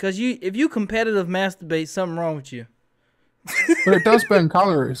sport. is. Cause if you competitive masturbate, something wrong with you. But it does burn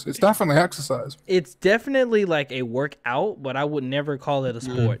calories. It's definitely exercise. It's definitely like a workout, but I would never call it a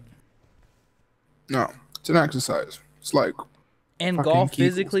sport. No, it's an exercise. It's like And Fucking golf Kegels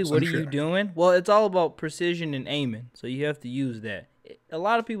physically, or what are some you shit. doing? Well, it's all about precision and aiming, so you have to use that. A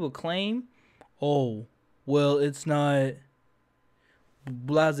lot of people claim, "Oh, well, it's not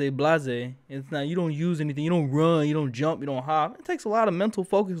blase. It's not. You don't use anything. You don't run. You don't jump. You don't hop. It takes a lot of mental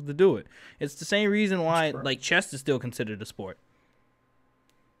focus to do it. It's the same reason why correct. like chess is still considered a sport.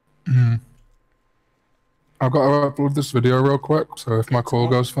 I've got to upload this video real quick. So if my call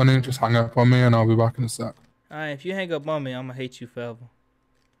goes funny, just hang up on me and I'll be back in a sec. All right, if you hang up on me, I'm gonna hate you forever.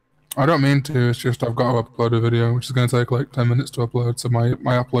 I don't mean to. It's just I've got to upload a video, which is going to take like 10 minutes to upload. So my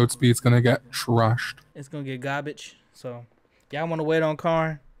upload speed's going to get trashed. It's gonna get garbage. So Y'all want to wait on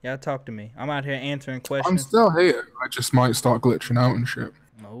Karn? Y'all talk to me. I'm out here answering I'm questions. still here. I just might start glitching out and shit.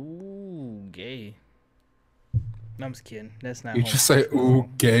 Oh, gay. No, I'm just kidding. That's not. You just say, "Ooh,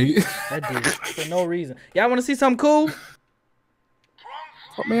 gay." That did for no reason. Y'all want to see something cool?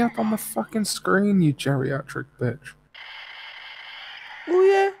 Put me up on the fucking screen, you geriatric bitch.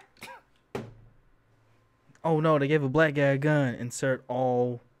 Oh yeah. Oh no, they gave a black guy a gun. Insert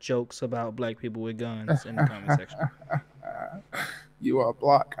all jokes about black people with guns in the comment section. You are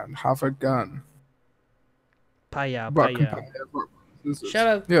black and have a gun. Paya, But paya. Shout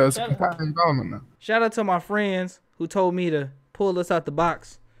out. Yeah, it's a shout, companion development now. shout out to my friends who told me to pull this out the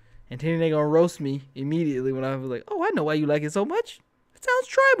box, and then they gonna roast me immediately when I was like, "Oh, I know why you like it so much. It sounds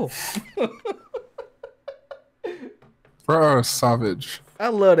tribal." Bro, savage. I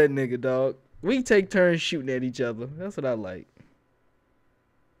love that nigga, dog. We take turns shooting at each other. That's what I like.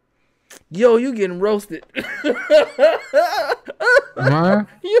 Yo, you getting roasted. Am I?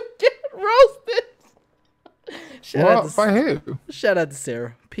 You getting roasted. What? By who? Shout out to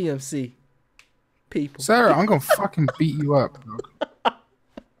Sarah. PMC. People. Sarah, I'm gonna fucking beat you up. Dog.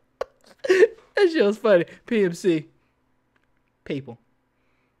 That shit was funny. PMC. People.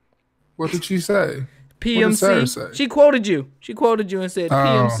 What did she say? PMC. What did Sarah say? She quoted you. She quoted you and said,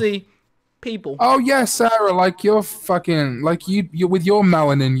 PMC. People. Oh yeah, Sarah. Like you're fucking like you with your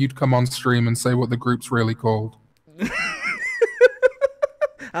melanin, you'd come on stream and say what the group's really called.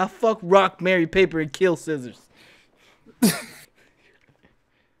 I'll fuck, rock, marry, paper, and kill scissors.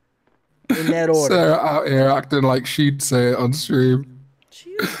 In that order. Sarah out here acting like she'd say it on stream.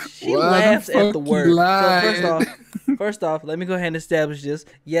 She laughs at the word. So first off, let me go ahead and establish this.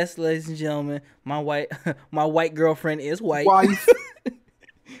 Yes, ladies and gentlemen, my white girlfriend is white. Wife.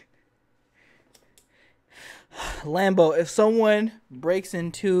 Lambo, if someone breaks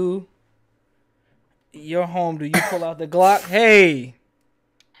into your home, do you pull out the Glock? Hey,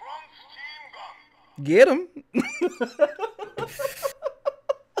 get him.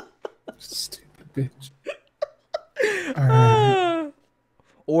 Stupid bitch.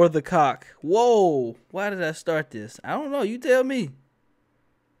 Or the cock. Whoa, why did I start this? I don't know. You tell me.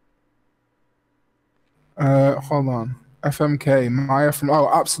 Hold on. FMK, Maya from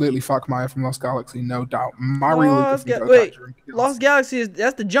absolutely fuck Maya from Lost Galaxy, no doubt. Wait, Lost Galaxy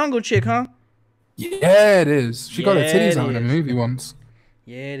that's the jungle chick, huh? Yeah, it is. She got her titties out in a movie once.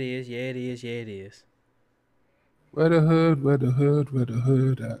 Yeah, it is. Yeah, it is. Yeah, it is. Where the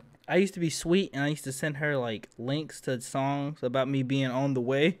hood at? I used to be sweet, and I used to send her like links to songs about me being on the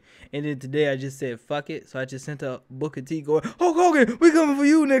way. And then today I just said fuck it, so I just sent a Booker T going, "Hulk Hogan, we coming for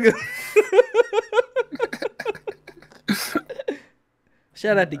you, nigga."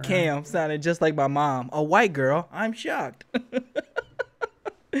 Shout out to Cam, sounding just like my mom. A white girl. I'm shocked.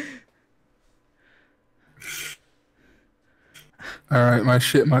 Alright, my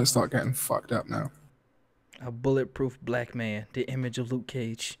shit might start getting fucked up now. A bulletproof black man. The image of Luke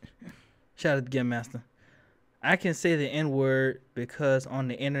Cage. Shout out to Game Master. I can say the N-word because on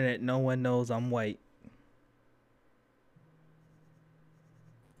the internet no one knows I'm white.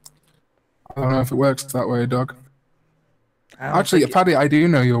 I don't know if it works that way, dog. Actually, Paddy, I do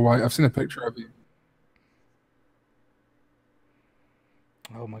know you're white. I've seen a picture of you.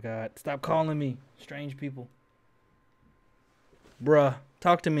 Oh my God. Stop calling me. Strange people. Bruh.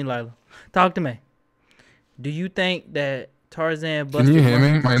 Talk to me, Lila. Talk to me. Do you think that Tarzan busted... Can you hear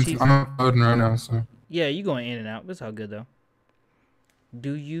me? I'm uploading right now, so... Yeah, you going in and out. It's all good, though.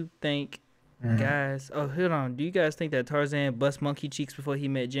 Do you think... Guys... Oh, hold on. Do you guys think that Tarzan bust monkey cheeks before he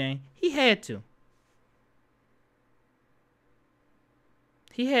met Jane? He had to.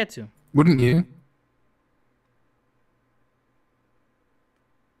 He had to. Wouldn't you?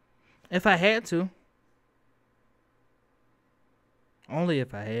 If I had to. Only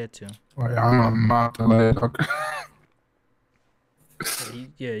if I had to. Wait, I'm a mad delayed.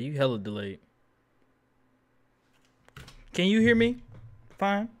 Yeah, you hella delayed. Can you hear me?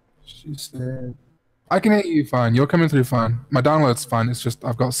 Fine. She said... I can hear you fine. You're coming through fine. My download's fine. It's just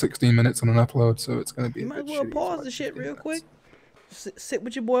I've got 16 minutes on an upload, so it's going to be You a might bit as well shitty pause for the shit real minutes. quick. Sit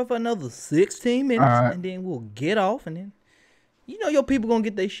with your boy for another 16 minutes, and then we'll get off, and then... You know your people gonna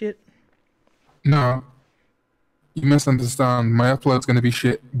get their shit. No. You misunderstand. My upload's going to be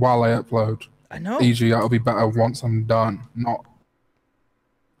shit while I upload. I know. E.g., that'll be better once I'm done, not...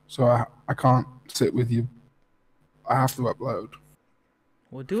 So I can't sit with you. I have to upload.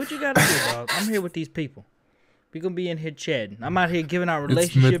 Well, do what you gotta do, dog. I'm here with these people. We gonna be in here chatting. I'm out here giving out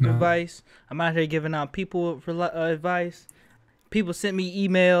relationship advice. I'm out here giving out people advice. People sent me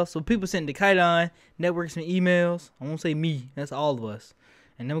emails. So people sent to Kaidan, networks and emails. I won't say me. That's all of us.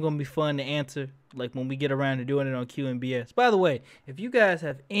 and they're gonna be fun to answer. Like when we get around to doing it on QNBS. By the way, if you guys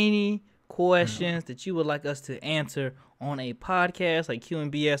have any questions that you would like us to answer on a podcast like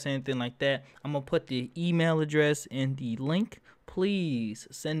QNBS or anything like that, I'm gonna put the email address in the link. Please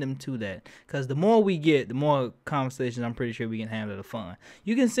send them to that, because the more we get, the more conversations I'm pretty sure we can have that are fun.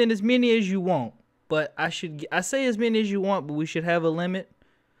 You can send as many as you want, but I say as many as you want, but we should have a limit.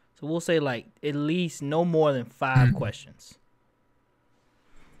 So we'll say like at least no more than 5 questions.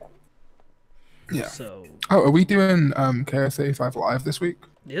 Yeah. So. Oh, are we doing KS85 live this week?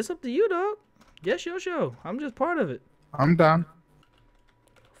 It's up to you, dog. Yes, your show. I'm just part of it. I'm down.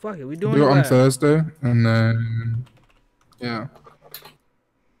 Fuck it, we doing Do it it on live. Thursday, and then yeah.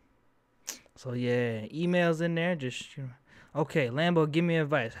 So yeah, emails in there. Just okay, Lambo, give me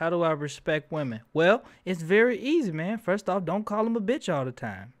advice. How do I respect women? Well, it's very easy, man. First off, don't call them a bitch all the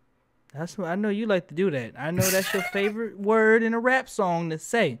time. That's what I know you like to do that. I know that's your favorite word in a rap song to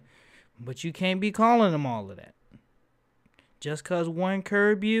say, but you can't be calling them all of that. Just cause one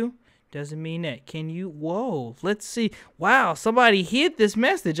curb you doesn't mean that. Can you? Whoa, let's see. Wow, somebody hid this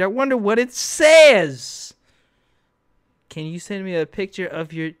message. I wonder what it says. Can you send me a picture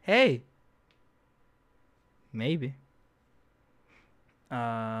of your? Hey. Maybe.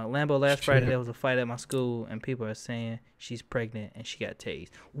 Lambo, last Friday there was a fight at my school and people are saying she's pregnant and she got tased.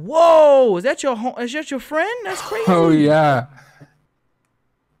 Whoa! Is that your friend? That's crazy. Oh yeah.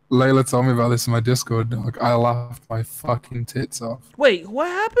 Layla told me about this in my Discord, dog. I laughed my fucking tits off. Wait, what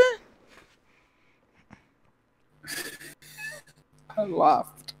happened? I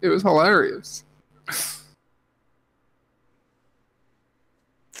laughed. It was hilarious.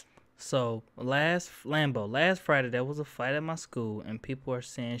 So last Friday there was a fight at my school and people are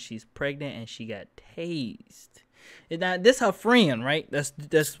saying she's pregnant and she got tased. Now this her friend, right? Or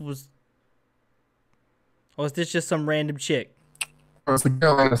is this just some random chick? Oh, it's a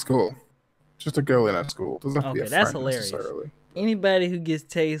girl in a school. Just a girl in a school. Doesn't have to be a that's friend hilarious. necessarily. Anybody who gets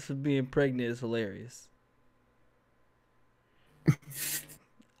tased for being pregnant is hilarious.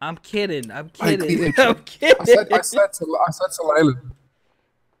 I'm kidding. I'm kidding. I'm kidding. I said to Layla.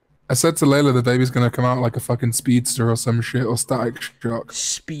 I said to Layla the baby's gonna come out like a fucking speedster or some shit, or Static Shock.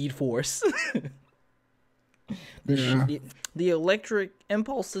 Speed Force. Yeah. The electric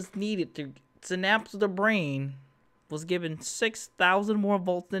impulses needed to synapse the brain was given 6,000 more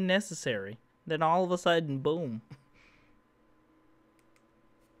volts than necessary. Then all of a sudden, boom.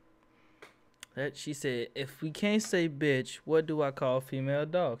 That she said, if we can't say bitch, what do I call a female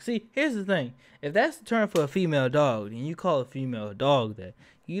dog? See, here's the thing. If that's the term for a female dog, then you call a female dog that.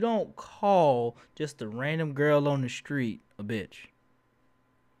 You don't call just a random girl on the street a bitch.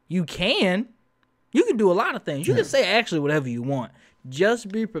 You can. You can do a lot of things. You can say actually whatever you want. Just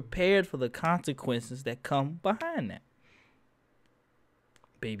be prepared for the consequences that come behind that.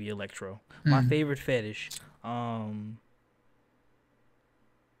 Baby Electro. My favorite fetish.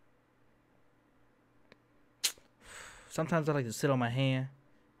 Sometimes I like to sit on my hand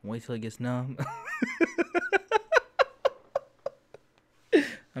and wait till it gets numb.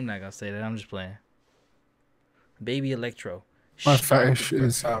 I'm not gonna say that. I'm just playing. Baby Electro. My fetish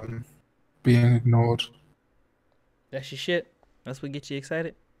is being ignored. That's your shit? That's what gets you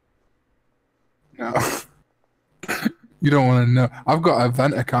excited? No. You don't want to know. I've got a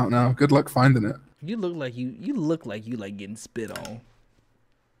vent account now. Good luck finding it. You look like you like getting spit on.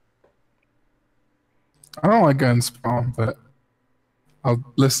 I don't like getting spawned, but I'll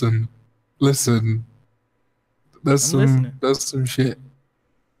listen. Listen. There's some shit.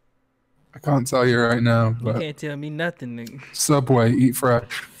 I can't tell you right now, but You can't tell me nothing, nigga. Subway, eat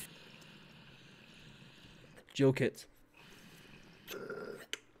fresh. Joe Kids.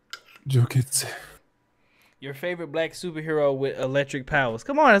 Joke it. Your favorite black superhero with electric powers.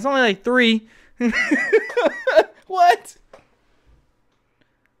 Come on, it's only like 3. What?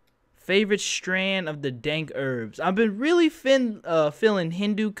 Favorite strand of the dank herbs. I've been really feeling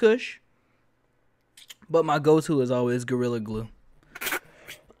Hindu Kush, but my go-to is always Gorilla Glue.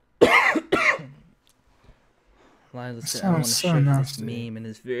 Liza said, I want to show this meme and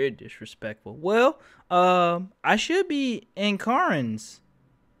it's very disrespectful. Well, I should be in Karen's.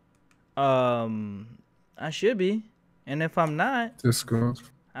 I should be. And if I'm not, Discord.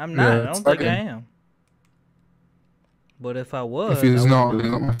 I'm not. Yeah, I don't think I am. But if I was, If he's not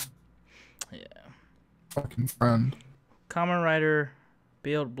my yeah. fucking friend. Kamen Rider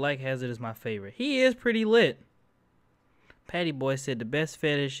Build Black Hazard is my favorite. He is pretty lit. Patty Boy said the best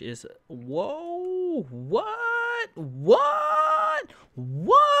fetish is whoa, what?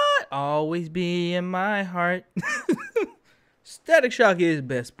 Always be in my heart. Static Shock is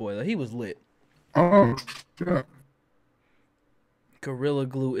best spoiler. He was lit. Oh, yeah. Gorilla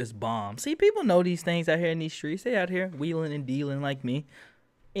Glue is bomb. See, people know these things out here in these streets. They out here wheeling and dealing like me.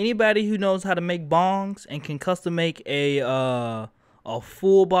 Anybody who knows how to make bongs and can custom make a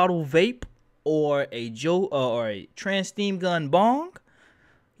full bottle vape or a trans steam gun bong,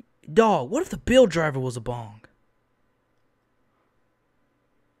 dog. What if the bill driver was a bong?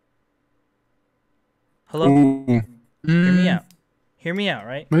 Hello? Ooh. Hear me out. Hear me out,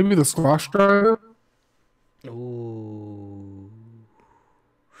 right? Maybe the squash driver? Ooh.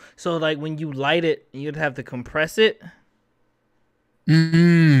 So like when you light it, you'd have to compress it.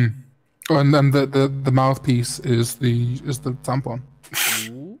 Mm. Oh, and then the mouthpiece is the tampon.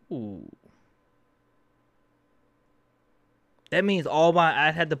 Ooh. That means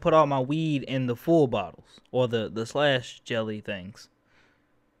I'd had to put all my weed in the full bottles or the slash jelly things.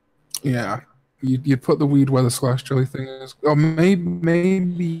 Yeah. You put the weed where the slash jelly thing is. Or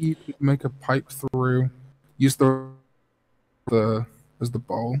maybe you could make a pipe through. Use the as the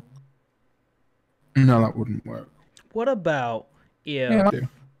bowl. No, that wouldn't work. What about Yeah, I do.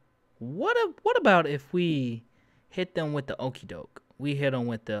 what about if we hit them with the okie doke? We hit them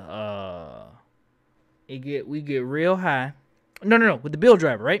with the we get real high. No, with the bill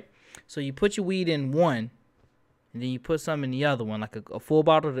driver, right? So you put your weed in one, and then you put some in the other one, like a full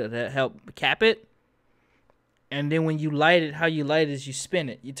bottle to help cap it. And then when you light it, how you light it is you spin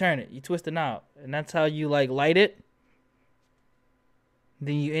it, you turn it, you twist the knob, and that's how you like light it.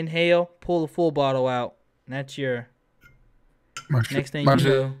 Then you inhale, pull the full bottle out, and that's your next thing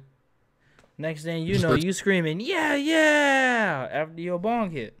you know, you screaming, yeah, after your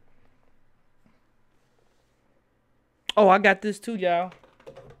bong hit. Oh, I got this too, y'all.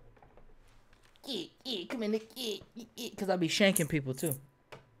 Yeah, come in, because I be shanking people too.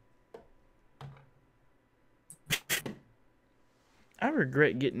 I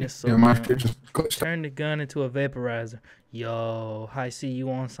regret getting this so much. Turn the gun into a vaporizer. Yo, High C,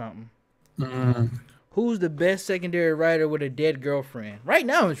 you on something? Who's the best secondary writer with a dead girlfriend? Right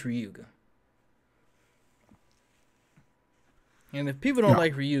now, it's Ryuga. And if people don't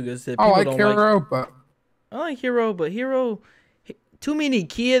like Ryuga, it's that people don't like. I like Hero, but Hero, too many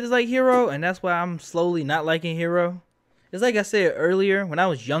kids like Hero, and that's why I'm slowly not liking Hero. It's like I said earlier, when I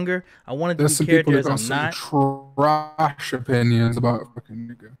was younger, I wanted to be characters I'm not. Trash opinions about fucking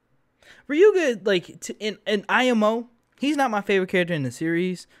Ryuga. Ryuga, like in IMO, he's not my favorite character in the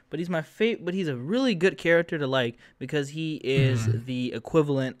series, but he's my favorite. But he's a really good character to like because he is the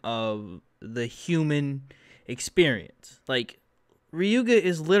equivalent of the human experience. Like Ryuga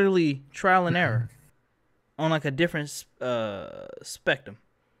is literally trial and error on like a different spectrum.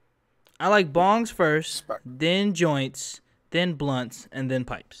 I like bongs first, then joints, then blunts, and then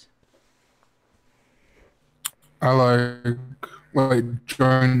pipes. I like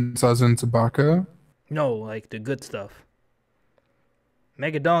joints as in tobacco. No, like the good stuff.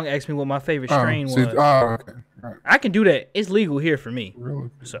 Megadong asked me what my favorite strain was. Okay. Right. I can do that. It's legal here for me.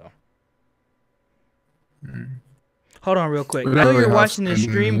 Really? So. Hold on real quick. I know you're watching this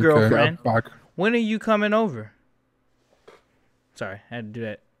stream, girlfriend. When are you coming over? Sorry, I had to do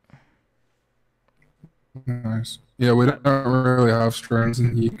that. Nice. Yeah, we don't really have strains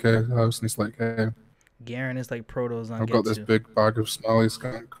in the UK house, and it's like, hey. Garen is like Protos on I've got this big bag of smelly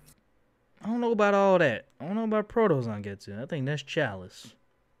skunk. I don't know about all that. I don't know about Protos on Getsu. I think that's Chalice.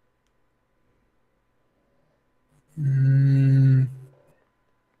 Yo,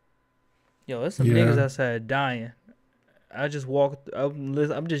 there's some niggas outside dying. I just walked.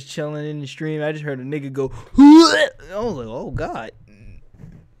 I'm just chilling in the stream. I just heard a nigga go. I was like, oh god.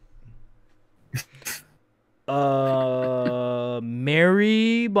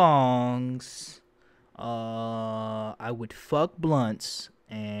 Mary bongs. I would fuck blunts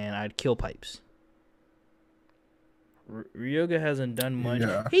and I'd kill pipes. Ryuga hasn't done much.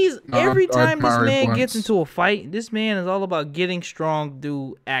 Yeah. Every time this man gets into a fight, this man is all about getting strong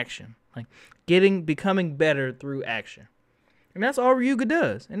through action, like becoming better through action, and that's all Ryuga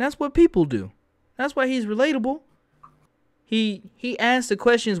does, and that's what people do. That's why he's relatable. He asked the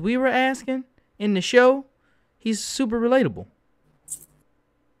questions we were asking in the show. He's super relatable.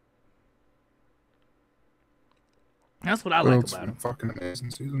 That's what I like about him. Fucking amazing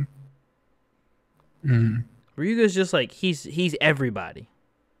season. Ryuga's just like he's everybody.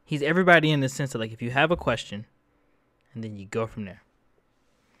 He's everybody in the sense of like if you have a question, and then you go from there.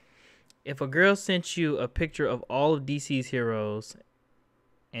 If a girl sent you a picture of all of DC's heroes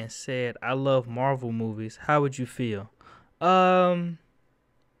and said, "I love Marvel movies," how would you feel? I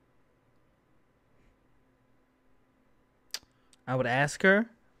would ask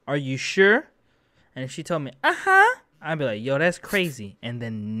her, "Are you sure?" And if she told me, I'd be like, yo, that's crazy. And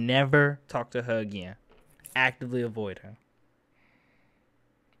then never talk to her again. Actively avoid her.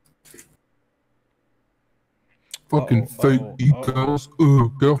 Fucking fake girls.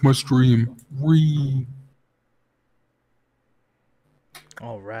 Ugh, get off my stream.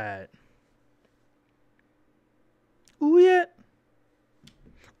 All right. Ooh, yeah.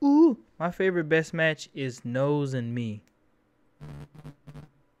 Ooh. My favorite best match is Nose and Me.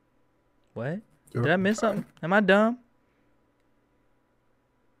 What? Did I miss something? Am I dumb?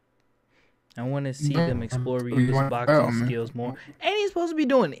 I want to see them explore Ryu's boxing skills more. Ain't he supposed to be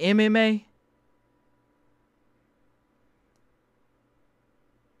doing MMA?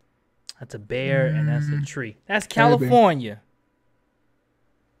 That's a bear and that's a tree. That's California.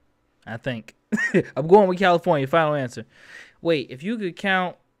 I think. I'm going with California. Final answer. Wait, if you could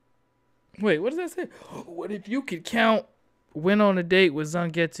count... Wait, what does that say? What if you could count went on a date with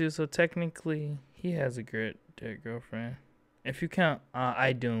Zangetsu, so technically he has a dead girlfriend. If you count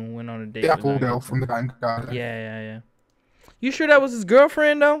Idun went on a date the with Apple Zangetsu. girl from the Gang Garden. Yeah. You sure that was his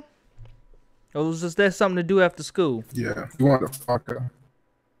girlfriend, though? Or was just that something to do after school? Yeah, you want to fuck her.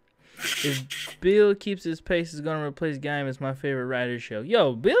 If Bill keeps his pace, is gonna replace Game as my favorite writer show.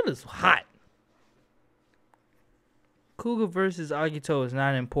 Yo, Bill is hot. Kuga versus Agito is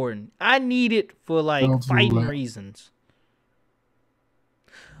not important. I need it for like fighting reasons.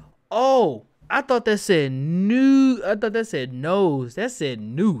 Oh, I thought that said I thought that said nose. That said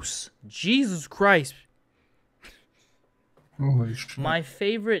noose. Jesus Christ. Holy shit. My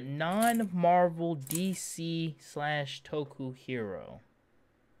favorite non-Marvel DC / Toku hero.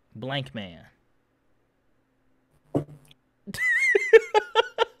 Blank Man.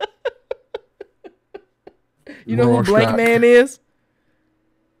 You know who Blank Man is?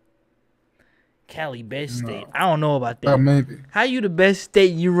 Cali best state. I don't know about that. Maybe. How you the best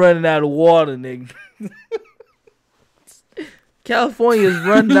state? You running out of water, nigga? California's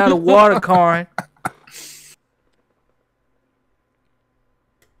running out of water, Karin.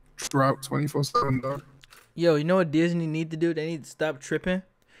 Drought 24/7, dog. Yo, you know what Disney need to do? They need to stop tripping,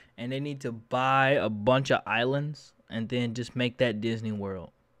 and they need to buy a bunch of islands and then just make that Disney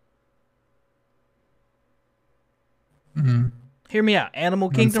World. Hear me out. Animal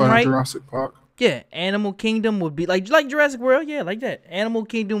Kingdom, right? Jurassic Park. Yeah, Animal Kingdom would be like Jurassic World. Yeah, like that. Animal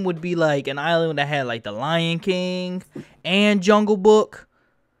Kingdom would be like an island that had like the Lion King and Jungle Book,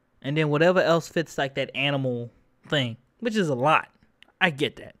 and then whatever else fits like that animal thing, which is a lot. I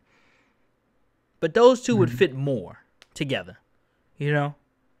get that. But those two would fit more together, you know?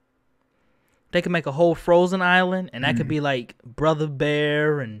 They could make a whole Frozen island, and that could be like Brother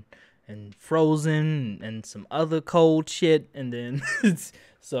Bear and Frozen and some other cold shit, and then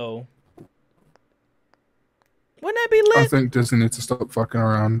so wouldn't that be lit? I think Disney needs to stop fucking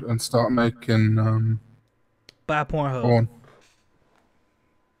around and start making buy Pornhub. porn.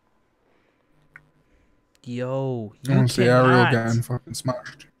 Yo, I want to see Ariel getting fucking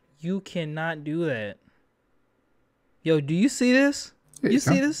smashed. You cannot do that. Yo, do you see this? Yeah, you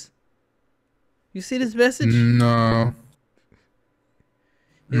see this? You see this message? No.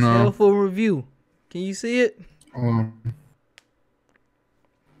 It's held for review. Can you see it? No.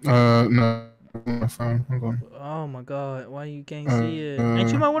 On my phone. Hold on. Oh my god, why you can't see it?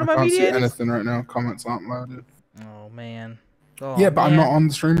 Ain't you one of my videos? I can't see anything right now. Comments aren't loaded. Oh man. Oh, yeah, but man. I'm not on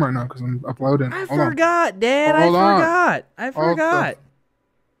the stream right now because I'm uploading. I forgot, Dad. I forgot.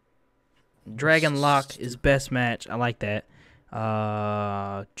 Dragon Lock is best match. I like that.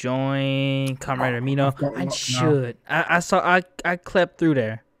 Join Comrade Amino. I should. I clipped through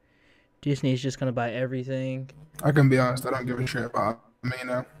there. Disney's just gonna buy everything. I can be honest, I don't give a shit about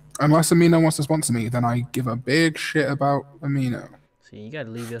Amino. Unless Amino wants to sponsor me, then I give a big shit about Amino. See, you gotta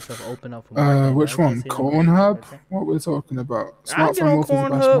leave yourself open up for more. Which one? Cornhub? What we're talking about? I get on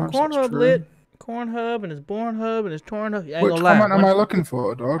Cornhub. Cornhub lit. Cornhub and it's Bornhub and it's Tornhub. Which comment am I looking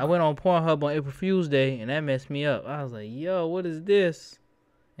for, dog? I went on Pornhub on April Fool's Day and that messed me up. I was like, yo, what is this?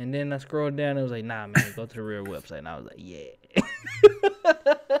 And then I scrolled down and it was like, nah, man, go to the real website. And I was like, yeah.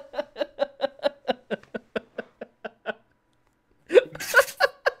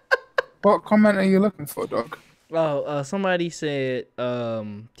 What comment are you looking for, dog? Oh, somebody said,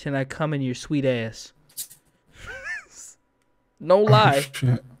 can I come in your sweet ass? No lie. Oh,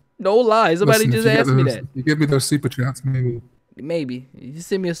 shit. No lie. Somebody just asked me that. You give me those super chats, maybe. Maybe. You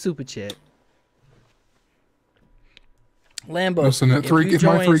send me a super chat. Lambo, Listen, if you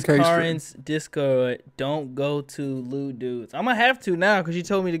join 3K Karin's Discord, don't go to Lewd Dudes. I'm going to have to now because you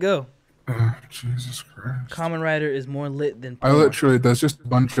told me to go. Jesus Christ. Kamen Rider is more lit than porn. There's just a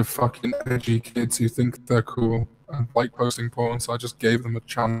bunch of fucking edgy kids who think they're cool and like posting porn, so I just gave them a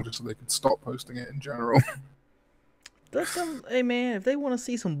channel just so they could stop posting it in general. Hey man, if they want to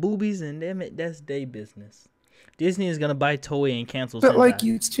see some boobies, and damn it, that's their business. Disney is gonna buy Toei and cancel. But like,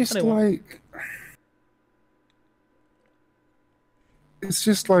 it's just like, it's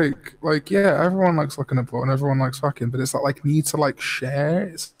just like yeah, everyone likes looking at porn, everyone likes fucking, but it's not like need to like share.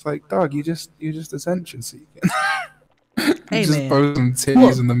 It's like, dog, you just attention seeking. You Hey just man, post some titties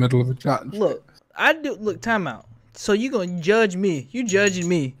look, in the middle of a chat and shit. look. I do look. Time out. So you gonna judge me? You judging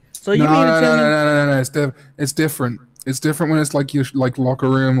me? So No, you mean to no, tell no, no, me? no, no, no. It's different. It's different when it's like your like locker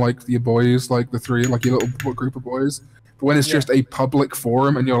room, like your boys, like the three, like your little group of boys. But when it's Yeah. just a public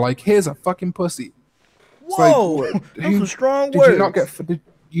forum and you're like, here's a fucking pussy. It's like, Whoa, what, those some strong did words. you not get?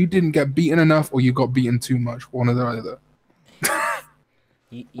 You didn't get beaten enough, or you got beaten too much. One or the other.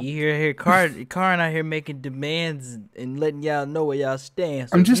 You hear Karin out here making demands and letting y'all know where y'all stand.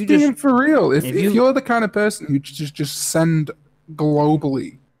 So I'm if just you being for real. If if you're the kind of person who just send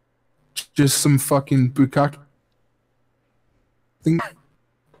globally, just some fucking bukkake.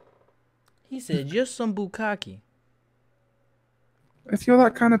 He said just some bukkake. If you're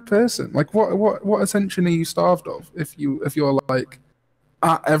that kind of person, like what attention are you starved of? If you're like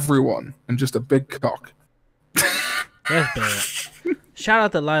at everyone and just a big cock. That's bad. Shout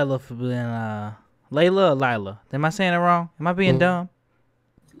out to Lila for being Layla or Lila. Am I saying it wrong? Am I being dumb?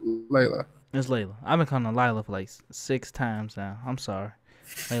 Layla. It's Layla. I've been calling her Lila for like 6 times now. I'm sorry,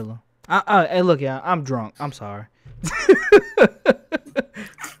 Layla. Hey, look, y'all. I'm drunk. I'm sorry.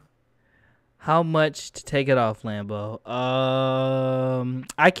 How much to take it off, Lambo?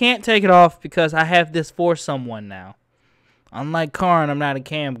 I can't take it off because I have this for someone now. Unlike Karin, I'm not a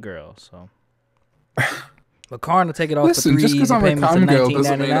cam girl, so. But Karin will take it off Listen, for 3 just 'cause easy I'm a payments of cam girl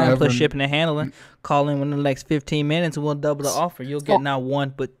doesn't mean I $19.99 plus haven't- shipping and handling. Call in within the next 15 minutes and we'll double the offer. You'll get not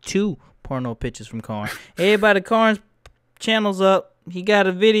 1 but 2 porno pictures from Karin. Everybody, Karin's channel's up. He got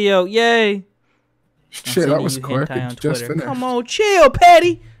a video. Yay! Shit, that was quick. It just finished. Come on, chill,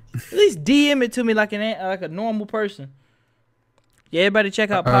 Patty. At least DM it to me like a normal person. Yeah, everybody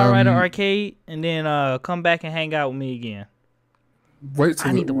check out Power Rider Arcade and then come back and hang out with me again. Wait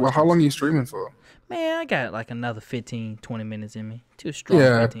till how long are you streaming for? Man, I got like another 15, 20 minutes in me. Too strong.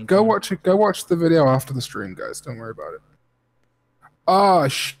 Yeah, 15, go 20. watch it. Go watch the video after the stream, guys. Don't worry about it. Ah,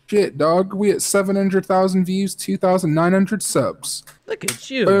 shit, dog. We at 700,000 views, 2,900 subs. Look at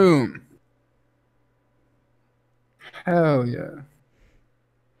you. Boom. Hell yeah.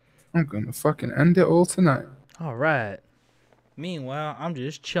 I'm gonna fucking end it all tonight. All right. Meanwhile, I'm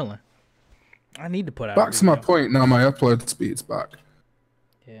just chilling. I need to put out. Back to my point. Now my upload speed's back.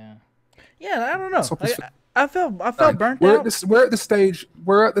 Yeah. Yeah, I don't know. So Like, I felt burnt we're out. We're at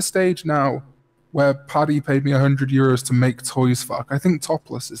the stage now where Paddy paid me €100 to make toys fuck. I think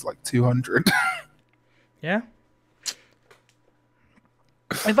topless is like 200. Yeah.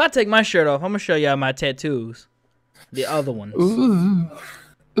 If I take my shirt off, I'm gonna show y'all my tattoos. The other ones.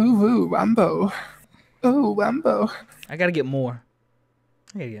 Ooh, Rambo. Ooh, Rambo. I gotta get more.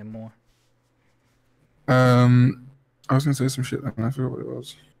 I was gonna say some shit and I forgot what it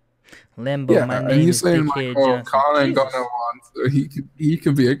was. Limbo, Yeah, my and name you is saying Big like, Head oh, Johnson. Colin ain't got Jesus. no one, so he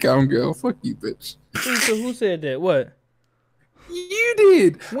can be a cowgirl. Fuck you, bitch. Who said that? What? You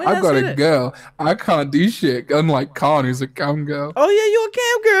did. When I've I got said a it? girl. I can't do shit. Unlike Colin, who's a cowgirl. Oh yeah, you a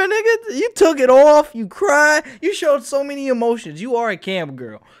cam girl, nigga. You took it off. You cried. You showed so many emotions. You are a cam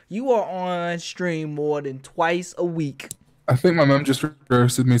girl. You are on stream more than twice a week. I think my mum just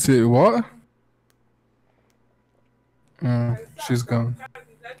roasted me too. What? She's gone.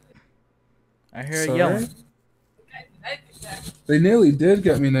 I hear her Sorry? yelling. They nearly did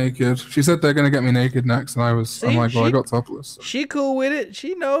get me naked. She said they're gonna get me naked next, and I'm See, like, well, I got topless. She cool with it.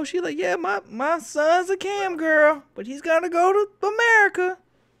 She knows. She like, yeah, my son's a cam girl, but he's gonna go to America.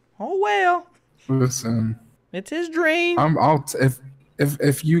 Oh well, Listen, it's his dream.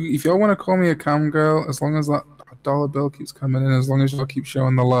 if y'all want to call me a cam girl, as long as that dollar bill keeps coming in, as long as y'all keep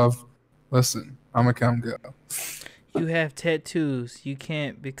showing the love, listen, I'm a cam girl. You have tattoos. You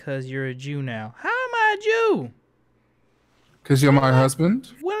can't because you're a Jew now. How am I a Jew? Because you're my husband.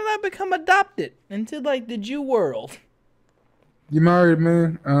 When did I become adopted into like the Jew world? You married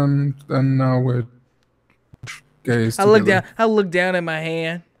me, and now we're gays I together. look down at my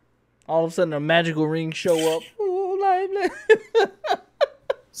hand. All of a sudden, a magical ring show up. Ooh, like,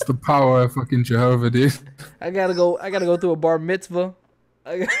 It's the power of fucking Jehovah, dude. I gotta go through a bar mitzvah.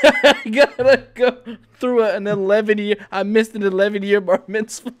 I gotta go through an 11-year. I missed an 11-year bar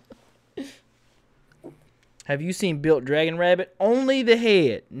mitzvah. Have you seen Built Dragon Rabbit? Only the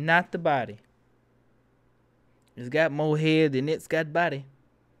head, not the body. It's got more head than it's got body.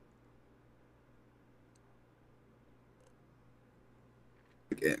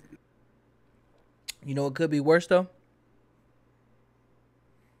 You know what could be worse though?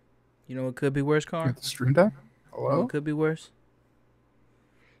 You know what could be worse, Carl? Get the stream down. You know Hello. what could be worse?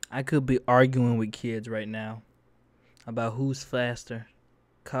 I could be arguing with kids right now about who's faster,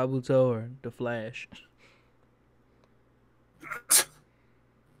 Kabuto or the Flash.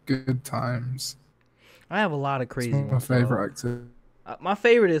 Good times. I have a lot of It's crazy one of my ones. favorite actors. My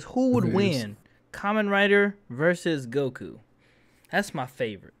favorite is who would It is. win, Kamen Rider versus Goku. That's my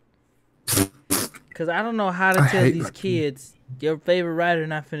favorite. Cause I don't know how to I tell hate these that kids your favorite rider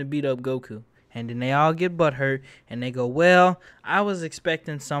not finna beat up Goku, and then they all get butthurt and they go, "Well, I was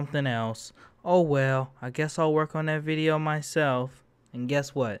expecting something else. Oh well, I guess I'll work on that video myself." And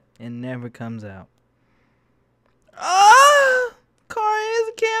guess what? It never comes out. Ah, Karin is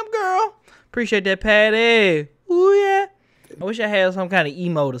a camp girl. Appreciate that, Patty. Ooh yeah. I wish I had some kind of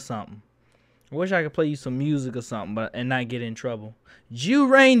emote or something. I wish I could play you some music or something, but and not get in trouble. Jew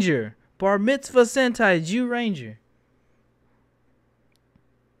Ranger. Bar Mitzvah Sentai Jew Ranger.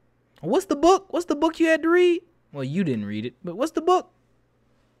 What's the book? What's the book you had to read? Well, you didn't read it, but what's the book?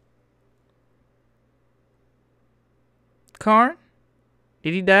 Karn?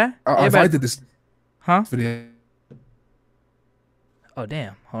 Did he die? If I did this Huh? video, Oh,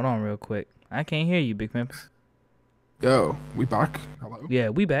 damn. Hold on real quick. I can't hear you, Big Pimp. yo, we back. Hello. Yeah,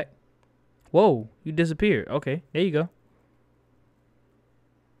 we back. Whoa, you disappeared. Okay, there you go.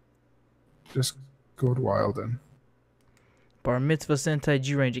 Just go wild then. Bar Mitzvah Sentai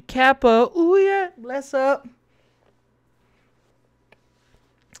Jew Ranger. Kappa. Ooh, yeah. Bless up.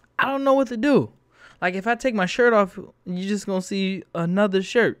 I don't know what to do. Like, if I take my shirt off, you're just going to see another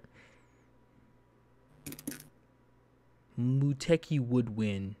shirt. Muteki would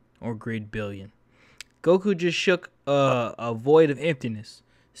win, or grade billion. Goku just shook a void of emptiness.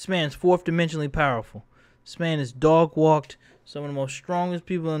 This man's fourth dimensionally powerful. This man is dog walked some of the most strongest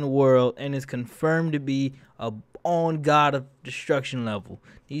people in the world and is confirmed to be a on god of destruction level.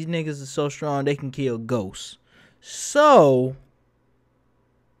 These niggas are so strong they can kill ghosts. So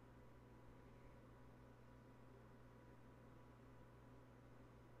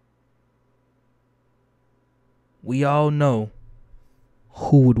we all know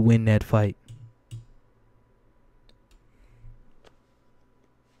who would win that fight.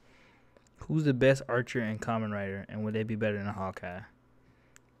 Who's the best archer and Kamen Rider, and would they be better than Hawkeye?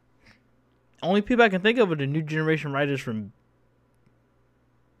 Only people I can think of are the new generation writers from...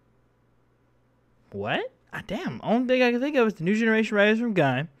 What? Ah, damn. Only thing I can think of is the new generation writers from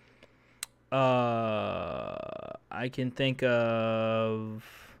Gaim. I can think of...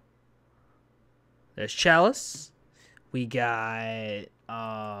 There's Chalice. We got...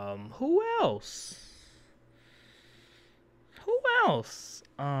 Who else? Who else?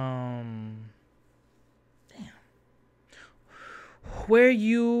 Damn. Where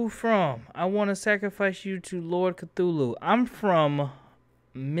you from? I want to sacrifice you to Lord Cthulhu. I'm from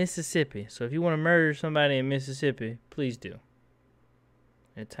Mississippi. So if you want to murder somebody in Mississippi, please do.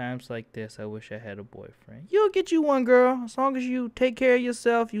 At times like this, I wish I had a boyfriend. You'll get you one, girl. As long as you take care of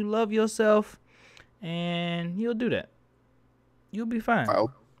yourself, you love yourself, and you'll do that. You'll be fine.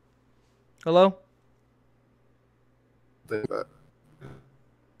 Wild. Hello? That.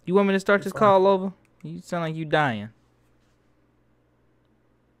 You want me to start this call over? You sound like you dying.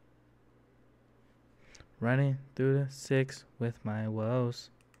 Running through the six with my woes.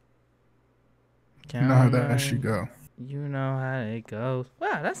 You know how that should go. You know how it goes.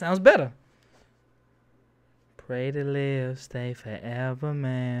 Wow, that sounds better. Pray to live, stay forever,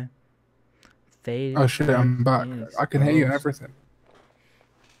 man. Faded Oh shit, I'm back. I can hear you and exposed. everything.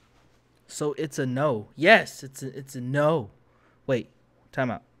 So it's a no. Yes, it's a no. Wait,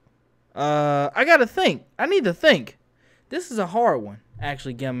 time out. I gotta think. I need to think. This is a hard one,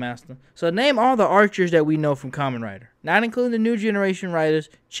 actually, Game Master. So name all the archers that we know from Kamen Rider, not including the new generation writers,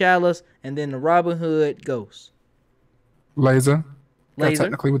 Chalice, and then the Robin Hood Ghost. Laser. Laser.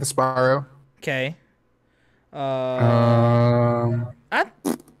 Technically with the Spyro. Okay. Um.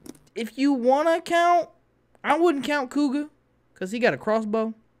 If you wanna count, I wouldn't count Kuga, cause he got a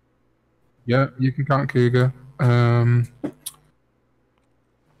crossbow. Yeah, you can count Cougar. Who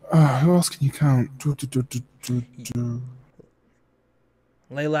else can you count?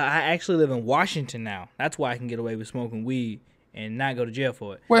 Layla, I actually live in Washington now. That's why I can get away with smoking weed and not go to jail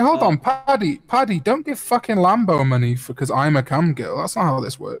for it. Wait, hold on, Paddy, don't give fucking Lambo money because I'm a cam girl. That's not how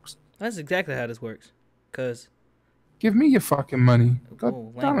this works. That's exactly how this works. Cause Give me your fucking money. God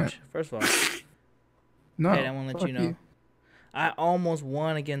damn language. it. First of all, No. hey, I want to let you know. I almost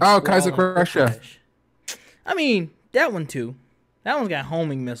won against. Oh, Squall Kaiser and Crusher. Crash. I mean, that one too. That one's got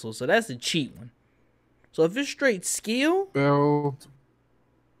homing missiles, so that's a cheat one. So if it's straight skill, Build.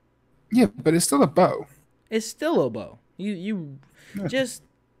 Yeah, but it's still a bow. it's still a bow. You Yeah. just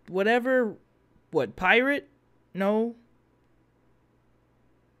whatever. What pirate? No.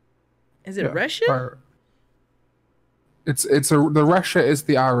 Is it Russia? The Resha is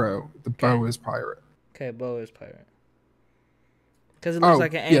the arrow. The Okay. bow is pirate. Okay, bow is pirate. Because it looks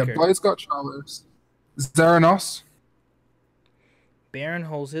like an yeah, anchor. Blade's got Chalice. Zeranos. Baron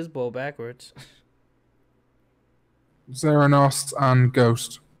holds his bow backwards. Zeranos and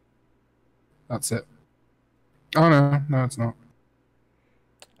Ghost. That's it. Oh no, it's not.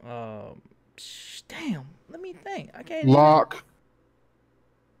 Damn. Let me think. I can't. Lark.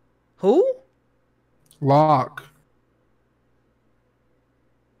 Who? Lark.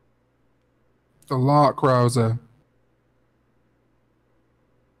 The Lark Rouser.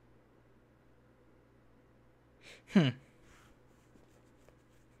 I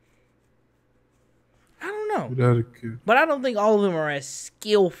don't know. But I don't think all of them are as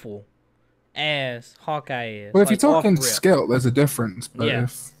skillful as Hawkeye is. Well, if like, you're talking off rip. skill, there's a difference. But Yeah.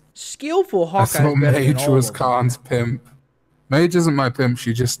 if Skillful I Hawkeye thought is better than Mage all was of them. Khan's pimp. Mage isn't my pimp.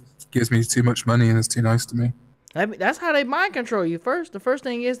 She just gives me too much money and is too nice to me. I mean, that's how they mind control you first. The first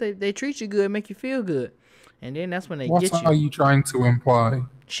thing is they treat you good, make you feel good. And then that's when they What get are you. you trying to imply?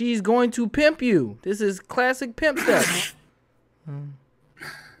 She's going to pimp you. This is classic pimp stuff.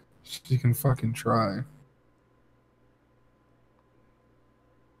 She can fucking try.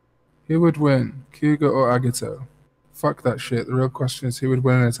 Who would win, Kuga or Agito? Fuck that shit. The real question is who would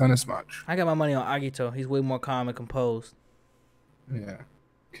win in a tennis match. I got my money on Agito. He's way more calm and composed. Yeah.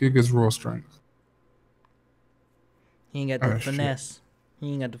 Kuga's raw strength. He ain't got the Oh, finesse. shit.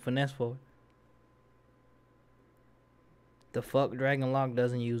 He ain't got the finesse for it. The fuck Dragon Lock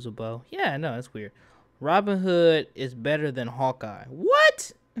doesn't use a bow. Yeah, no, that's weird. Robin Hood is better than Hawkeye.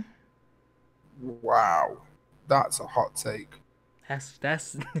 What? Wow. That's a hot take. That's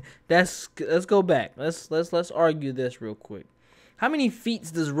let's go back. Let's argue this real quick. How many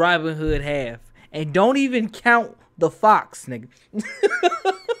feats does Robin Hood have? And don't even count the fox, nigga.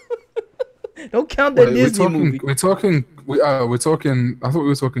 Don't count that Disney movie. We're talking. I thought we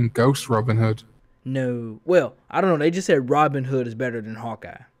were talking Ghost Robin Hood. No. Well, I don't know. They just said Robin Hood is better than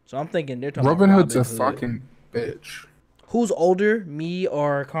Hawkeye. So I'm thinking they're talking Robin about Hood's Robin a Hood. fucking bitch. Who's older, me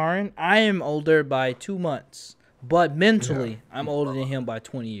or Karin? I am older by 2 months. But mentally, I'm older than him by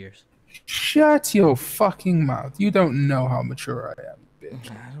 20 years. Shut your fucking mouth. You don't know how mature I am,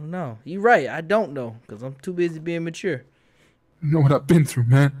 bitch. I don't know. You're right. I don't know. Because I'm too busy being mature. You know what I've been through,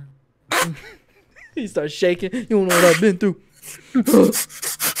 man. He starts shaking. You don't know what I've been through.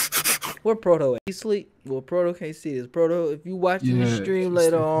 Where Proto at? He sleep? Well, Proto can't see this. Proto, if you watching the stream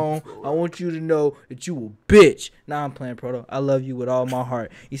later on, I want you to know that you a bitch. Nah, I'm playing Proto. I love you with all my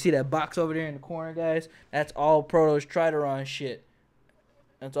heart. You see that box over there in the corner, guys? That's all Proto's Triteron shit.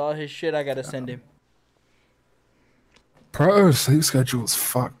 That's all his shit I gotta send him. Proto's sleep schedule is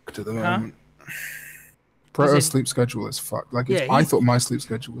fucked at the moment. Proto's sleep schedule is fucked. Like, I thought my sleep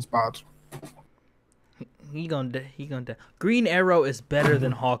schedule was bad. He gonna die. Green Arrow is better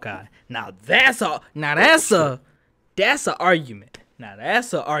than Hawkeye. Now that's a argument. Now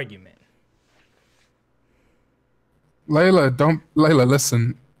that's a argument. Layla,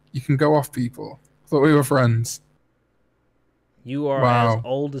 listen. You can go off people. I thought we were friends. You are as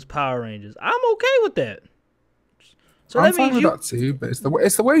old as Power Rangers. I'm okay with that. So I'm that fine means with that too, but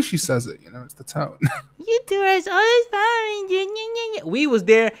it's the way she says it, you know, it's the tone. You two are as old as Power Rangers. We was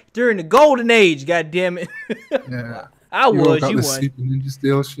there during the golden age, god damn it. Yeah. I was, you was. Super Ninja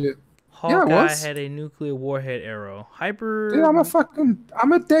Steel shit. Hawkeye had a nuclear warhead arrow. Hyper. Dude,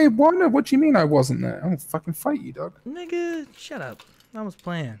 I'm a day one. What do you mean I wasn't there? I'm gonna fucking fight you, dog. Nigga, shut up. I was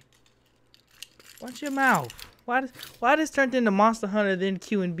playing. Watch your mouth. Why this turned into Monster Hunter then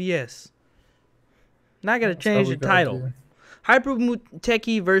Q and BS? Now I gotta change the title. Hyper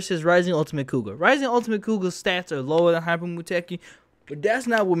Muteki versus Rising Ultimate Kuga. Rising Ultimate Kuga's stats are lower than Hyper Muteki, but that's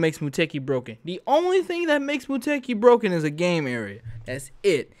not what makes Muteki broken. The only thing that makes Muteki broken is a game area. That's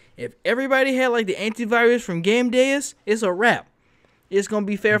it. If everybody had like the antivirus from Game Deus, it's a wrap. It's gonna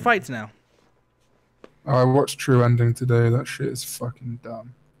be fair fights now. I watched True Ending today. That shit is fucking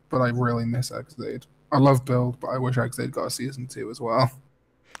dumb. But I really miss X-Aid. I love Build, but I wish X-Aid got a season 2 as well.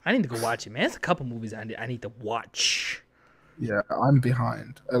 I need to go watch it, man. There's a couple movies I need to watch. Yeah, I'm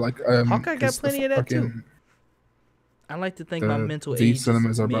behind. Hawkeye got plenty of that too. I like to think my mental age is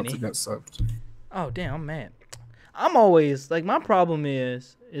cinemas are about to get subbed. Oh damn, I'm mad. I'm always like, my problem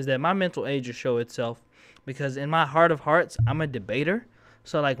is that my mental age will show itself because in my heart of hearts, I'm a debater.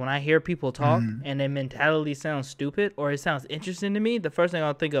 So like when I hear people talk and their mentality sounds stupid or it sounds interesting to me, the first thing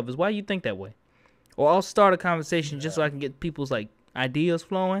I'll think of is why you think that way. Or I'll start a conversation just so I can get people's like ideas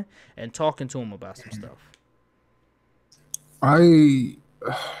flowing and talking to them about some stuff. I'm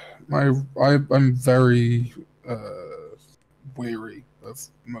very weary of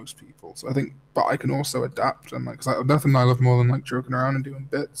most people. So I think, but I can also adapt, and like, cause nothing I love more than like joking around and doing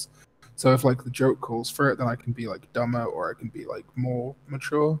bits. So if like the joke calls for it, then I can be like dumber or I can be like more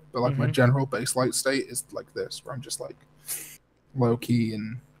mature. But like my general baseline state is like this, where I'm just like low key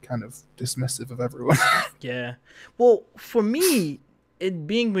and kind of dismissive of everyone. Yeah. Well, for me, it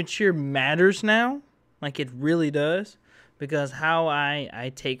being mature matters now. Like it really does. Because how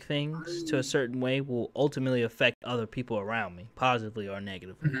I take things to a certain way will ultimately affect other people around me, positively or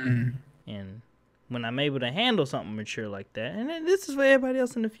negatively. And when I'm able to handle something mature like that, and then this is for everybody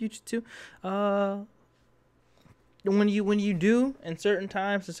else in the future too, when you do in certain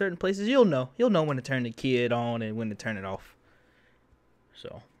times in certain places, you'll know when to turn the kid on and when to turn it off.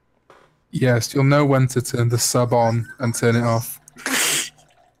 So yes, you'll know when to turn the sub on and turn it off.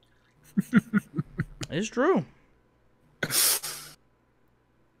 It's true.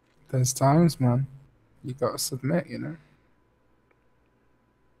 There's times, man, you gotta submit, you know.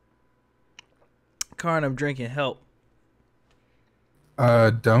 Karn, I'm drinking. Help.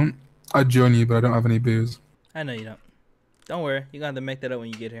 Don't. I'd join you, but I don't have any booze. I know you don't. Don't worry. You're going to have to make that up when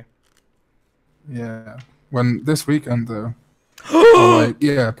you get here. Yeah. When this weekend, though. Like,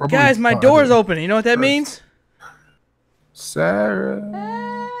 yeah, probably. Guys, my door's open. You know what that means? Sarah.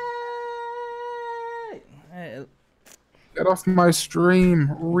 Hey. Get off my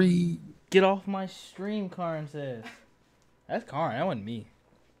stream. Get off my stream, Karn says. That's Karn. That wasn't me.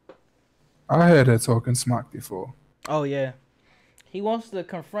 I heard her talking smack before. Oh, yeah. He wants to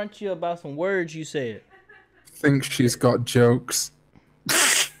confront you about some words you said. Think she's got jokes.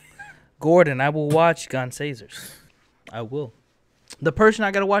 Gordon, I will watch Gun Caesars. I will. The person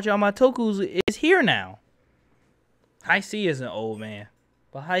I got to watch on my Tokus is here now. High C is an old man.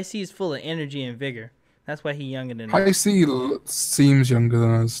 But High C is full of energy and vigor. That's why he's younger than us. High C seems younger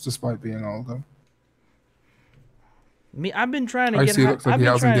than us, despite being older. I've been trying to High get. C looks like he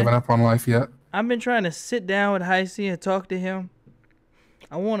hasn't given up on life yet. I've been trying to sit down with High C and talk to him.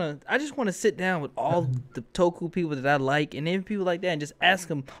 I just want to sit down with all the Toku people that I like, and even people like that, and just ask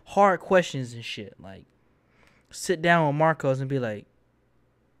them hard questions and shit. Like, sit down with Marcos and be like,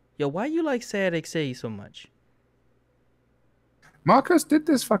 "Yo, why you like Sad XA so much?" Marcos did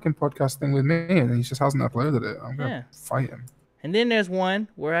this fucking podcast thing with me, and he just hasn't uploaded it. I'm gonna fight him. And then there's one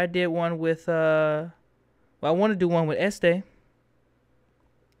where I did one with I want to do one with Este,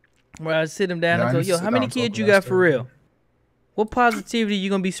 where I sit him down and go, "Yo, how many kids you got for real? What positivity you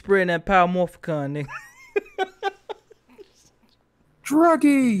gonna be spreading at Palmorphicon, nigga?"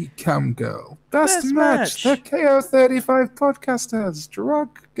 Druggy Cam Girl. Best match. The KO35 podcasters.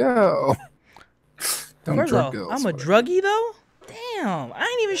 Drug Girl. Don't First drug off, girls. I'm a druggie though? Damn, I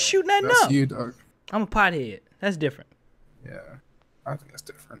ain't even shooting nothing That's up. you, dog. I'm a pothead. That's different. Yeah, I think that's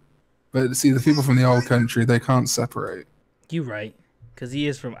different. But see, the people from the old country, they can't separate. You right, because he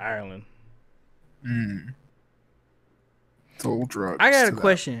is from Ireland. It's all drugs. I got a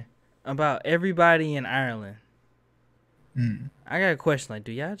question about everybody in Ireland. I got a question. Like,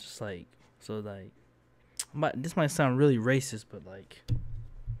 do y'all just like, this might sound really racist, but like,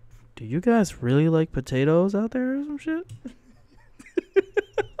 do you guys really like potatoes out there or some shit?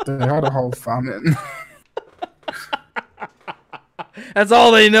 They had a whole famine. That's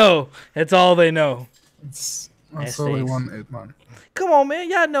all they know. That's all they know. That's all they wanted, man. Come on, man.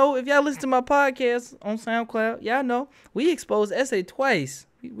 Y'all know, if y'all listen to my podcast on SoundCloud, y'all know we exposed Essay twice.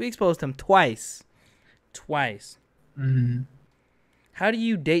 We exposed him twice. How do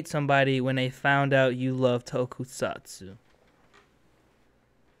you date somebody when they found out you love tokusatsu?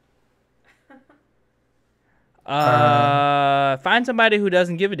 Find somebody who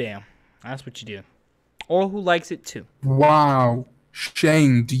doesn't give a damn. That's what you do. Or who likes it too. Wow.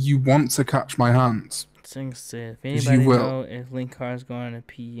 Shane, do you want to catch my hands? Sing said, if anybody know if Link Card's going to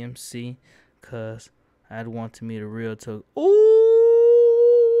PMC, cause I'd want to meet a real Toku. Ooh,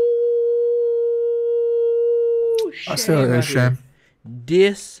 I feel it is shame.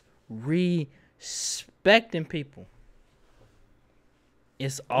 Disrespecting people.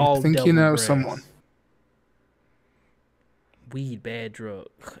 It's all. I think you know someone. Weed, bad drug.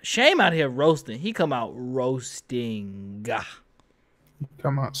 Shame out here roasting. He come out roasting.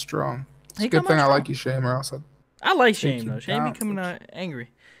 Come out strong. It's a good thing I like you, Shame, or else I like Shame, though. Shame be coming out angry.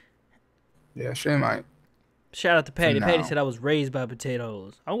 Yeah, Shame might. Shout out to Patty. Patty said I was raised by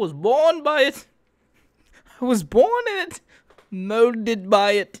potatoes. I was born by it. I was born in it. Molded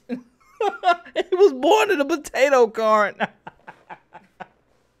by it. He was born in a potato cart.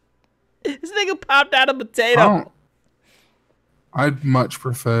 This nigga popped out a potato. I'd much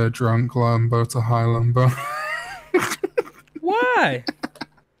prefer drunk Lambo to high Lambo. Why?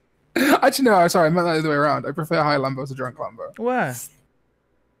 Actually, no, sorry, I meant that the other way around. I prefer high Lambo to drunk Lambo. Why?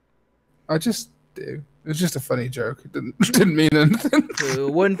 I just do. It was just a funny joke. It didn't mean anything.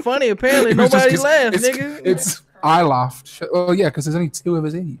 It wasn't funny. Apparently, It was just nobody 'cause laughed, it's, nigga. It's I laughed. Oh yeah, because there's only 2 of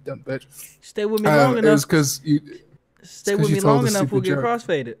us in. You dumb bitch. Stay with me long It was enough. because you. Stay with you me told long a enough. We'll stupid get joke.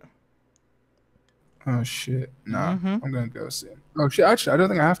 crossfaded. Oh shit! Nah, Mhm. I'm gonna go soon. Oh shit! Actually, I don't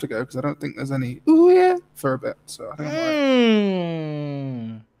think I have to go because I don't think there's any. Ooh yeah, for a bit. So I think I'm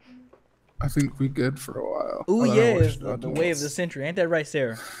alright. I think we good for a while. Ooh I don't know yeah, what is should I the do way of next. the century. Ain't that right,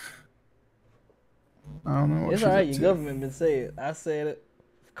 Sarah? I don't know what It's she's alright. up Your to. government been saying. I said it.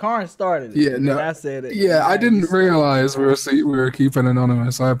 Karn started it. Yeah, and then no. I said it. Yeah, I and now you didn't start- realize we were keeping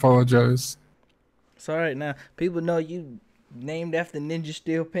anonymous. I apologize. It's alright now. People know you named after Ninja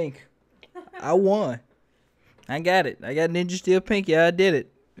Steel Pink. I won. I got it. I got Ninja Steel Pink. Yeah, I did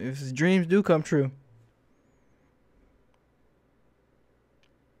it. If his dreams do come true.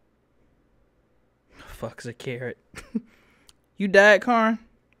 Fuck's a carrot. You died, Karn?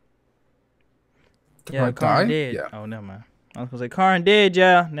 Did Yeah, I Karn die? dead. Yeah. Oh, never mind. I was gonna say Karn dead,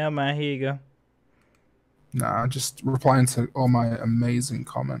 y'all. Never mind. Here you go. Nah, just replying to all my amazing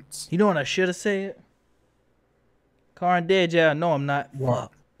comments. You know what I should have said? Karn dead, y'all. No, I'm not.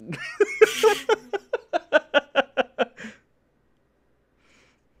 What? Fuck.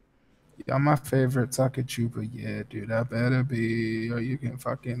 Yeah, my favorite Takachupa. Yeah, dude, I better be, or you can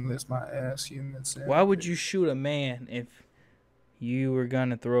fucking list my ass, human. Why would you shoot a man if you were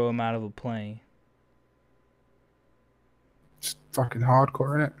gonna throw him out of a plane? Just fucking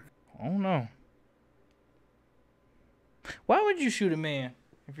hardcore, innit? I don't know. Why would you shoot a man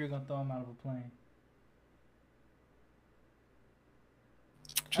if you're gonna throw him out of a plane?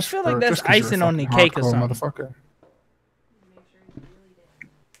 Just feel like that's just 'cause you're a icing on the fucking cake or hardcore something. Motherfucker.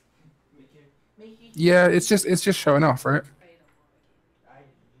 Yeah, it's just showing off, right?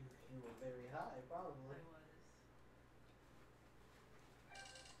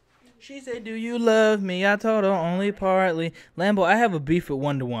 She said, "Do you love me?" I told her only partly. Lambo, I have a beef with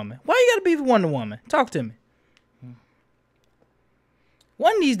Wonder Woman. Why you got a beef with Wonder Woman? Talk to me.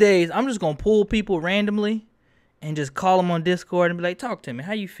 One of these days, I'm just gonna pull people randomly and just call them on Discord and be like, "Talk to me.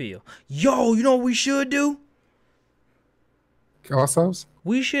 How you feel?" Yo, you know what we should do? Kill ourselves?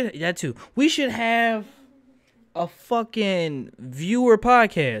 We should that too. We should have a fucking viewer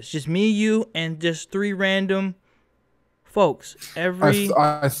podcast, just me, you, and just 3 random folks.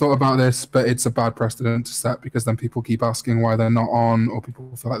 I thought about this, but it's a bad precedent to set because then people keep asking why they're not on, or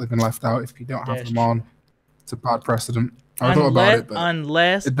people feel like they've been left out if you don't have That's them on. It's a bad precedent. I thought about it, but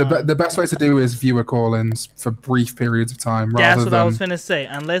unless the best way to do is viewer call-ins for brief periods of time. that's rather what than, I was finna say.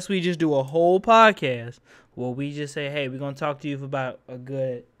 Unless we just do a whole podcast where we just say, "Hey, we're gonna talk to you for about a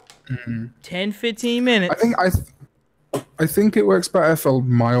good 10, 15 minutes." I think it works better for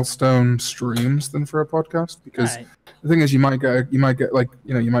milestone streams than for a podcast because Right. the thing is you might get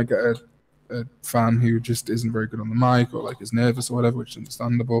a fan who just isn't very good on the mic or like is nervous or whatever, which is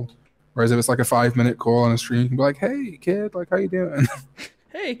understandable. Whereas if it's like a 5-minute call on a stream, you can be like, "Hey kid, like how you doing?"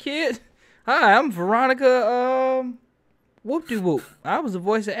 Hey, kid. Hi, I'm Veronica. Whoop de whoop. I was the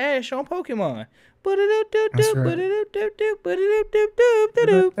voice of Ash on Pokemon. That's right.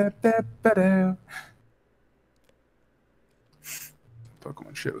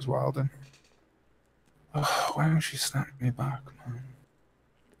 Pokemon shit was wild then. Oh, why don't she snap me back, man?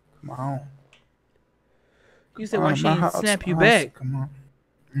 Come on. You said why she My didn't heart's snap you icy, back? Come on.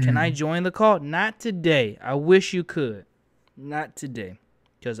 Can I join the call? Not today. I wish you could. Not today.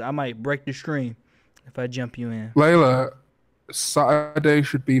 Because I might break the stream if I jump you in. Layla, Saturday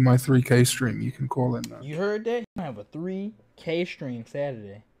should be my 3K stream. You can call in now. You heard that? I have a 3K stream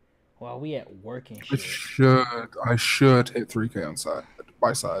Saturday while we at work and shit. I should hit 3K on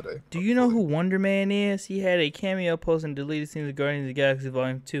by Saturday. Do you know who Wonder Man is? He had a cameo post in deleted scenes of Guardians of the Galaxy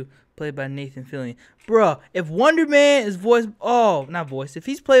Volume 2, played by Nathan Fillion. Bruh, if Wonder Man is if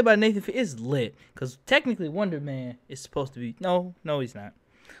he's played by Nathan Fillion, it's lit. Because technically Wonder Man is supposed to be, no, he's not.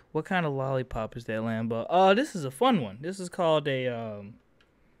 What kind of lollipop is that, Lambo? This is a fun one. This is called a,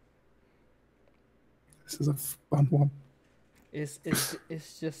 This is a fun one. It's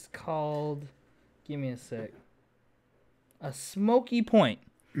just called, give me a sec. A smoky point.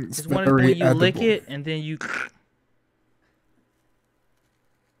 It's one of when you edible. lick it and then you.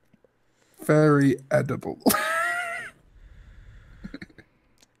 Very edible.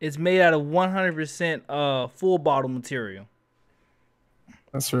 It's made out of 100% full bottle material.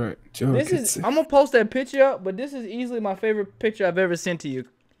 That's right. Joe This is. Kitsy. I'm gonna post that picture up, but this is easily my favorite picture I've ever sent to you.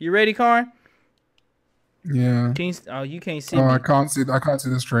 You ready, Karn? Yeah. You can't see Oh, me. I can't see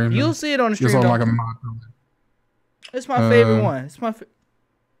the stream. You'll see it on the She's stream. on Don't like a you? mad. It's my favorite one. It's my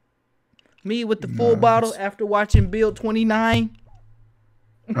me with the full bottle after watching Build 29.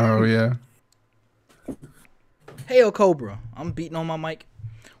 Oh yeah. Hail Cobra. I'm beating on my mic.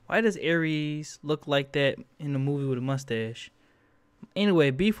 Why does Ares look like that in the movie with a mustache?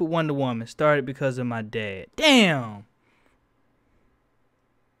 Anyway, beef with Wonder Woman started because of my dad. Damn.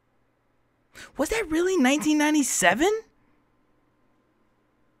 Was that really 1997?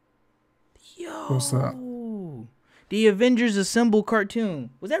 Yo. What's that? The Avengers Assemble cartoon.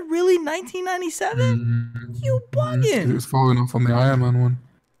 Was that really 1997? You bugging. It was following off on the Iron Man one.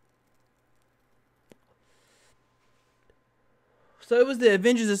 So it was the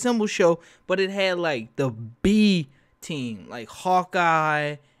Avengers Assemble show, but it had like the B team, like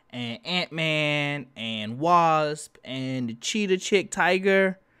Hawkeye and Ant-Man and Wasp and the Cheetah Chick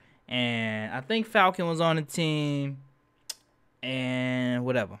Tiger, and I think Falcon was on the team and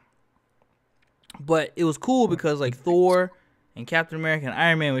whatever. But it was cool because like Thor and Captain America and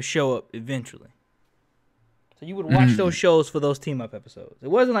Iron Man would show up eventually. So you would watch those shows for those team up episodes. It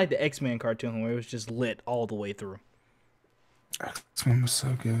wasn't like the X-Men cartoon where it was just lit all the way through. This one was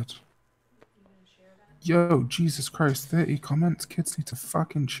so good. Yo, Jesus Christ, 30 comments. Kids need to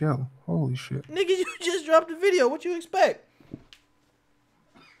fucking chill. Holy shit. Nigga, you just dropped a video. What you expect?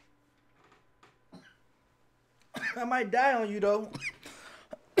 I might die on you, though.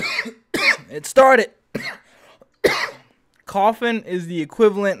 It started. Coughing is the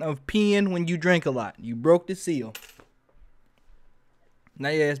equivalent of peeing when you drink a lot. You broke the seal. Now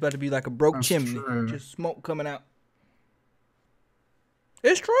your ass about to be like a broke That's chimney. true. Just smoke coming out.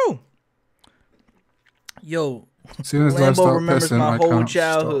 It's true. Yo, As soon as I Lambo start remembers pissing, my I whole can't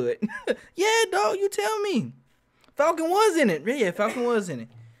childhood. Yeah, dog, you tell me. Falcon was in it. Yeah, Falcon was in it.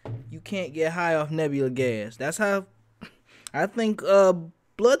 You can't get high off nebula gas. That's how I think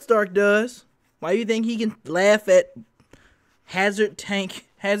Bloodstark does. Why you think he can laugh at Hazard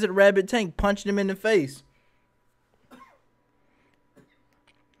Rabbit Tank punching him in the face?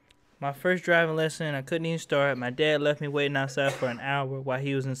 My first driving lesson, I couldn't even start. My dad left me waiting outside for an hour while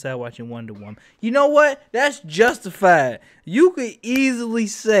he was inside watching Wonder Woman. You know what? That's justified. You could easily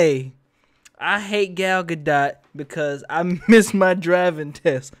say, I hate Gal Gadot because I missed my driving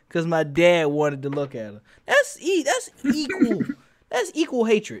test because my dad wanted to look at her. That's equal. That's equal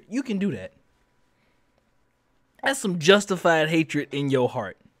hatred. You can do that. That's some justified hatred in your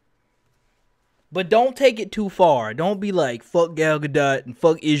heart. But don't take it too far. Don't be like, fuck Gal Gadot and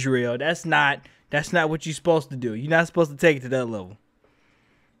fuck Israel. That's not what you're supposed to do. You're not supposed to take it to that level.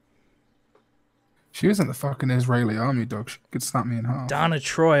 She was in the fucking Israeli army, dog. She could snap me in half. Donna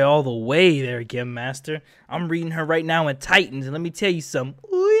Troy all the way there, Game Master. I'm reading her right now in Titans, and let me tell you something.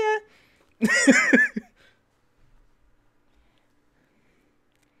 Ooh, yeah.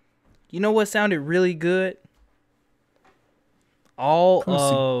 You know what sounded really good? All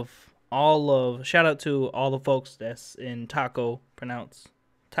of shout out to all the folks that's in Taku pronounced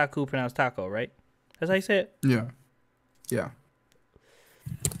taco, right? That's how you say it? Yeah. Yeah.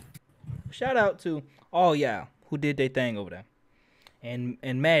 Shout out to all y'all who did their thing over there. And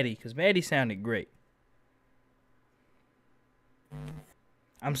Maddie, because Maddie sounded great.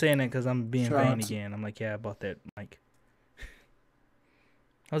 I'm saying that because I'm being vain again. I'm like, yeah, I bought that mic.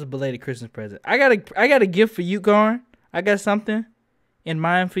 That was a belated Christmas present. I got a gift for you, Garn. I got something in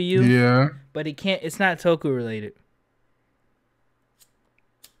mind for you. Yeah. But it's not Toku related.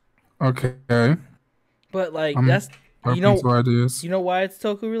 Okay. But like I'm that's open to ideas. you know why it's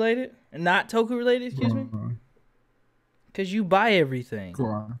Toku related? Not Toku related, excuse me? Because you buy everything. Go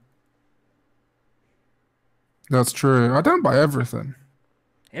on. That's true. I don't buy everything.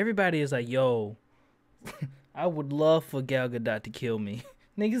 Everybody is like, yo, I would love for Gal Gadot to kill me.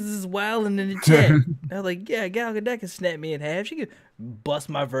 Niggas is wilding in the chat. They're like, yeah, Gal Gadot can snap me in half. She could bust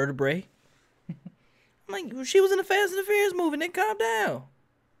my vertebrae. I'm like, well, she was in the Fast and the Furious movie. Then calm down.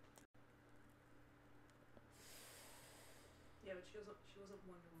 Yeah, but she wasn't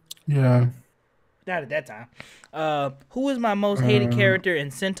Wonder Yeah. Woman. Not at that time. Who is my most hated character in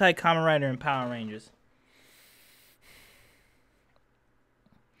Sentai, Kamen Rider, and Power Rangers?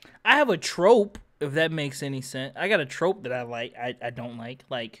 I have a trope, if that makes any sense. I got a trope that I like. I don't like.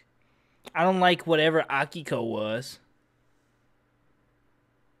 Like, I don't like whatever Akiko was.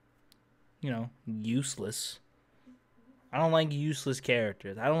 You know, useless. I don't like useless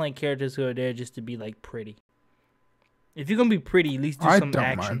characters. I don't like characters who are there just to be, like, pretty. If you're going to be pretty, at least do some action.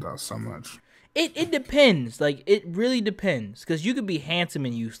 I don't mind that so much. It depends. Like, it really depends. Because you could be handsome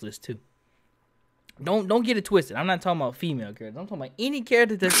and useless, too. Don't get it twisted. I'm not talking about female characters. I'm talking about any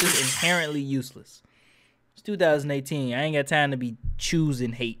character that's just inherently useless. It's 2018. I ain't got time to be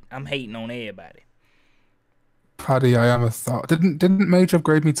choosing hate. I'm hating on everybody. Paddy, I have a thought. Didn't Mage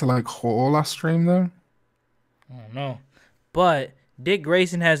upgrade me to like whore last stream though? I don't know. But Dick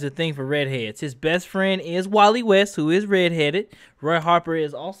Grayson has a thing for redheads. His best friend is Wally West, who is redheaded. Roy Harper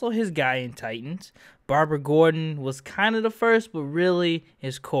is also his guy in Titans. Barbara Gordon was kind of the first, but really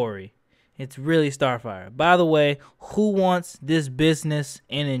it's Corey. It's really Starfire. By the way, who wants this business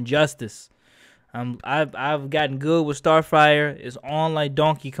and Injustice? I've gotten good with Starfire. It's on like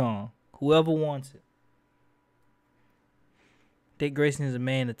Donkey Kong. Whoever wants it. Dick Grayson is a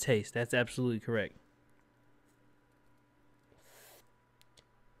man of taste. That's absolutely correct.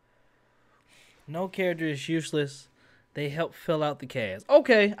 No character is useless. They help fill out the cast.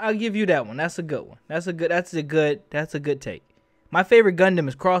 Okay, I'll give you that one. That's a good one. That's a good take. My favorite Gundam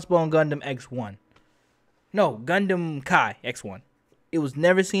is Crossbone Gundam X1. No, Gundam Kai X1. It was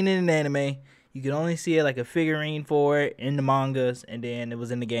never seen in an anime. You could only see it like a figurine for it in the mangas, and then it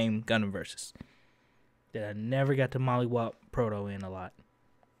was in the game Gundam Versus. That I never got to mollywop Proto in a lot.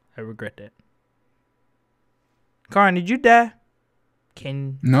 I regret that. Karin, did you die?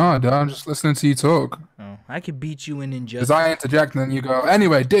 No, dude, I'm just listening to you talk. Oh, I could beat you in Injustice. Because I interject and then you go,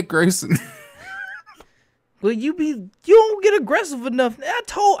 anyway, Dick Grayson. Well, you don't get aggressive enough.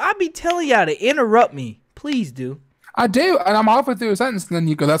 I be telling y'all to interrupt me. Please do. I do, and I'm halfway through a sentence and then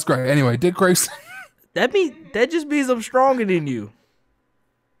you go, that's great. Anyway, Dick Grayson. That just means I'm stronger than you.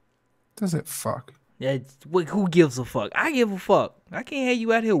 Does it? Fuck. Yeah, who gives a fuck? I give a fuck. I can't have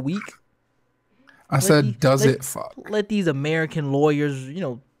you out here weak. I said, does it fuck? Let these American lawyers,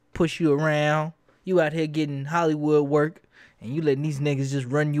 push you around. You out here getting Hollywood work, and you letting these niggas just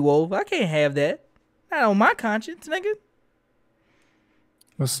run you over. I can't have that. Not on my conscience, nigga.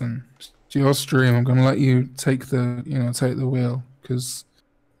 Listen, it's your stream. I'm gonna let you take the wheel, because,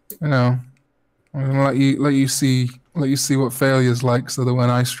 I'm gonna let you see what failure's like, so that when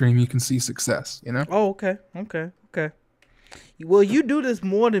I stream, you can see success. Oh, okay. Well, you do this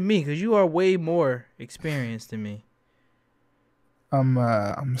more than me because you are way more experienced than me.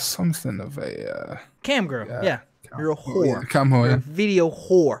 I'm something of a cam girl. Yeah. You're a whore. Yeah, cam whore. You're a video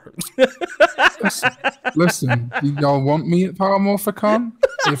whore. Listen, do y'all want me at Paramorphicon?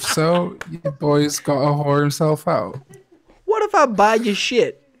 If so, your boy's got to whore himself out. What if I buy your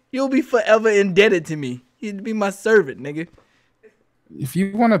shit? You'll be forever indebted to me. You'd be my servant, nigga. If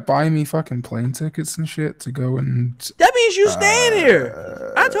you want to buy me fucking plane tickets and shit to go and... That means you staying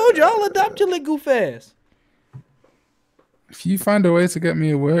here. I told you, I'll adopt your little goof ass. If you find a way to get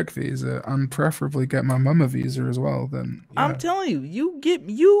me a work visa, and preferably get my mum a visa as well, then... Yeah. I'm telling you,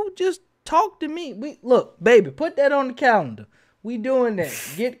 you just talk to me. Look, baby, put that on the calendar. We doing that.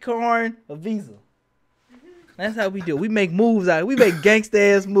 Get Karin a visa. That's how we do. We make moves out. We make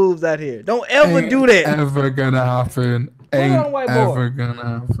gangsta ass moves out here. Don't ever do that. Ever gonna happen. Ain't ever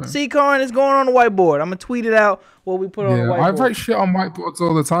gonna happen. See, Karin, it's going on the whiteboard. I'm gonna tweet it out what we put on the whiteboard. I write shit on whiteboards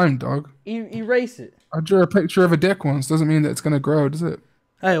all the time, dog. Erase it. I drew a picture of a dick once. Doesn't mean that it's gonna grow, does it?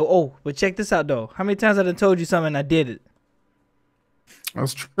 Hey, but check this out though. How many times I done told you something and I did it?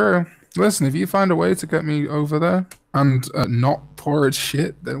 That's true. Listen, if you find a way to get me over there and not porridge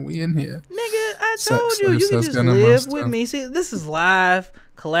shit, then we in here. Nigga, I told you. You can just live with me. See, this is live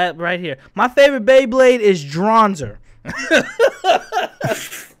collab right here. My favorite Beyblade is Dronzer.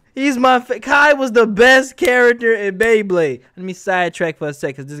 He's Kai was the best character in Beyblade. Let me sidetrack for a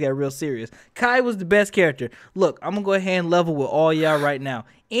second because this got real serious. Kai was the best character. Look, I'm gonna go ahead and level with all y'all right now.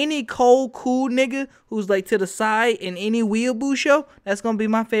 Any cold, cool nigga who's like to the side in any Weeaboo show, that's gonna be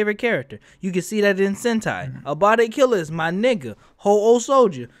my favorite character. You can see that in Sentai. Abade Killer is my nigga. Ho-Oh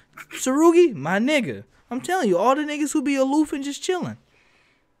Soldier. Tsurugi, my nigga. I'm telling you, all the niggas who be aloof and just chilling.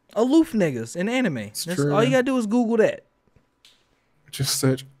 Aloof niggas in anime. All you gotta do is Google that. Just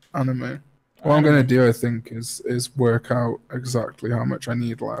search anime. What I'm gonna do, I think, is work out exactly how much I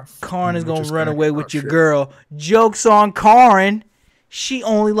need left. Karin is gonna run away with your girl. Joke's on Karin. She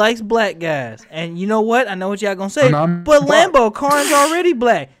only likes black guys. And you know what? I know what y'all gonna say. But Lambo, Karin's already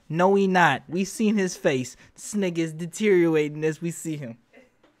black. No, he not. We seen his face. This nigga is deteriorating as we see him.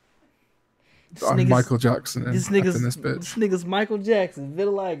 I'm Michael Jackson in this bitch. This nigga's Michael Jackson.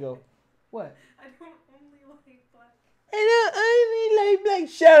 Vitiligo. What? I don't only like black. I don't only like black.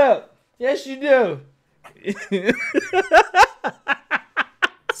 Shut up. Yes, you do.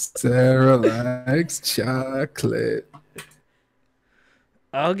 Sarah likes chocolate.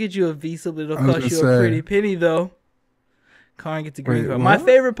 I'll get you a visa, but it'll cost you a pretty penny, though. Karin gets a green card. My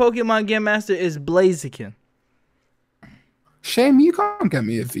favorite Pokemon Game Master is Blaziken. Shame you can't get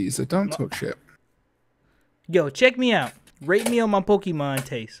me a visa. Don't talk shit. Yo, check me out. Rate me on my Pokemon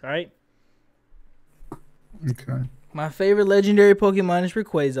taste, alright? Okay. My favorite legendary Pokemon is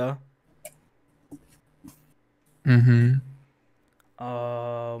Rayquaza. Mm-hmm.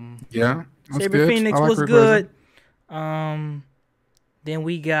 Yeah. Saber Phoenix was good. Then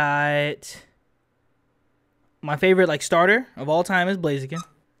we got my favorite like starter of all time is Blaziken.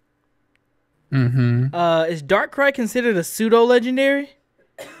 Mm-hmm. Is Darkrai considered a pseudo legendary?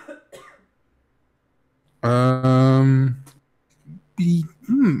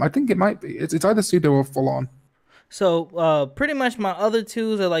 I think it might be. It's either pseudo or full on. So pretty much my other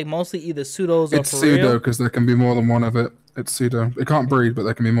twos are like mostly either pseudos or It's for pseudo real. because there can be more than one of it. It's pseudo. It can't breed, but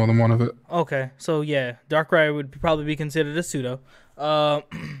there can be more than one of it. Okay, so yeah, Darkrai would probably be considered a pseudo.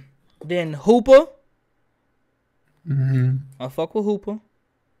 Then Hoopa. Mm-hmm. I fuck with Hoopa.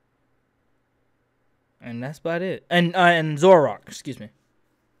 And that's about it. And Zoroark, excuse me.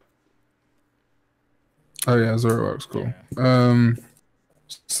 Oh yeah, Zoroark's cool.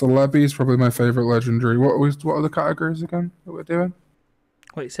 Celebi is probably my favorite legendary. What are the categories again that we're doing?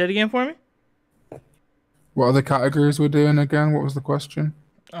 Wait, say it again for me. What are the categories we're doing again? What was the question?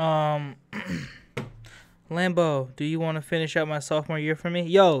 Lambo, do you want to finish out my sophomore year for me?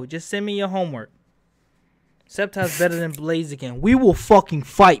 Yo, just send me your homework. Sceptile's better than Blaziken. We will fucking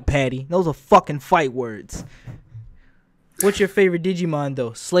fight, Patty. Those are fucking fight words. What's your favorite Digimon,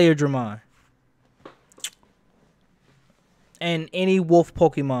 though? Slayer Dramon. And any wolf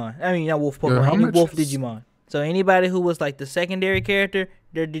Pokemon. I mean, not wolf Pokemon. how Any much wolf is- Digimon. So anybody who was like the secondary character,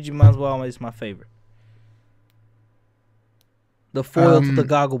 their Digimons were always my favorite. The foil to the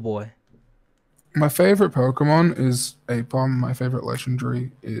Goggle Boy. My favorite Pokemon is Apom. My favorite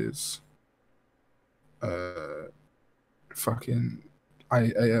legendary is fucking my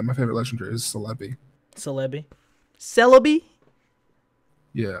favorite legendary is Celebi. Celebi. Celebi?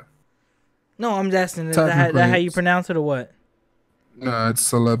 Yeah. No, I'm just asking. Is that how Technically, you pronounce it or what? No, it's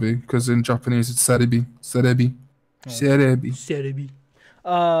Celebi because in Japanese it's Cerebi. Cerebi. Cerebi. Celebi.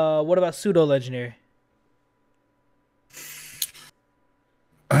 What about pseudo legendary?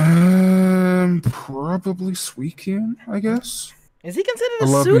 Probably Suicune, I guess. Is he considered I a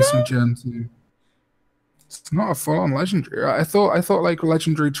love pseudo? me some Gen 2. It's not a full-on legendary. I thought like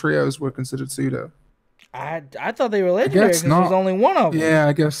legendary trios were considered pseudo. I thought they were legendary because guess there was not. only one of them. Yeah,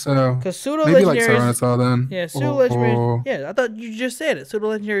 I guess so. Because pseudo Maybe like legendaries. Tyranitar then. Yeah, pseudo Or- legendaries. Yeah, I thought you just said it.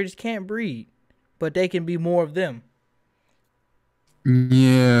 Pseudo legendaries can't breed, but they can be more of them.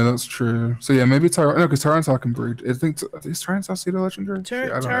 Yeah, that's true. So yeah, maybe Tyranitar. No, because Tyranitar can breed. I think is Tyranitar pseudo legendary?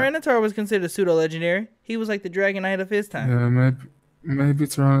 Shit, I don't know. Tyranitar was considered pseudo legendary. He was like the Dragonite of his time. Yeah, maybe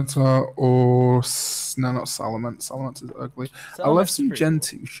Tyranitar or no, not Salamence. Salamence is ugly. I love Salamancer's some pretty Gen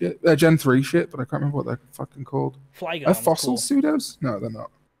cool. 2 shit, Gen 3 shit, but I can't remember what they're fucking called. Flygon. Are fossil pseudos? No, they're not.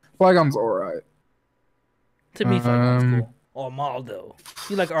 Flygon's alright. To me, Flygon's cool. Armaldo.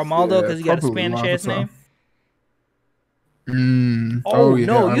 You like Armaldo because he got a probably Spanish ass Larvitar. name? Oh, yeah,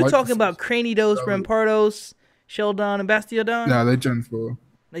 no, I you're like talking the- about Cranidos, Rampardos, Sheldon, and Bastiodon? No, they Gen 4.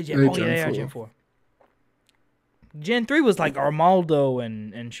 They they yeah, Gen they are 4. Gen 4. Gen 3 was like Armaldo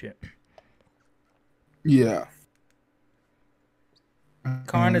and shit. Yeah.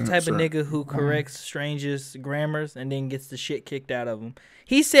 Karn, the type That's of right. nigga who corrects strangers' grammars and then gets the shit kicked out of him.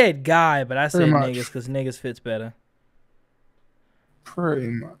 He said guy, but I said Pretty much. niggas because niggas fits better. Pretty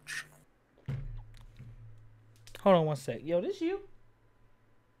much. Hold on one sec. Yo, this you?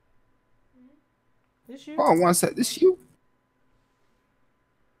 This you? Oh, one sec. This you?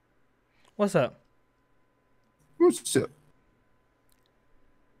 What's up? What's up?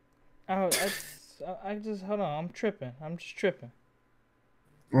 I just hold on. I'm tripping. I'm just tripping.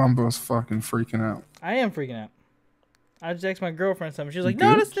 Lambo's fucking freaking out. I am freaking out. I just asked my girlfriend something. She was like, You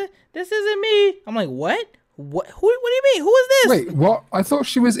 "No, good? this isn't me." I'm like, "What? What? What do you mean? Who is this?" Wait, what? I thought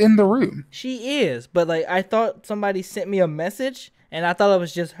she was in the room. She is, but like I thought somebody sent me a message, and I thought it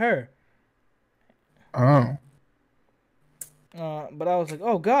was just her. Oh. But I was like,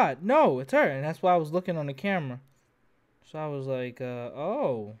 "Oh God, no, it's her," and that's why I was looking on the camera. So I was like,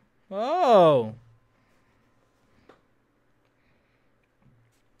 "Oh."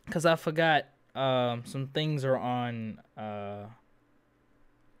 Because I forgot some things are on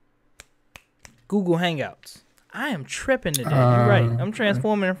Google Hangouts. I am tripping today. You're right. I'm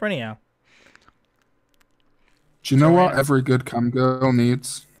transforming in front of y'all. Do you know what every good cam girl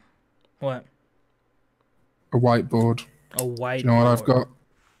needs? What? A whiteboard. A white. Do you know what I've got?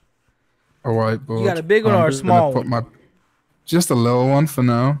 A whiteboard. You got a big one I'm or a gonna small put one? Just a little one for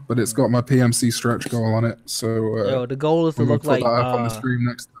now, but it's got my PMC stretch goal on it. So Yo, the goal is to I'm gonna look put like that up on the screen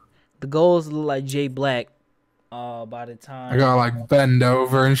next time. the goal is to look like Jay Black. By the time I gotta like bend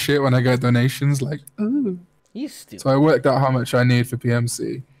over and shit when I get donations. Like, ooh. you stupid. So I worked out how much I need for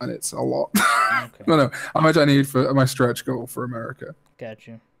PMC, and it's a lot. Okay, No, how much I need for my stretch goal for America. got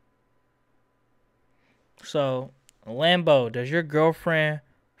you. So, Lambo, does your girlfriend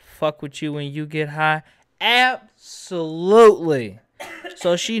fuck with you when you get high? Absolutely.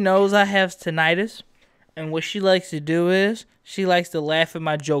 So she knows I have tinnitus, and what she likes to do is she likes to laugh at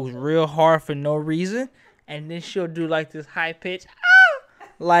my jokes real hard for no reason, and then she'll do like this high pitch,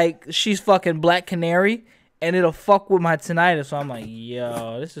 like she's fucking Black Canary, and it'll fuck with my tinnitus. So I'm like,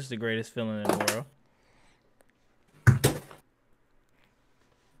 yo, this is the greatest feeling in the world.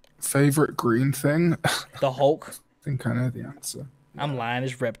 Favorite green thing? The Hulk. I think I know the answer. I'm lying.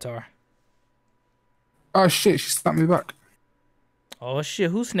 It's Reptar. Oh shit, she snapped me back. Oh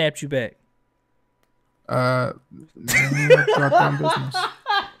shit, who snapped you back? None of your goddamn business.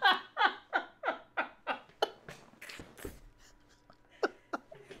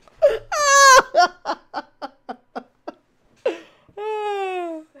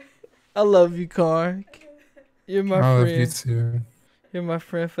 I love you, Karn. You're my I love friend. you too. You're my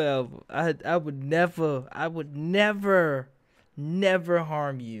friend forever. I would never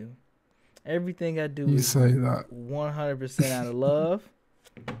harm you. Everything I do You is say that. 100% out of love.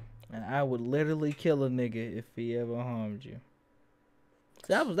 And I would literally kill a nigga if he ever harmed you.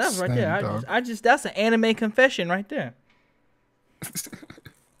 That was right Same, there. dog. That's an anime confession right there.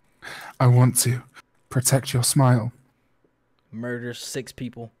 I want to protect your smile. Murders 6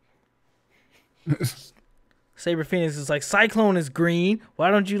 people. Saber Phoenix is like, Cyclone is green.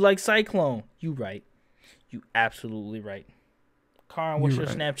 Why don't you like Cyclone? You right. You absolutely right. Karn, what's You your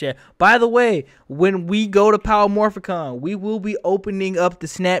right. Snapchat? By the way, when we go to Power Morphicon, we will be opening up the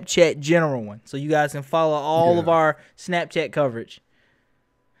Snapchat general one. So you guys can follow all of Yeah. our Snapchat coverage.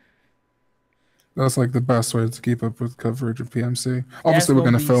 That's like the best way to keep up with coverage of PMC. Obviously, we're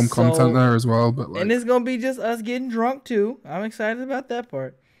gonna going to be film so- content there as well, but like, And it's going to be just us getting drunk too. I'm excited about that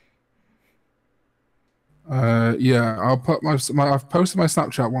part. yeah, I'll put I've posted my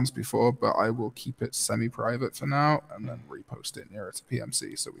Snapchat once before, but I will keep it semi-private for now, and then repost it nearer to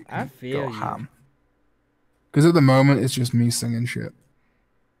PMC so we I can feel go you. ham. Because at the moment, it's just me singing shit.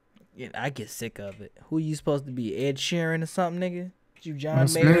 Yeah, I get sick of it. Who you supposed to be? Ed Sheeran or something, nigga? You John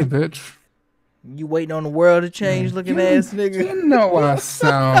That's me, Mayer? bitch. You waiting on the world to change looking ass nigga? You know I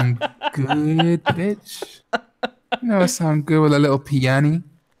sound good, bitch. You know I sound good with a little piano.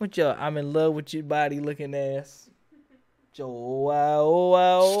 What your I'm in love with your body looking ass. Joe,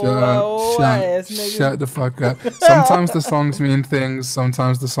 ass nigga. Shut the fuck up. Sometimes the songs mean things,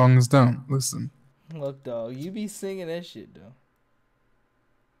 sometimes the songs don't. Listen. Look, dog, you be singing that shit, though.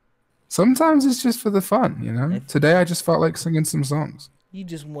 Sometimes it's just for the fun, you know? Today I just felt like singing some songs. You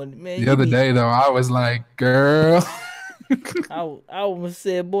just want, man. The other day, though, I was like, girl. I almost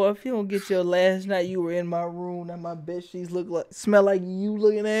said, boy, if you don't get your last night you were in my room and my bed sheets smell like you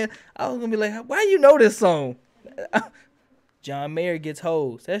looking at, I was gonna be like, why you know this song? John Mayer gets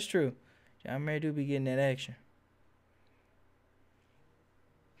hoes. That's true. John Mayer do be getting that action.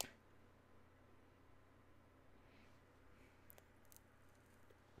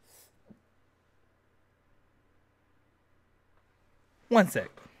 One sec.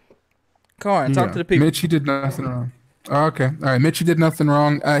 Karn, talk to the people. Mitchie did nothing wrong. Oh, okay. All right. Mitchie did nothing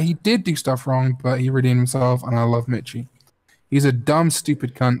wrong. He did do stuff wrong, but he redeemed himself, and I love Mitchie. He's a dumb,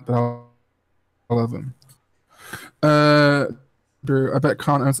 stupid cunt, but I love him. Drew, I bet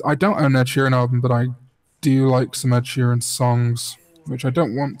can't own. I don't own Ed Sheeran album, but I do like some Ed Sheeran songs, which I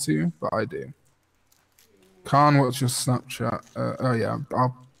don't want to, but I do. Khan, what's your Snapchat? Oh yeah,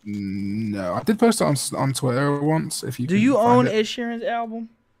 no, I did post it on Twitter once. If you Do can you find own it. Ed Sheeran's album?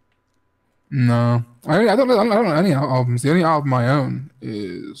 No, I don't own any albums. The only album I own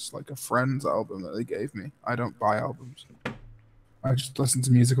is like a friend's album that they gave me. I don't buy albums. I just listen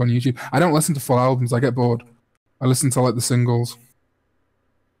to music on YouTube. I don't listen to full albums. I get bored. I listen to like the singles.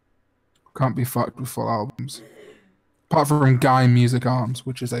 Can't be fucked with full albums. Apart from Guy Music Arms,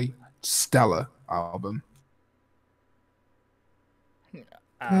 which is a stellar album.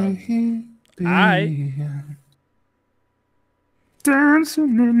 Dancing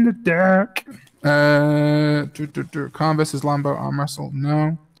in the dark. Khan versus Lambo arm wrestle.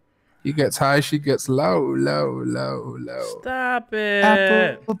 No. He gets high, she gets low. Stop it.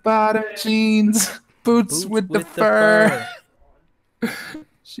 Apple bottom jeans, boots with the fur.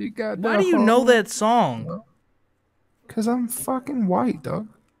 She got. Why do you know that song? Cause I'm fucking white, dog.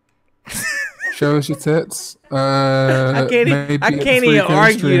 Show us your tits. I can't even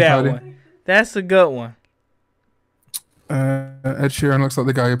argue that one. That's a good one. Ed Sheeran looks like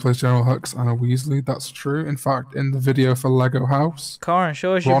the guy who plays General Hux, Anna Weasley. That's true. In fact, in the video for Lego House, Karn,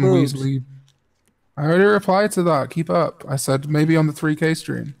 show us your Ron boobs. Weasley. I already replied to that. Keep up. I said maybe on the 3K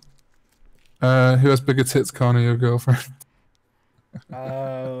stream. Who has bigger tits, Connor, your girlfriend?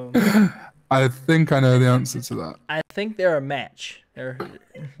 I think I know the answer to that. I think they're a match.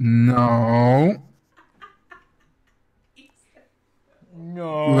 No.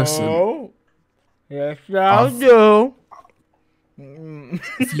 No. Listen. Yes, I do.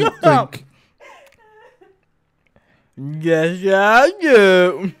 If you think Yes, I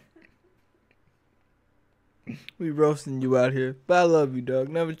do. We roasting you out here, but I love you, dog.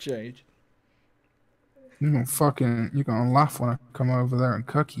 Never change. you're gonna laugh when I come over there and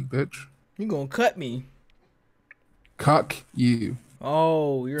cuck you, bitch. You gonna cut me? Cuck you.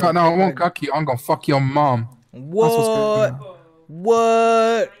 Oh, you're. No, I won't cuck you. I'm gonna fuck your mom. That's what's going What? on.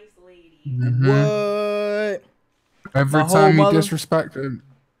 What? Nice lady. Mhm. What? Every My whole time you mother? disrespect him,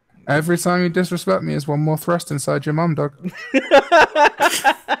 every time you disrespect me is one more thrust inside your mum, dog.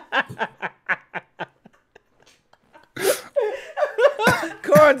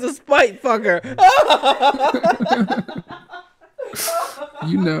 Card's a spite fucker.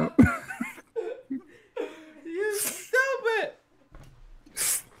 You know. You stupid.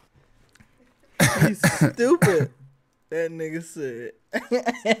 You stupid. That nigga said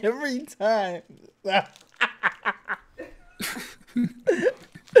every time. That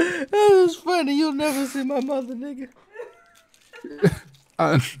was funny. You'll never see my mother, nigga.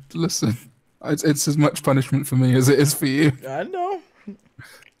 And listen, it's as much punishment for me as it is for you. I know.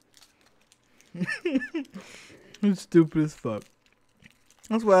 You're stupid as fuck.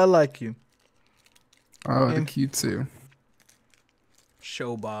 That's why I like you. I like you too.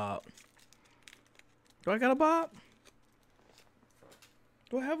 Show Bob. Do I got a Bob?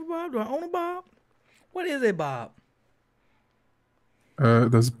 Do I have a Bob? Do I own a Bob? What is a Bob?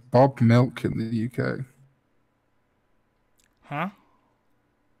 There's Bob Milk in the UK. Huh?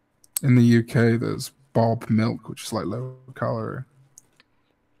 In the UK, there's Bob Milk, which is like low calorie.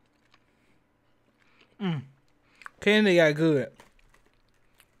 Candy got good.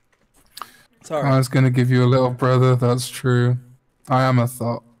 Sorry. I was gonna give you a little brother. That's true. I am a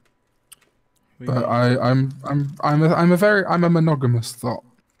thought, but I'm a monogamous thought.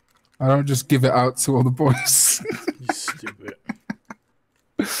 I don't just give it out to all the boys. You stupid.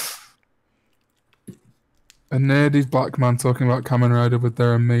 A nerdy black man talking about Kamen Rider with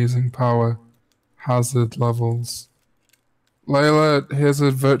their amazing power, hazard levels. Layla, here's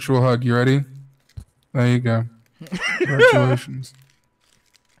a virtual hug. You ready? There you go. Congratulations.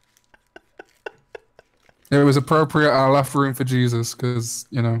 It was appropriate. I left room for Jesus because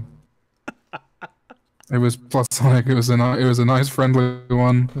it was platonic. It was a nice, friendly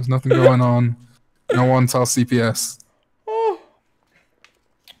one. There's nothing going on. No one tell CPS. Oh.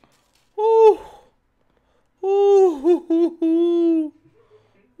 Oh. Oh.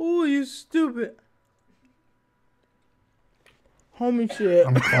 Oh, you stupid. Homie shit.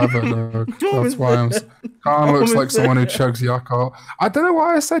 I'm clever, dog. That's why Khan looks like someone who chugs Yakult. I don't know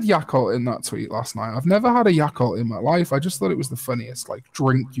why I said Yakult in that tweet last night. I've never had a Yakult in my life. I just thought it was the funniest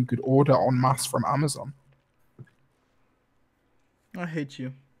drink you could order en masse from Amazon. I hate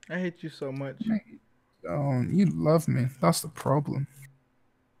you. I hate you so much. Oh, you love me. That's the problem.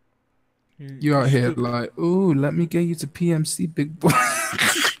 You out here ooh, let me get you to PMC, big boy.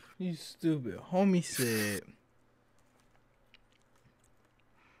 You stupid. Homie said.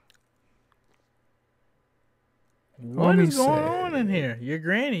 What is going on in here? Your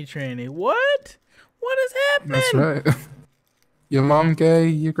granny tranny. What? What is happening? That's right. Your mom gay,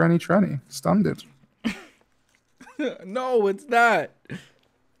 your granny tranny. Standard. No, it's not.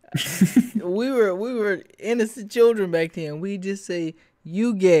 we were innocent children back then. We just say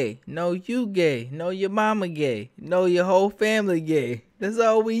you gay. No, you gay. No, your mama gay. No, your whole family gay. That's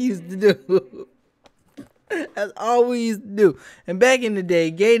all we used to do. That's all we used to do. And back in the day,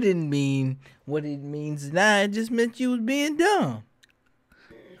 gay didn't mean what it means now. It just meant you was being dumb.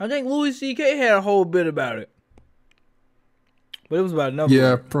 I think Louis C.K. had a whole bit about it. But it was about another.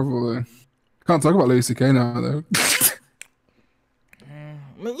 Yeah, probably. Can't talk about Louis C.K. now, though.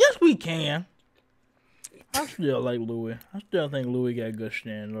 I mean, yes, we can. I still like Louis. I still think Louis got good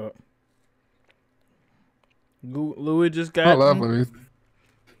stand up. Louis just got. I love Louis.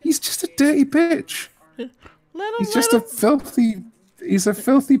 He's just a dirty bitch. He's just a filthy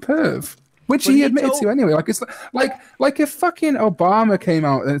perv, which he admitted to anyway. Like if fucking Obama came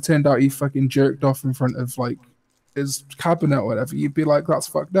out and it turned out he fucking jerked off in front of his cabinet or whatever, you'd be like, that's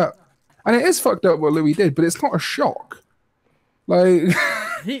fucked up. And it is fucked up what Louis did, but it's not a shock. Like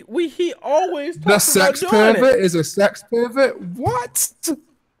he always the sex pervert is a sex pervert. What?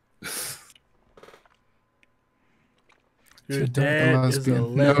 Your dad is a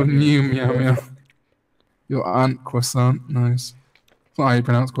no new meow meow. Your aunt croissant, nice. That's not how you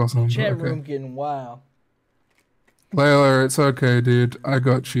pronounce croissant. Chat okay. room getting wild. Layla, it's okay, dude. I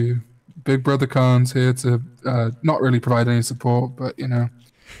got you. Big Brother Khan's here to not really provide any support, but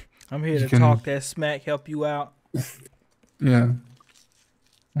I'm here to talk that smack, help you out. Yeah.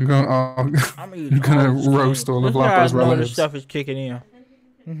 I'm going. Oh, I'm I'm gonna roast all of Lapo's This relatives. stuff is kicking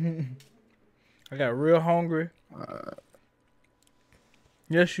in. I got real hungry.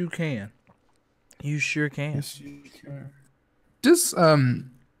 Yes, you can. You sure can. Yes, you can. Just I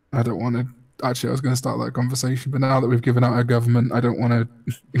don't want to. Actually, I was going to start that conversation, but now that we've given out our government, I don't want to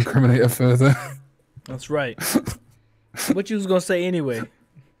incriminate her further. That's right. What you was gonna say anyway?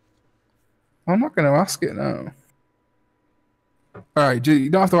 I'm not going to ask it now. All right, you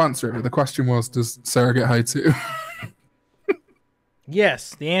don't have to answer it. But the question was, does Sarah get high too?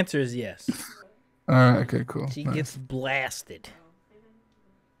 Yes, the answer is yes. All right, okay, cool. She Nice. gets blasted.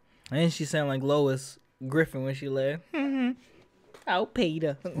 And she sound like Lois Griffin when she laughed. Oh,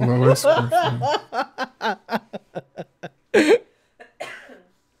 Peter. Lois Griffin.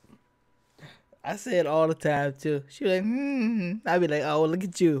 I say it all the time too. She be like, I'd be like, oh, look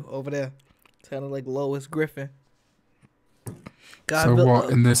at you over there, sounding like Lois Griffin. God, So what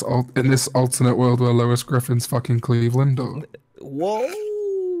in this alternate world where Lois Griffin's fucking Cleveland or? Whoa,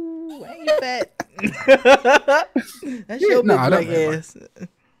 ain't fat. That's your big I don't black know. ass.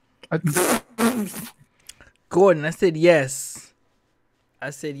 Gordon, I said yes. I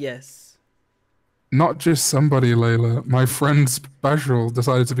said yes. Not just somebody, Layla. My friend Special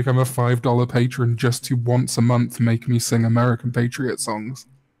decided to become a $5 patron just to once a month make me sing American Patriot songs.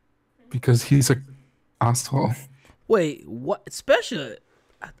 Because he's a asshole. Wait, what? Special?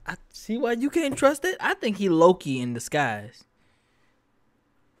 I see why you can't trust it. I think he Loki in disguise.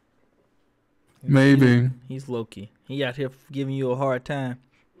 Maybe. He's Loki. He out here giving you a hard time.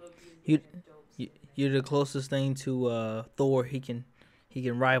 You're the closest thing to Thor he can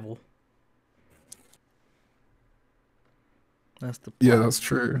rival. That's the Yeah, that's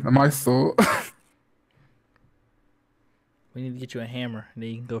true. Am I Thor? We need to get you a hammer, and then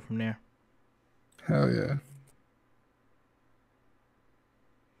you can go from there. Hell yeah.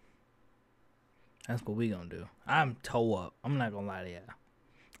 That's what we gonna do. I'm toe up. I'm not gonna lie to you.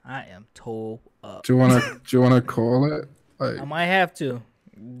 I am toe up. Do you wanna call it? Like, I might have to,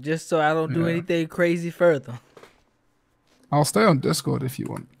 just so I don't do Yeah. anything crazy further. I'll stay on Discord if you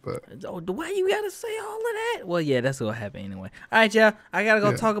want, but Oh, why you gotta say all of that? Well, yeah, that's gonna happen anyway. All right, y'all. I gotta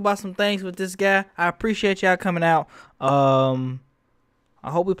go Yeah. talk about some things with this guy. I appreciate y'all coming out. I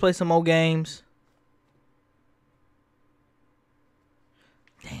hope we play some more games.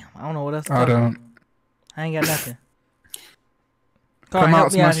 Damn, I don't know what else. To I talk about. don't. I ain't got nothing. Carl, Come help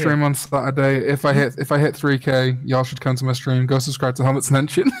out to me my out here. stream on Saturday. If I hit 3K, y'all should come to my stream. Go subscribe to Helmets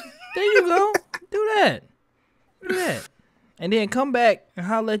Mention. There you go. Do that. Do that. And then come back and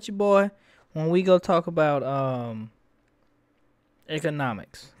holler at your boy when we go talk about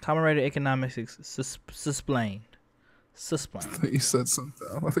economics. Common rate of economics explained. You said something.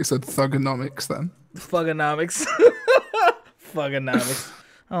 I think you said thugonomics then. Fugonomics. Fugonomics.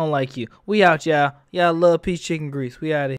 I don't like you. We out, y'all. Y'all love peace, chicken grease. We out of here.